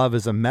using love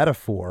as a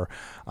metaphor.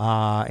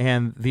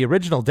 And the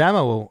original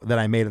demo that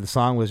I made of the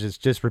song was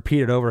just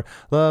repeated over.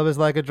 Love is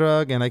like a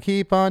drug, and I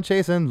keep on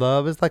chasing.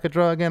 Love is like a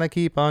drug, and I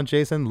keep on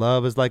chasing.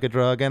 Love is like a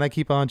drug, and I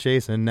keep on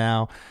chasing.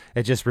 Now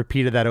it just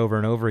repeated that over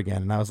and over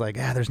again, and I was like,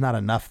 there's not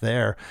enough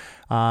there.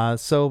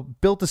 So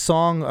built a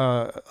song,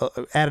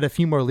 added a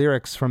few more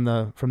lyrics from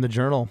the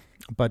journal.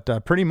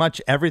 But pretty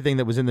much everything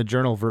that was in the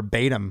journal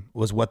verbatim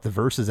was what the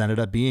verses ended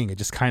up being. It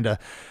just kind of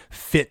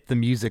fit the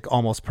music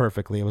almost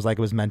perfectly. It was like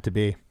it was meant to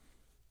be.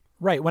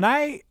 Right. When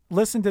I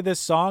listened to this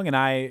song and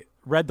I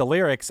read the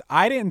lyrics,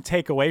 I didn't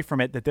take away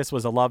from it that this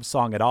was a love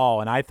song at all.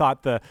 And I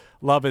thought the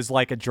love is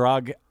like a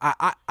drug.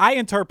 I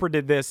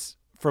interpreted this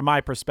from my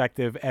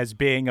perspective as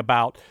being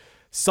about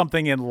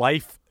something in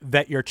life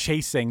that you're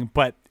chasing,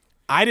 but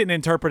I didn't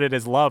interpret it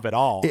as love at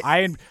all.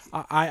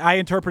 I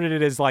interpreted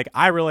it as like,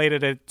 I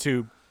related it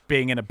to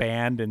being in a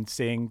band and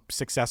seeing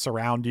success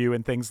around you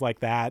and things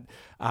like that.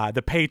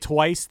 The pay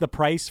twice the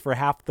price for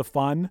half the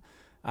fun,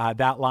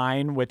 that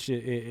line, which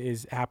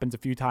happens a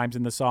few times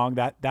in the song,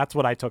 that's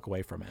what I took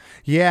away from it.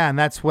 Yeah, and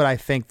that's what I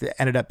think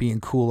that ended up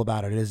being cool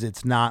about it, is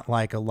it's not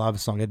like a love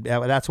song.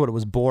 That's what it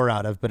was bore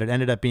out of, but it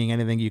ended up being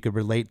anything you could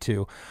relate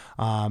to.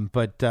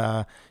 But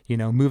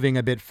moving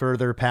a bit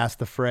further past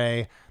the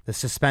fray, the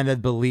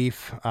suspended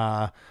belief,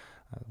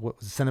 what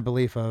was the suspended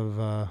belief of,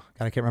 God,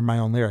 I can't remember my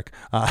own lyric.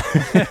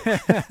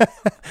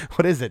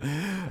 What is it?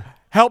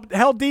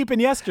 Held deep in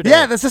yesterday.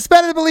 Yeah, the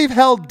suspended belief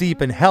held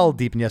deep in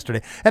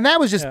yesterday. And that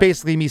was just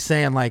basically me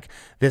saying, like,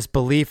 this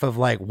belief of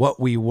like what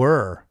we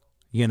were,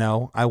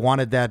 I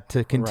wanted that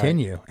to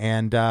continue. Right.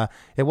 And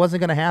it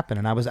wasn't going to happen.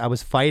 And I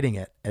was fighting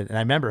it. And I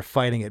remember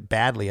fighting it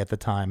badly at the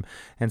time.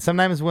 And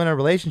sometimes when a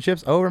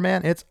relationship's over,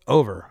 man, it's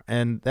over.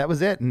 And that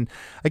was it. And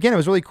again, it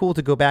was really cool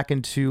to go back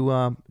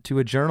into to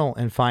a journal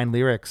and find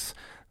lyrics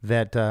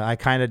that I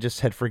kind of just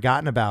had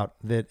forgotten about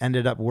that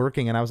ended up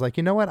working. And I was like,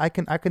 you know what? I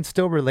can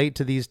still relate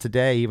to these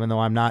today, even though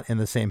I'm not in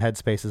the same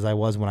headspace as I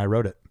was when I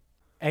wrote it.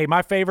 Hey,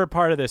 my favorite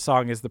part of this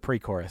song is the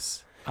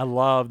pre-chorus. I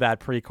love that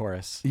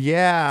pre-chorus.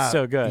 Yeah,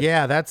 so good.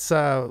 Yeah, that's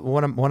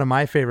one of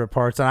my favorite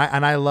parts,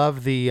 and I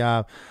love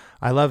the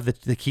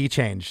key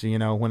change.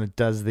 When it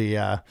does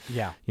the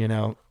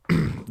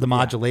the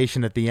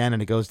modulation at the end,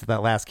 and it goes to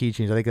that last key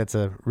change. I think that's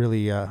a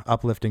really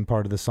uplifting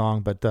part of the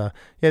song. But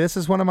this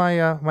is one of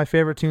my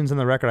favorite tunes on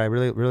the record. I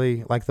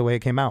really like the way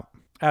it came out.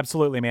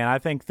 Absolutely, man. I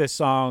think this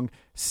song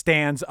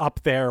stands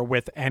up there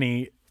with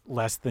any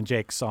Less Than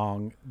Jake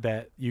song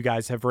that you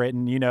guys have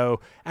written.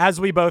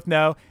 As we both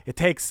know, it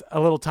takes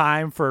a little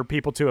time for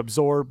people to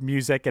absorb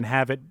music and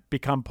have it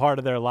become part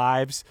of their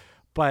lives.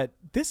 But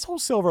this whole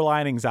Silver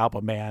Linings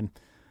album, man,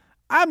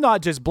 I'm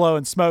not just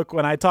blowing smoke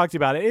when I talk to you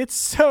about it. It's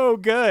so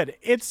good.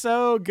 It's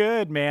so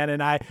good, man.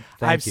 And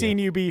I've seen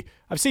you be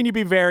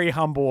very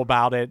humble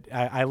about it.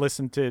 I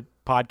listened to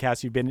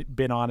podcasts you've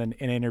been on in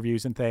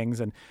interviews and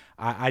things, and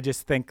I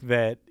just think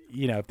that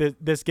if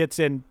this gets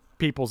in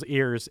people's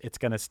ears, it's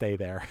going to stay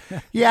there.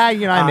 Yeah,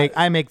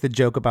 I make the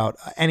joke about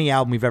any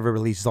album we've ever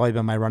released. It's always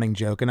been my running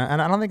joke, and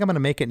I don't think I'm going to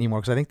make it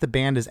anymore, because I think the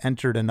band has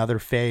entered another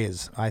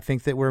phase. I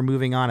think that we're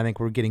moving on. I think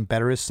we're getting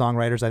better as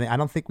songwriters. I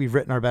don't think we've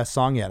written our best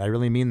song yet. I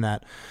really mean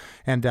that.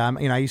 And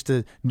I used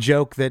to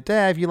joke that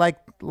if you like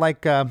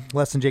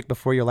Less Than Jake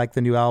before, you like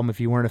the new album. If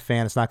you weren't a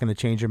fan, it's not going to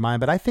change your mind.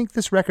 But I think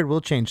this record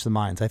will change the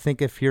minds. I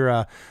think if you're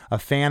a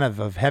fan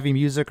of heavy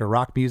music or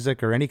rock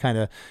music or any kind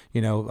of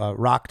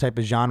rock type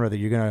of genre, that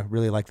you're going to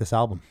really like this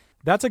album.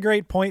 That's a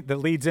great point that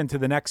leads into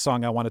the next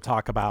song I want to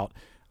talk about.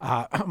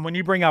 When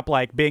you bring up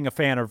like being a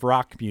fan of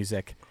rock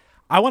music,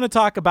 I want to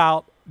talk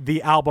about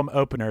the album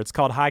opener. It's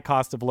called High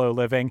Cost of Low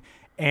Living,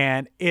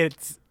 and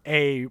it's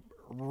a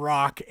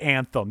rock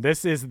anthem.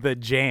 This is the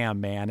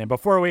jam, man. And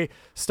before we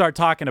start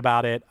talking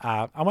about it,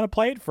 I want to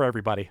play it for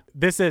everybody.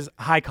 This is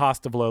High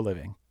Cost of Low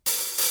Living.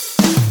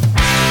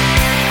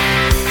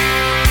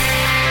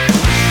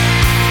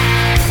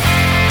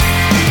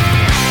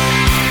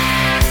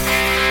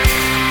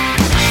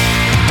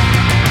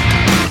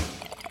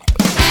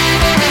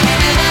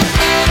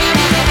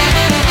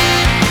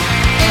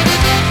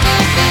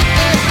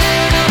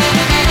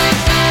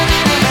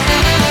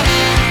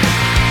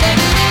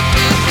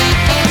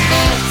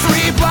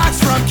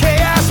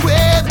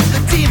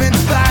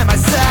 By my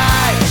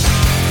side,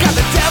 got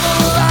the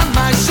devil on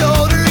my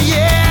shoulder,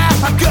 yeah,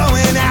 I'm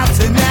going out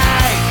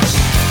tonight.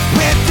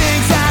 When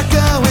things are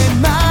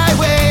going my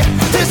way,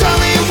 there's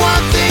only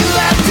one thing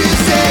left to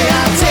say.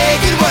 I'm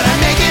taking what I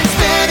make and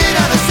spend it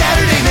on a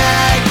Saturday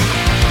night.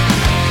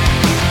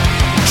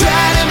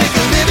 Trying to make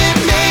a living,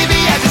 maybe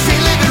I just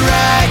ain't living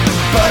right,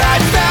 but I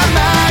found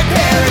my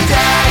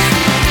paradise.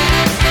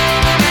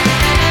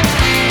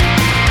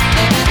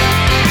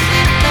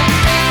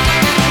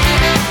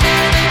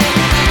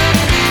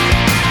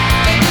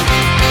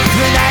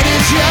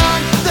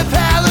 Young, the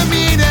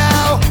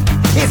Palomino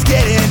is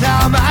getting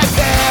all my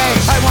pay.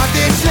 I want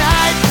this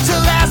night to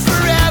last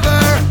forever.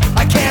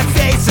 I can't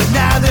face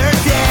another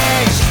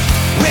day.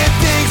 When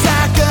things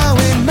aren't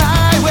going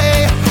my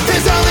way,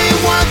 there's only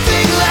one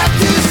thing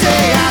left to say.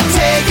 I'm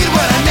taking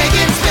what I make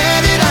and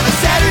spend it on a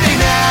Saturday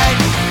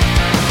night.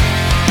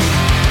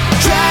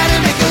 Trying to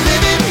make a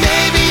living,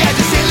 maybe I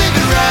just ain't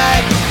living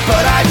right,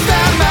 but I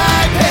found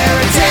my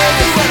paradise.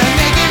 Taking what I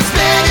make and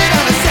spend it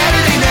on a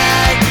Saturday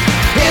night.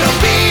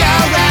 It'll be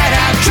alright,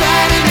 I'm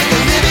trying to make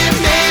a living,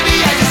 maybe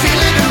I just ain't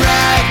living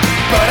right,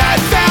 but I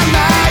found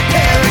my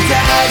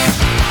paradise.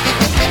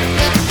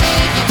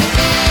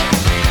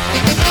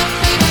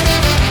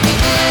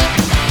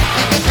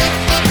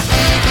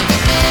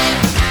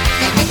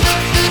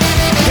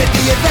 Hit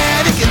the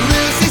Atlantic and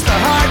Lucy's, the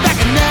hardback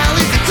and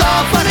alleys, it's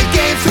all fun and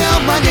games till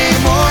Monday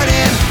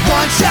morning.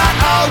 One shot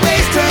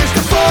always turns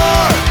to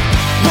four.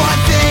 One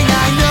thing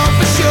I know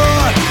for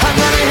sure, I'm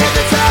gonna hit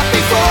the top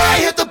before I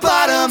hit the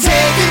bottom.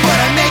 Taking what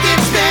I make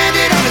and spend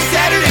it on a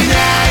Saturday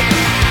night.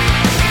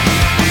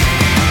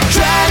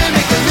 Try to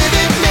make a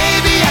living,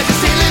 maybe I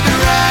just ain't living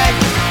right.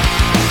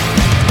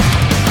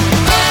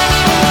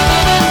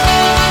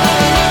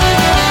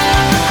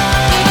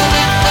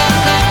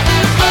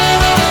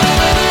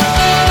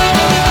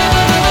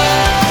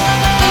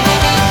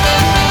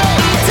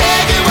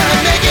 Taking what I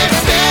make and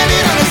spend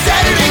it on a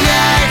Saturday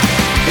night.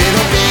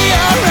 It'll be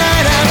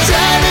alright, I'm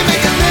trying to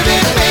make a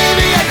living,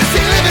 maybe I just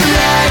ain't living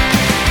right.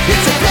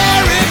 It's a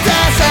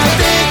paradise I'm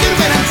thinking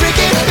when I'm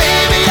drinking,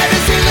 baby, I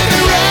just ain't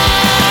living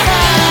right.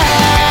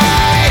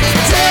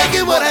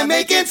 Taking what I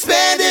make and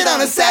spend it on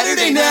a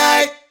Saturday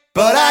night,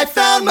 but I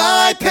found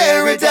my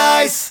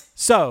paradise.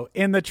 So,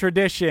 in the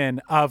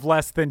tradition of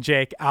Less Than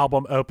Jake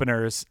album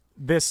openers,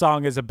 this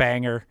song is a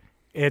banger.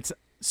 It's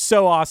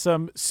so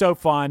awesome, so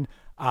fun.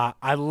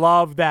 I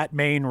love that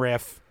main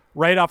riff.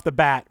 Right off the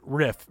bat,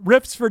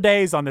 riffs for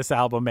days on this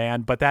album,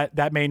 man. But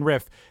that main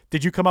riff,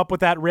 did you come up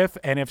with that riff?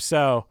 And if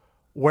so,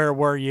 where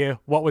were you?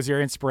 What was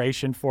your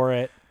inspiration for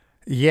it?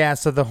 Yeah,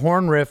 so the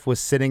horn riff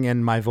was sitting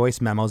in my voice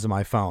memos in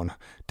my phone.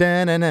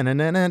 I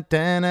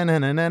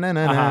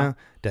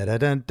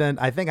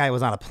think I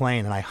was on a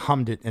plane and I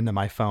hummed it into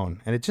my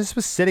phone, and it just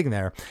was sitting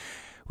there.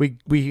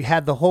 We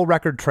had the whole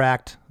record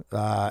tracked.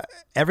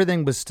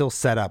 Everything was still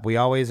set up. We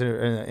always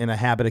are in a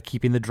habit of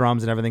keeping the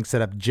drums and everything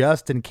set up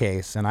just in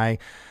case. And I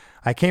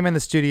came in the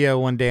studio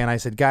one day and I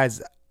said,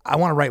 guys, I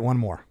want to write one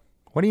more.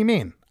 What do you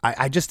mean?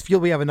 I just feel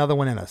we have another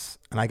one in us.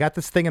 And I got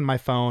this thing in my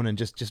phone, and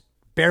just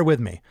bear with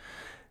me.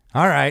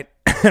 All right.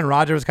 And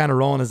Roger was kind of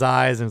rolling his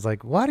eyes and was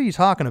like, what are you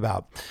talking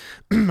about?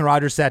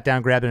 Roger sat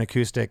down, grabbed an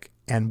acoustic,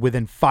 and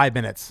within 5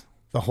 minutes,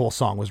 the whole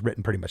song was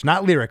written pretty much.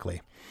 Not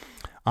lyrically.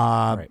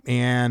 Right.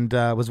 And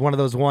was one of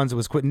those ones that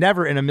was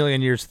never in a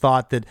million years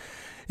thought that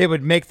it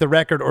would make the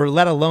record, or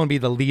let alone be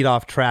the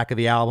lead-off track of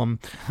the album.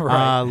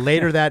 Right.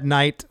 Later that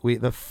night,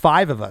 the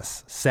five of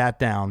us sat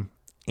down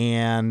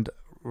and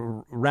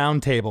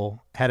round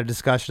table, had a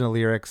discussion of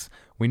lyrics.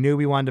 We knew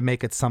we wanted to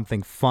make it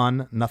something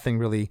fun, nothing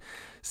really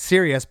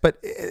serious,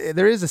 but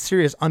there is a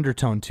serious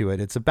undertone to it.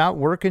 It's about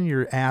working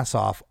your ass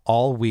off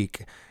all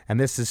week. And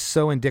this is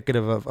so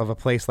indicative of a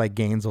place like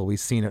Gainesville. We've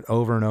seen it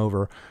over and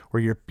over,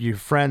 where your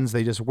friends,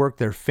 they just work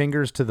their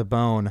fingers to the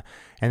bone,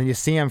 and then you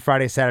see them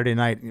Friday, Saturday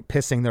night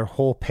pissing their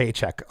whole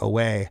paycheck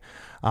away.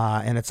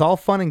 And it's all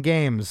fun and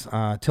games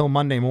till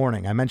Monday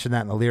morning. I mentioned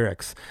that in the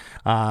lyrics.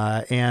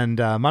 And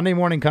Monday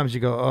morning comes, you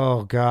go,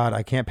 oh, God,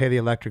 I can't pay the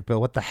electric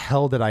bill. What the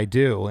hell did I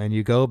do? And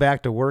you go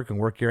back to work and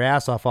work your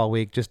ass off all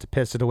week just to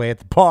piss it away at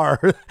the bar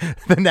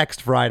the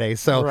next Friday.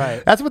 So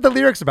That's what the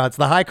lyrics about. It's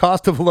the high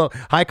cost of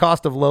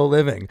low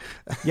living.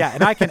 Yeah,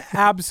 and I can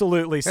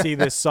absolutely see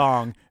this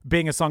song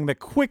being a song that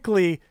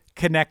quickly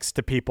connects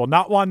to people,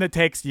 not one that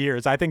takes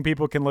years. I think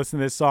people can listen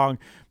to this song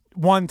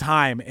one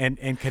time and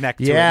connect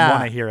to it and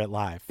want to hear it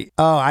live.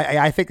 Oh,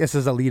 I think this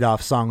is a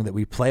lead-off song that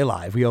we play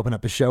live. We open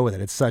up a show with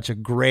it. It's such a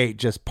great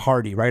just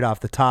party right off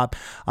the top.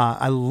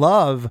 I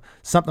love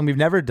something we've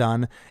never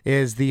done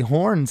is the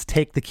horns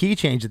take the key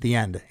change at the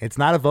end. It's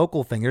not a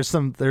vocal thing. There's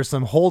some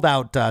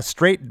holdout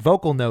straight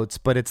vocal notes,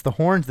 but it's the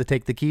horns that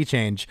take the key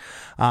change.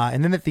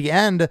 And then at the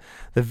end,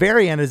 the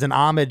very end is an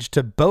homage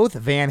to both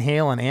Van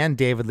Halen and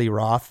David Lee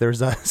Roth.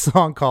 There's a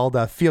song called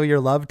Feel Your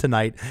Love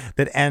Tonight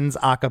that ends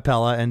a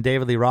cappella, and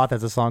David Lee Roth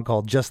has a song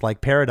called Just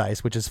Like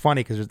Paradise, which is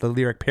funny because the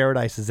lyric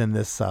paradise is in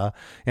this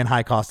in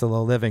High Cost of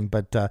Low Living,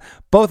 but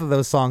both of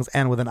those songs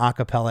end with an a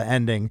cappella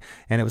ending,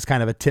 and it was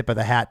kind of a tip of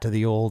the hat to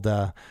the old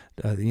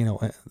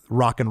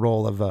rock and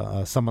roll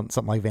of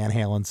something like Van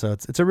Halen. So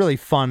it's a really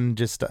fun,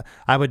 just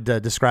I would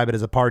describe it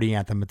as a party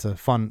anthem. It's a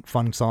fun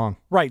song.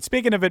 Right.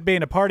 Speaking of it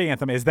being a party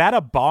anthem, is that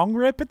a bong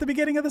rip at the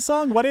beginning of the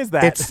song? What is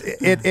that?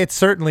 It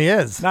certainly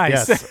is.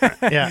 Nice. Yes.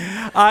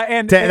 Yeah.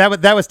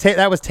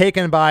 That was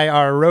taken by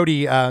our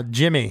roadie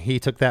Jimmy. He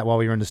took that while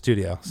we were in the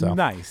studio. So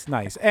nice.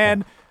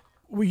 And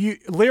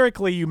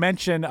lyrically, you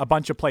mention a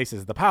bunch of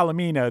places: the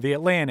Palomino, the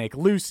Atlantic,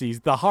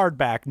 Lucy's, the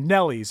Hardback,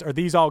 Nellie's. Are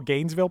these all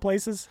Gainesville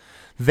places?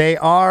 They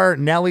are.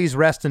 Nellie's,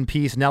 rest in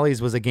peace.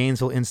 Nellie's was a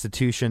Gainesville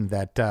institution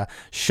that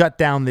shut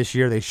down this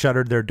year. They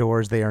shuttered their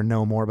doors. They are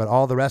no more. But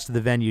all the rest of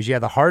the venues,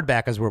 the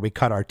Hardback is where we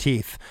cut our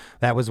teeth.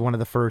 That was one of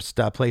the first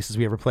places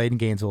we ever played in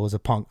Gainesville. It was a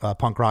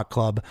punk rock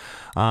club.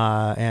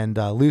 And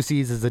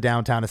Lucy's is a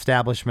downtown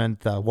establishment.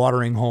 The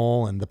Watering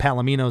Hole, and the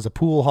Palomino is a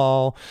pool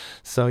hall.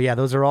 So yeah,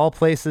 those are all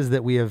places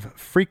that we have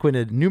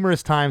frequented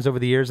numerous times over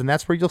the years, and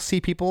that's where you'll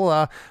see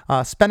people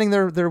spending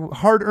their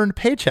hard-earned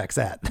paychecks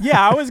at.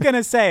 Yeah, I was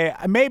gonna say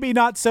maybe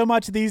not so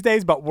much these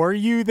days, but were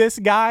you this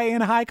guy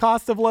in High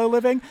Cost of Low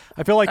Living?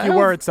 I feel like you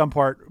were at some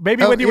part.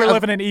 Maybe when you were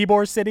living in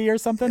Ybor City or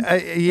something.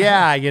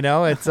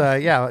 It's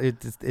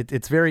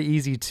very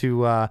easy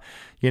to.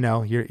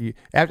 You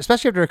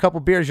especially after a couple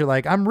beers, you're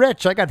like, I'm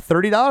rich. I got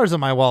 $30 in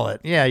my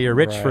wallet. Yeah, you're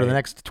rich for the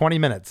next 20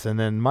 minutes, and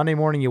then Monday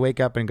morning you wake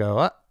up and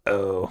go,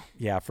 oh,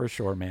 yeah, for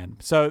sure, man.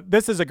 So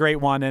this is a great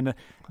one, and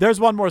there's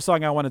one more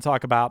song I want to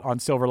talk about on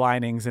Silver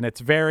Linings, and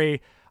it's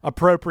very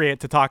appropriate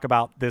to talk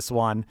about this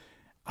one,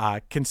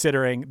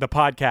 considering the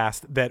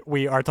podcast that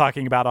we are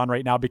talking about on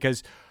right now,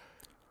 because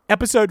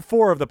episode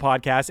 4 of the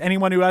podcast,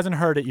 anyone who hasn't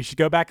heard it, you should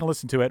go back and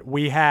listen to it.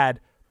 We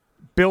had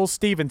Bill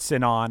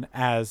Stevenson on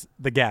as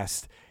the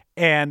guest,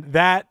 and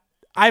that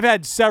I've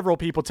had several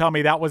people tell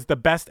me that was the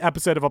best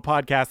episode of a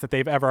podcast that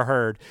they've ever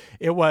heard.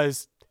 It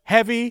was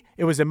heavy,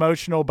 it was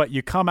emotional, but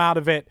you come out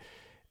of it.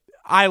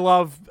 I'm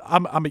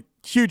a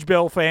huge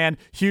Bill fan,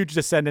 huge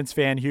Descendants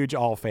fan, huge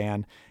All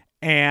fan,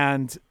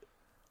 and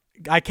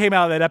I came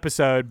out of that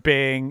episode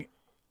being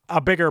a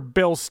bigger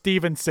Bill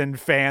Stevenson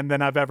fan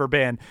than I've ever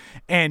been.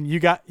 And you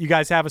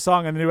guys have a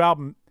song on the new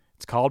album.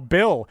 It's called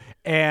Bill,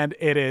 and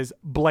it is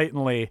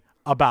blatantly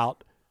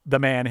about the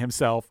man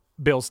himself,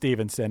 Bill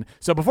Stevenson.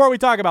 So before we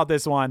talk about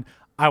this one,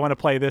 I want to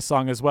play this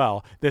song as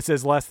well. This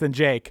is Less Than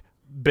Jake,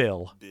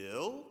 Bill.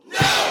 Bill?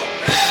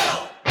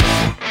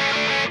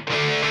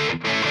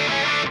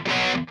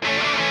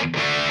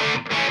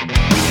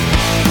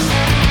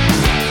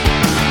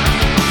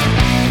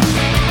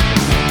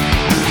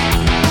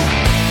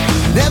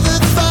 Never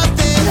thought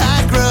that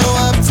I'd grow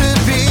up to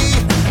be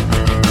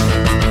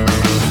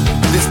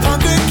this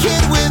punker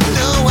kid with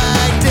no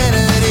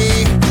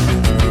identity,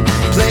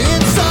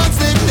 playing songs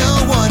that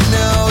no one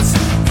knows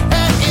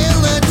at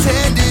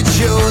ill-attended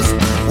shows,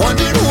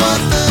 wondering what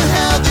the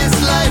hell this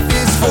life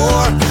is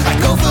for. I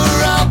go for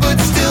all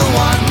but still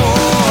want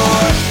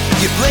more.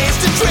 You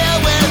blazed a trail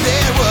where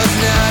there was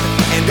none,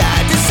 and I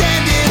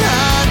descended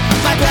on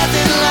my path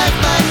in life,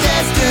 my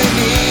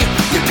destiny.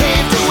 You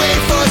paved the way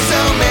for so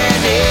many.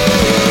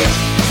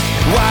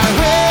 Why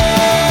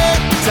wait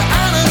to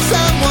honor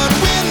someone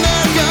when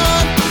they're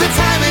gone? The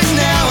time is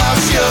now, I'll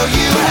show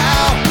you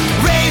how.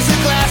 Raise a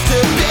glass to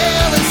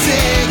Bill and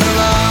sing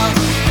along.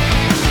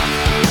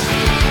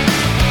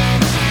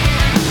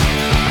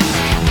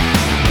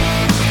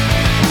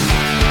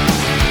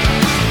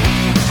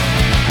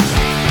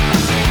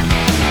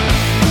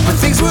 But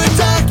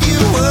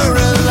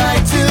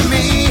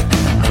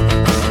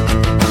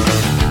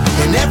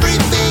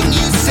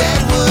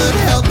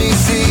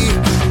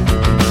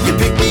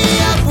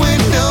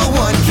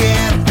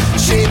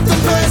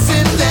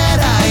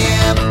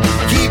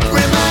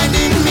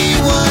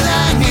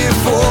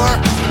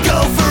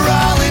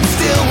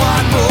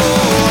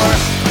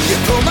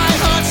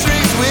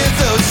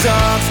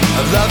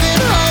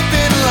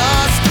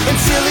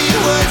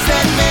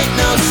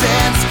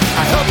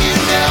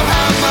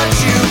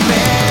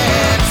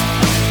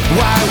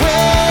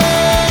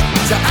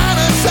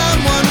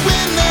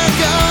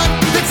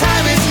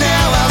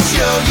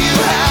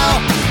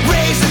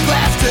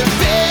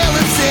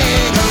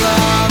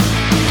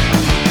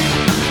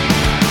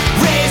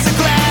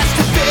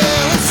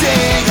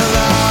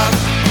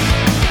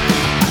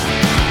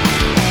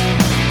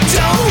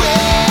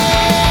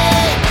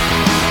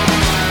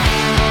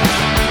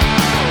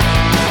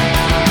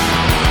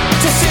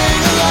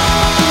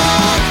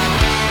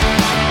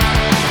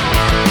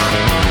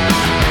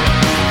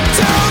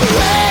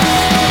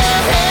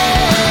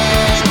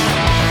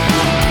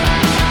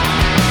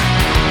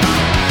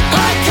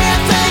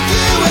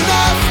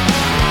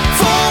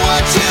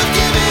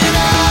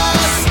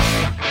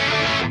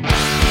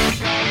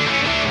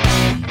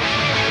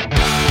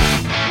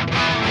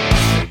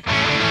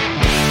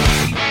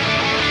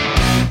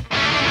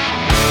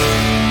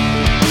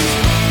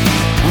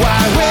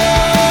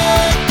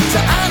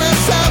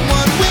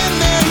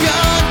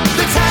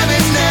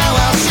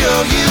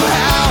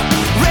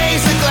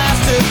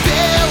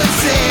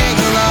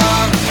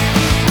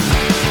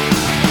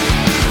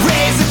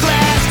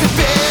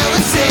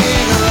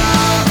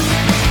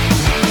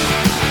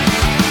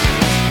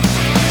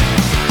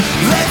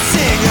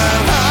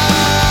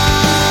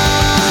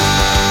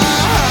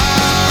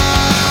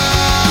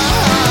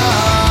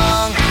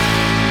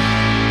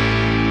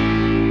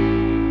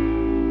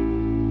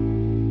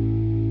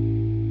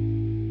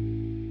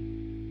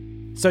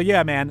So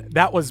yeah, man,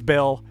 that was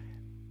Bill.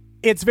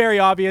 It's very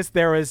obvious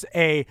there is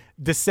a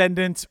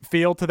Descendants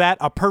feel to that,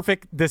 a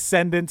perfect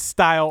Descendants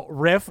style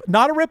riff,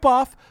 not a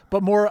ripoff,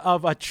 but more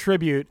of a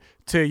tribute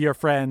to your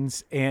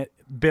friends and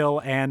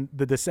Bill and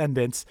the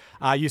Descendants.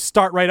 You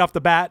start right off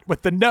the bat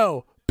with the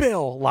 "No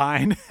Bill"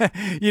 line.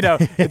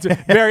 It's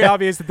very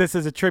obvious that this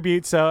is a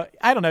tribute. So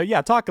I don't know.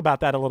 Yeah, talk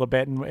about that a little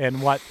bit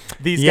and what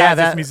these guys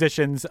as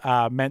musicians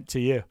meant to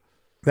you.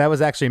 That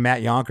was actually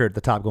Matt Yonker at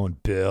the top going,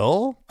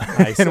 "Bill?"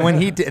 And when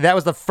he did, that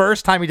was the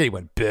first time he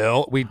went,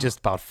 "Bill." We just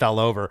about fell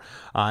over.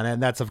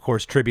 And that's, of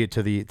course, tribute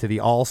to the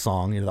All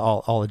song, the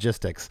all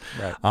logistics.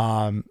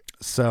 Right.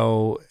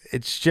 So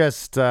it's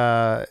just,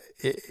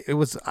 it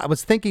was, I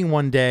was thinking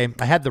one day,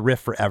 I had the riff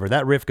forever.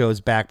 That riff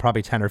goes back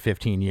probably 10 or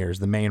 15 years,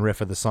 the main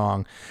riff of the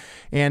song.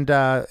 And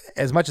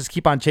as much as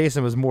Keep On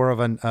Chasing was more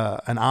of an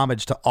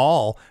homage to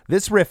All,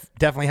 this riff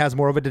definitely has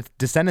more of a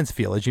Descendants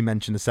feel, as you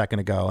mentioned a second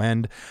ago.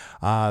 And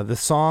the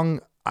song,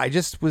 I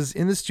just was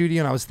in the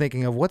studio and I was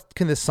thinking of what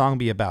can this song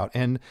be about?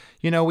 And,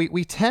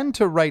 we tend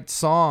to write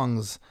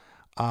songs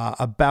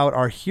about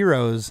our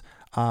heroes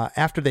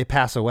after they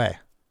pass away,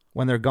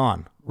 when they're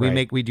gone.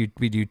 We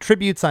do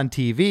tributes on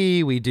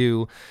TV. We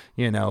do,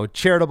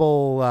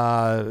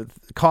 charitable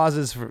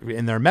causes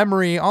in their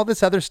memory, all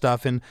this other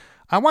stuff. And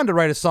I wanted to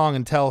write a song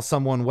and tell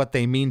someone what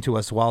they mean to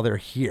us while they're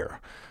here,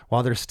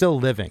 while they're still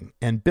living.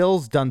 And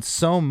Bill's done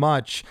so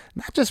much,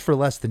 not just for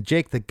Less Than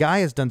Jake. The guy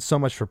has done so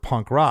much for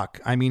punk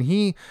rock. I mean,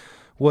 he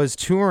was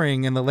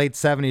touring in the late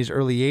 70s,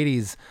 early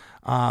 80s,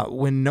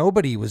 when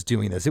nobody was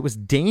doing this. It was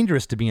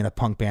dangerous to be in a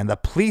punk band. The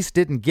police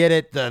didn't get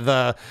it.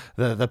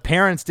 The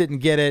parents didn't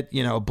get it.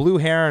 Blue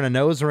hair and a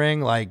nose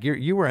ring. Like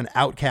you were an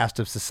outcast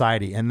of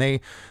society, and they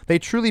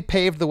truly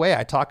paved the way.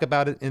 I talk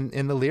about it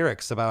in the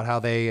lyrics about how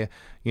they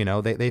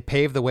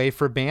paved the way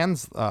for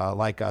bands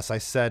like us. I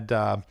said,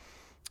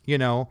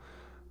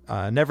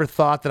 never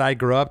thought that I'd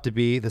grow up to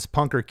be this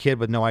punker kid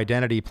with no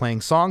identity,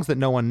 playing songs that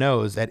no one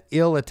knows at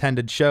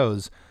ill-attended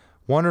shows.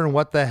 Wondering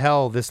what the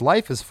hell this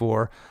life is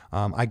for.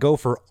 I go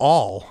for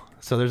all.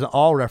 So there's an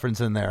all reference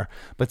in there,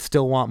 but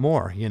still want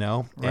more,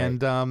 Right.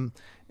 And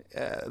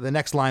the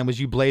next line was,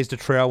 "You blazed a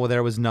trail where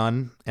there was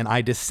none, and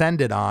I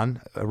descended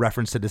on," a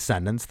reference to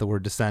Descendants, the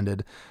word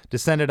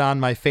descended on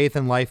my faith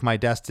in life, my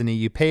destiny.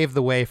 You paved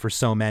the way for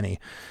so many,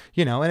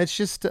 and it's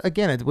just,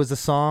 again, it was a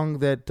song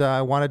that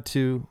I wanted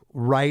to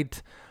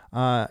write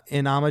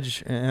in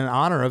homage and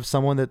honor of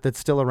someone that's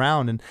still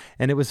around.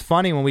 And it was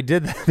funny when we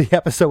did the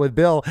episode with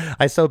Bill,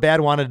 I so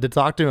bad wanted to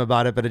talk to him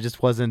about it, but it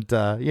just wasn't,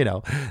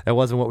 that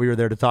wasn't what we were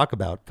there to talk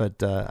about.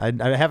 But I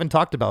haven't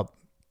talked about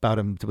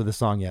him with the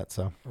song yet.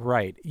 So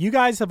right. You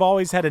guys have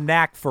always had a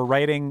knack for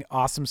writing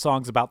awesome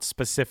songs about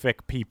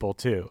specific people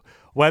too.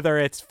 Whether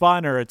it's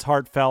fun or it's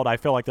heartfelt, I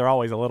feel like they're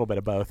always a little bit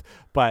of both.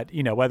 But,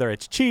 whether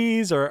it's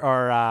Cheese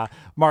or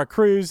Mark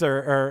Cruz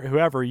or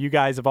whoever, you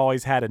guys have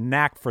always had a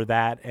knack for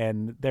that.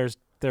 And there's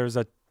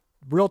a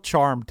real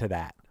charm to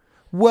that.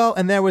 Well,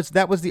 and that was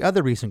the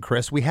other reason,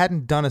 Chris. We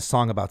hadn't done a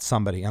song about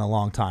somebody in a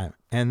long time.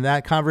 And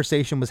that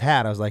conversation was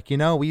had. I was like,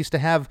 we used to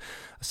have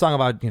a song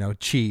about,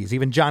 Cheese,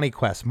 even Johnny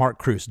Quest, Mark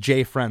Cruz,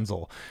 Jay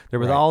Frenzel. There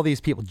was all these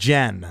people,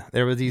 Jen.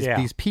 There were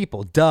these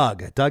people,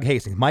 Doug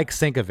Hastings, Mike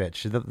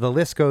Sinkovich. The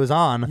list goes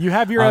on. You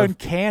have your own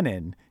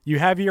canon. You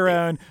have your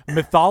own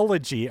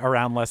mythology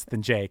around Less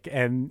Than Jake,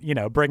 and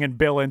bringing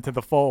Bill into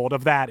the fold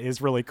of that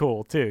is really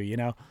cool too.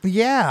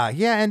 Yeah,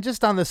 and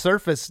just on the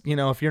surface,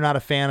 if you're not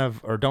a fan of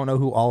or don't know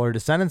who all our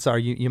Descendants are,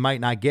 you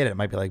might not get it. It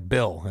might be like,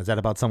 Bill, is that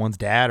about someone's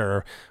dad,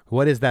 or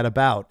what is that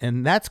about?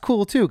 And that's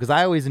cool too, because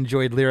I always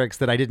enjoyed lyrics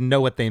that I didn't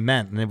know what they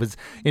meant, and it was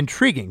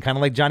intriguing, kind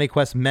of like Johnny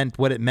Quest meant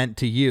what it meant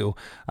to you.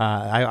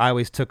 I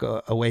always took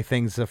away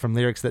things from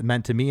lyrics that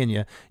meant to me,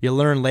 and you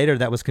learn later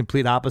that was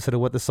complete opposite of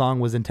what the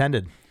song was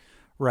intended.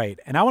 Right.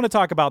 And I want to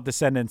talk about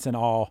Descendants and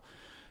All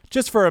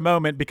just for a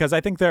moment, because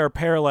I think there are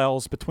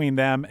parallels between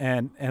them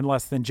and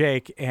Less Than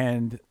Jake.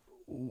 And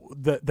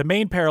the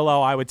main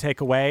parallel I would take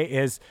away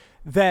is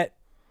that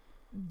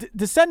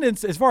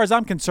Descendants, as far as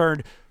I'm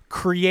concerned,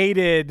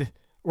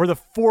 were the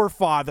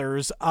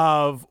forefathers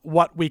of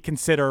what we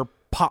consider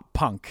pop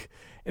punk,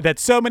 that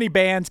so many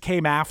bands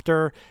came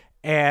after,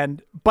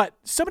 but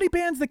so many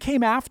bands that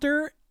came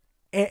after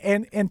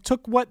and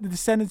took what the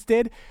Descendants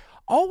did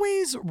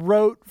always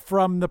wrote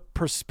from the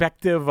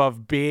perspective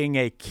of being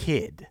a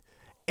kid.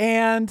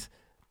 And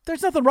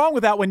there's nothing wrong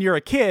with that when you're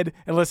a kid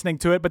and listening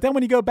to it, but then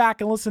when you go back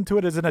and listen to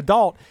it as an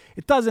adult,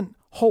 it doesn't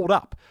hold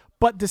up.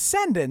 But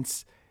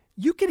Descendants,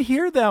 you can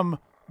hear them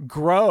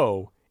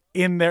grow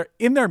in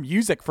their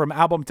music from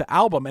album to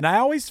album, and I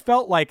always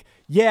felt like,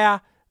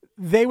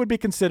 they would be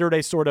considered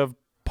a sort of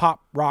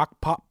pop rock,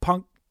 pop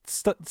punk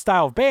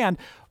style of band.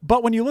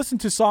 But when you listen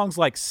to songs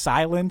like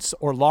Silence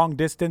or Long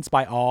Distance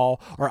by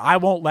All or I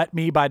Won't Let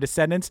Me by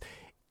Descendants,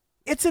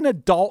 it's an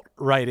adult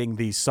writing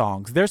these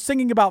songs. They're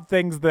singing about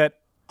things that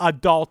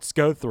adults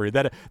go through,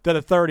 that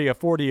a 30, a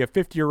 40, a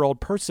 50-year-old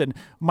person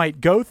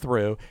might go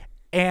through,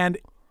 and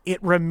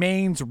it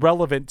remains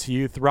relevant to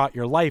you throughout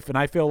your life. And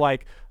I feel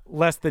like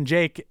Less Than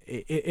Jake,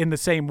 in the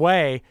same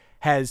way,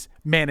 has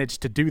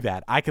managed to do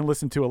that. I can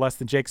listen to a Less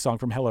Than Jake song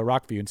from Hello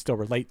Rockview and still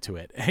relate to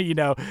it,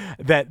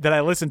 that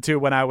I listened to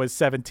when I was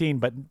 17,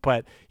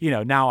 but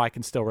now I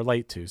can still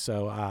relate to.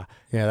 So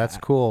yeah, that's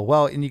cool.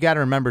 Well, and you got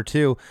to remember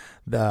too,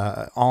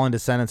 the All In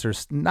Descendants are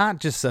not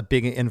just a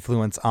big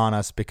influence on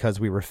us because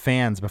we were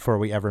fans before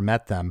we ever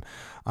met them,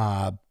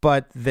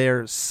 but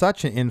they're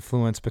such an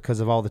influence because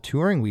of all the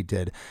touring we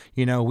did.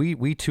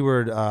 We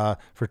toured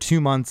for 2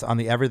 months on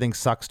the Everything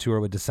Sucks tour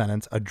with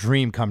Descendants, a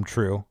dream come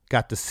true.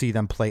 Got to see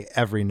them play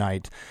every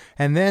night.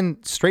 And then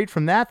straight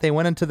from that, they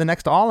went into the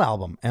next All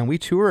album, and we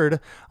toured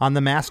on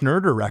the Mass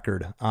Nerder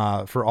record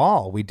for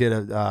All. We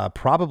did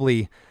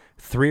probably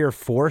 3 or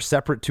 4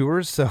 separate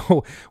tours.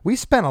 So we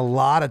spent a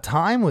lot of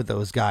time with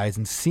those guys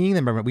and seeing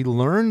them. We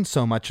learned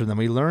so much from them.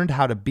 We learned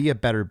how to be a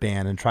better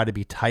band and try to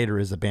be tighter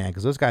as a band,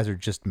 because those guys are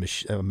just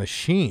a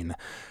machine.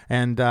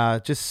 And I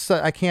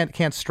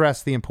can't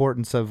stress the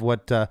importance of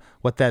what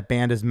that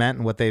band has meant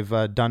and what they've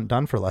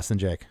done for Less Than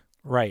Jake.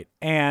 Right.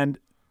 And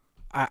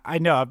I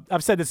know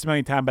I've said this a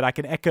million times, but I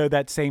can echo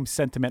that same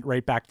sentiment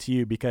right back to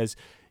you, because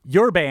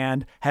your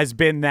band has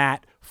been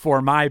that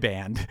for my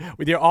band.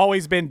 You've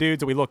always been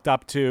dudes that we looked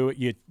up to.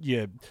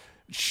 You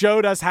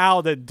showed us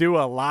how to do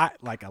a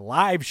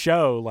live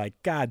show. Like,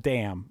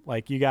 goddamn,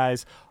 like you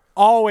guys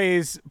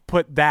always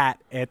put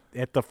that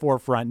at the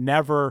forefront.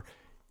 Never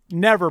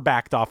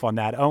backed off on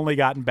that. Only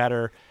gotten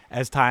better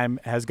as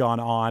time has gone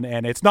on.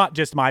 And it's not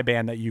just my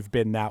band that you've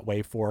been that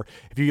way for.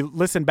 If you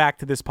listen back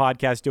to this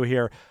podcast, you'll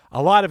hear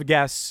a lot of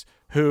guests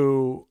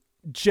who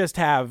just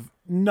have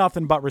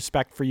nothing but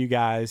respect for you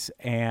guys,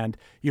 and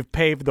you've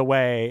paved the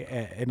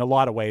way in a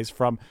lot of ways,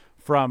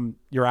 from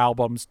your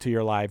albums to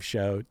your live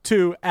show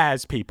to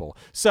as people.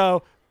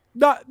 So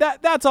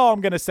that's all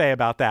I'm going to say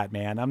about that,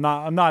 man. I'm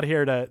not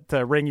here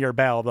to ring your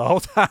bell the whole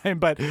time,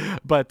 but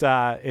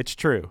it's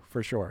true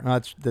for sure.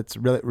 That's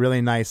really,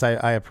 really nice.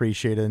 I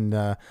appreciate it.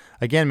 And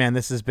again, man,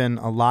 this has been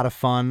a lot of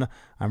fun.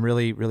 I'm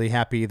really, really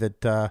happy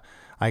that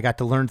I got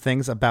to learn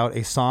things about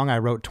a song I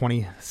wrote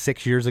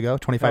 26 years ago,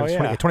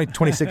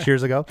 26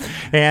 years ago,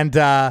 and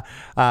got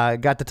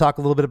to talk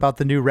a little bit about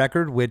the new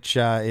record, which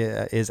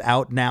is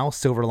out now,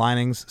 Silver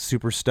Linings.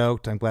 Super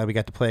stoked. I'm glad we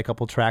got to play a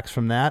couple tracks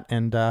from that,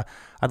 and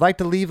I'd like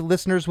to leave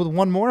listeners with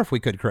one more if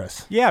we could,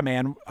 Chris. Yeah,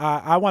 man.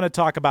 I want to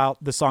talk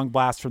about the song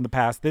Blast from the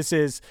Past. This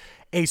is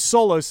a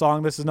solo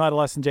song. This is not a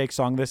Less Than Jake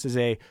song. This is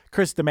a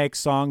Chris DeMakes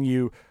song.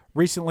 You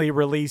recently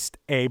released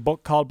a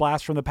book called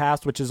Blast from the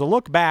Past, which is a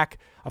look back,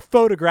 a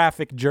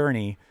photographic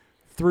journey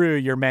through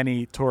your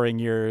many touring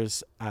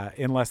years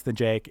in Less Than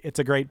Jake. It's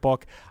a great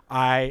book.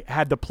 I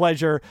had the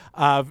pleasure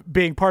of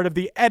being part of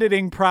the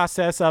editing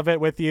process of it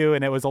with you,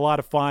 and it was a lot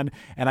of fun.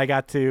 And I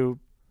got to,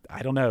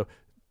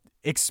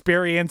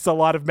 experience a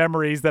lot of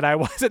memories that I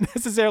wasn't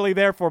necessarily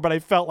there for, but I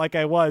felt like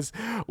I was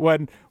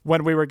when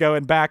we were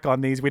going back on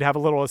these. We'd have a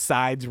little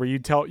asides where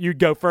you'd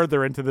go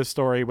further into the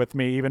story with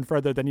me, even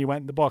further than you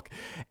went in the book.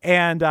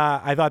 And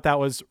I thought that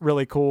was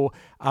really cool.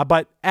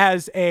 But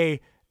as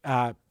a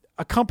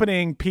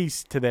accompanying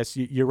piece to this,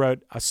 you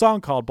wrote a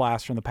song called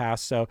Blast from the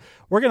Past. So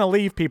we're going to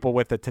leave people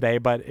with it today,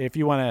 but if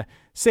you want to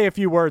say a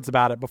few words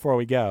about it before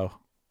we go.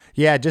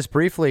 Yeah, just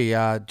briefly,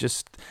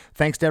 just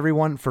thanks to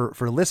everyone for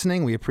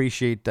listening. We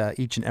appreciate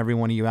each and every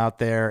one of you out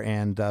there.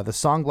 And the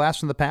song Blast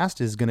from the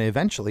Past is going to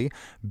eventually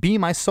be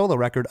my solo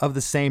record of the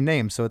same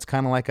name. So it's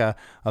kind of like a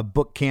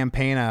book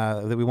campaign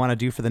that we want to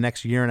do for the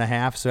next year and a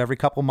half. So every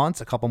couple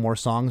months, a couple more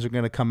songs are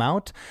going to come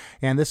out.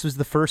 And this was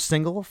the first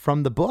single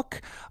from the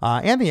book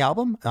and the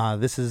album.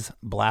 This is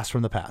Blast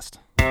from the Past.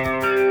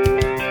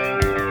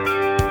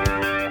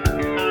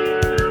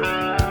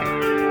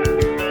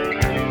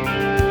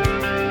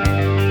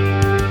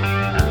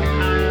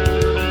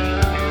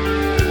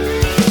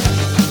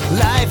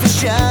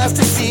 Just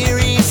a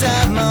series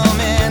of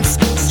moments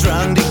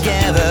strung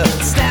together,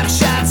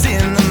 snapshots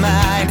in the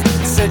mind.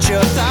 Search your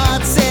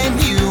thoughts and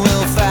you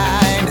will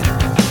find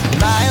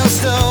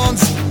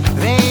milestones.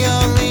 They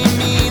only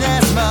mean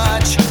as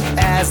much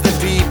as the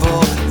people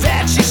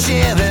that you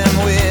share them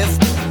with.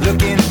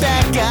 Looking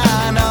back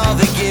on all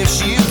the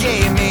gifts you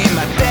gave me,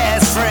 my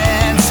best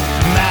friends,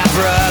 my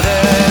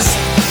brothers.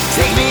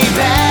 Take me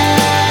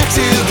back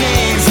to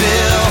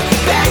Gainesville,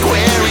 back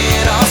where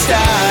it all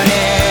started.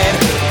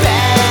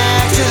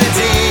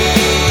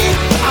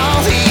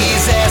 All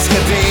these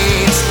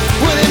escapades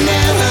would have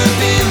never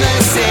been the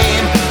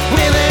same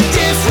with a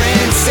different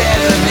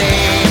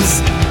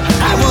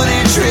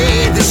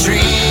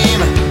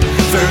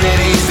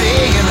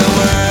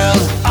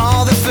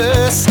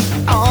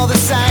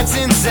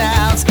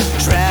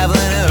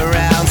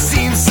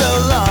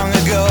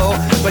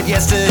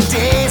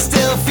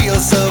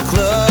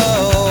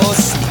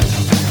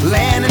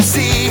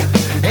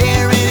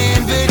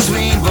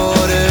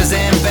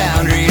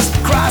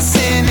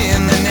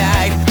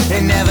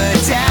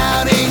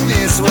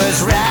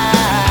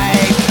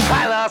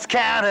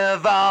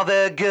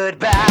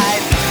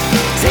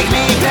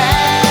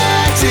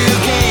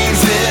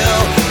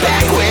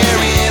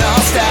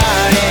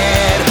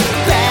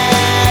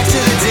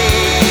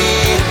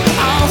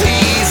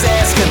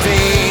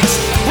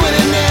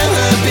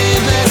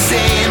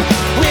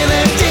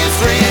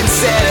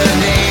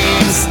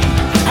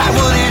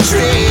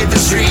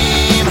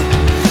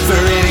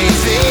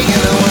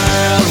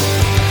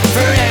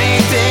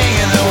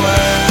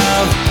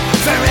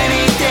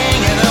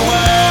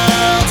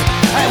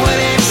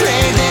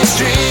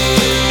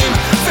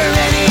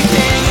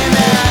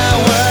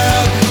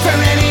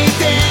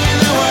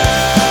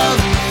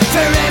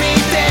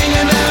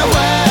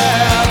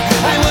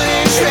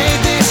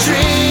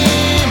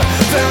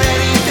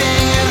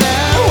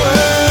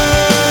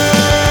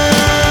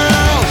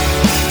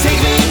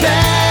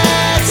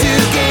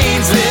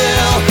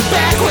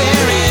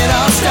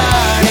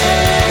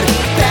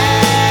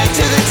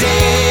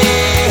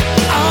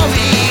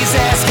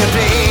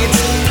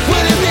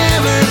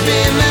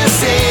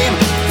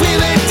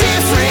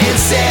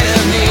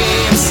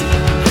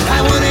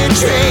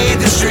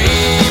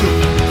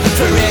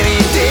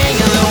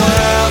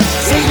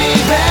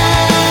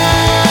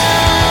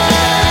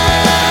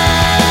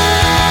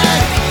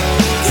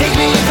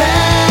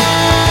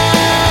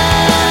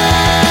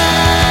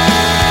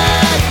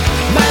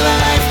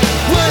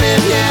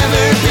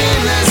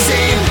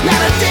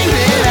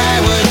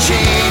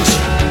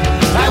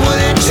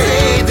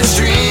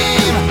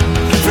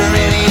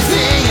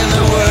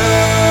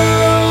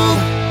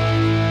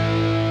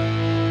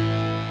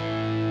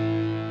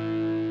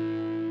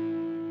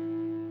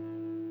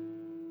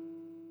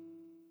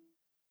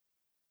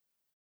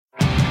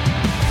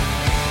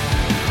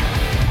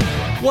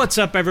What's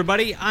up,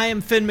 everybody? I am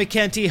Finn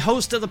McKenty,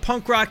 host of the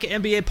Punk Rock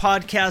NBA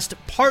podcast,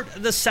 part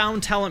of the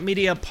Sound Talent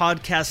Media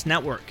Podcast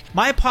Network.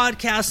 My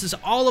podcast is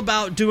all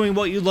about doing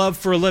what you love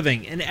for a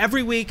living, and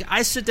every week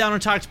I sit down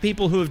and talk to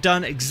people who have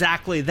done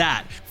exactly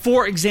that.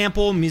 For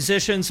example,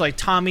 musicians like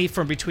Tommy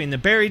from Between the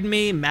Buried and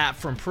Me, Matt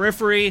from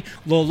Periphery,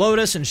 Lil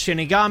Lotus and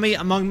Shinigami,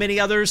 among many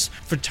others,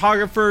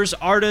 photographers,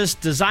 artists,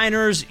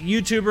 designers,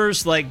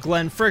 YouTubers like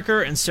Glenn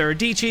Fricker and Sarah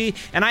Dici,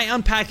 and I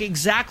unpack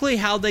exactly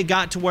how they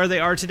got to where they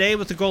are today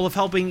with the goal of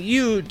helping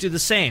you do the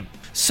same.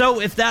 So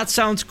if that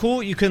sounds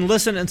cool, you can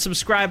listen and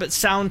subscribe at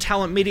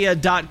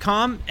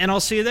soundtalentmedia.com, and I'll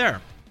see you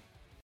there.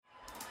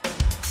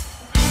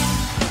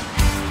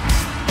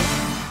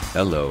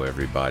 Hello,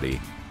 everybody.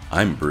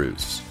 I'm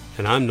Bruce.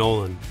 And I'm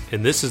Nolan,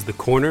 and this is the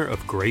Corner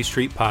of Gray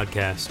Street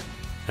podcast.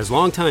 As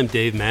longtime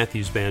Dave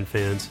Matthews Band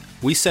fans,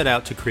 we set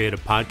out to create a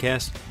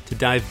podcast to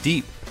dive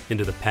deep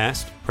into the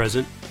past,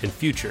 present, and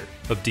future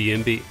of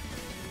DMB.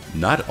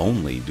 Not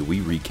only do we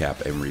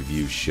recap and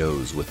review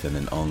shows within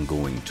an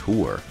ongoing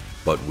tour,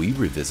 but we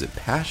revisit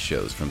past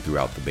shows from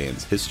throughout the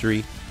band's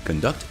history,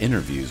 conduct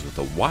interviews with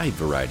a wide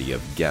variety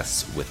of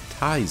guests with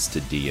ties to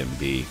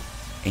DMB,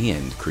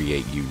 and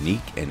create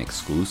unique and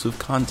exclusive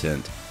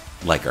content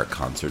like our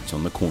Concerts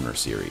on the Corner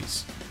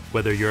series.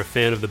 Whether you're a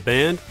fan of the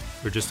band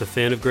or just a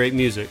fan of great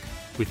music,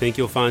 we think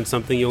you'll find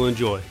something you'll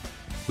enjoy.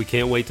 We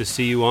can't wait to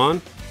see you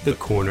on the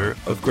Corner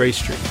of Gray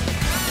Street.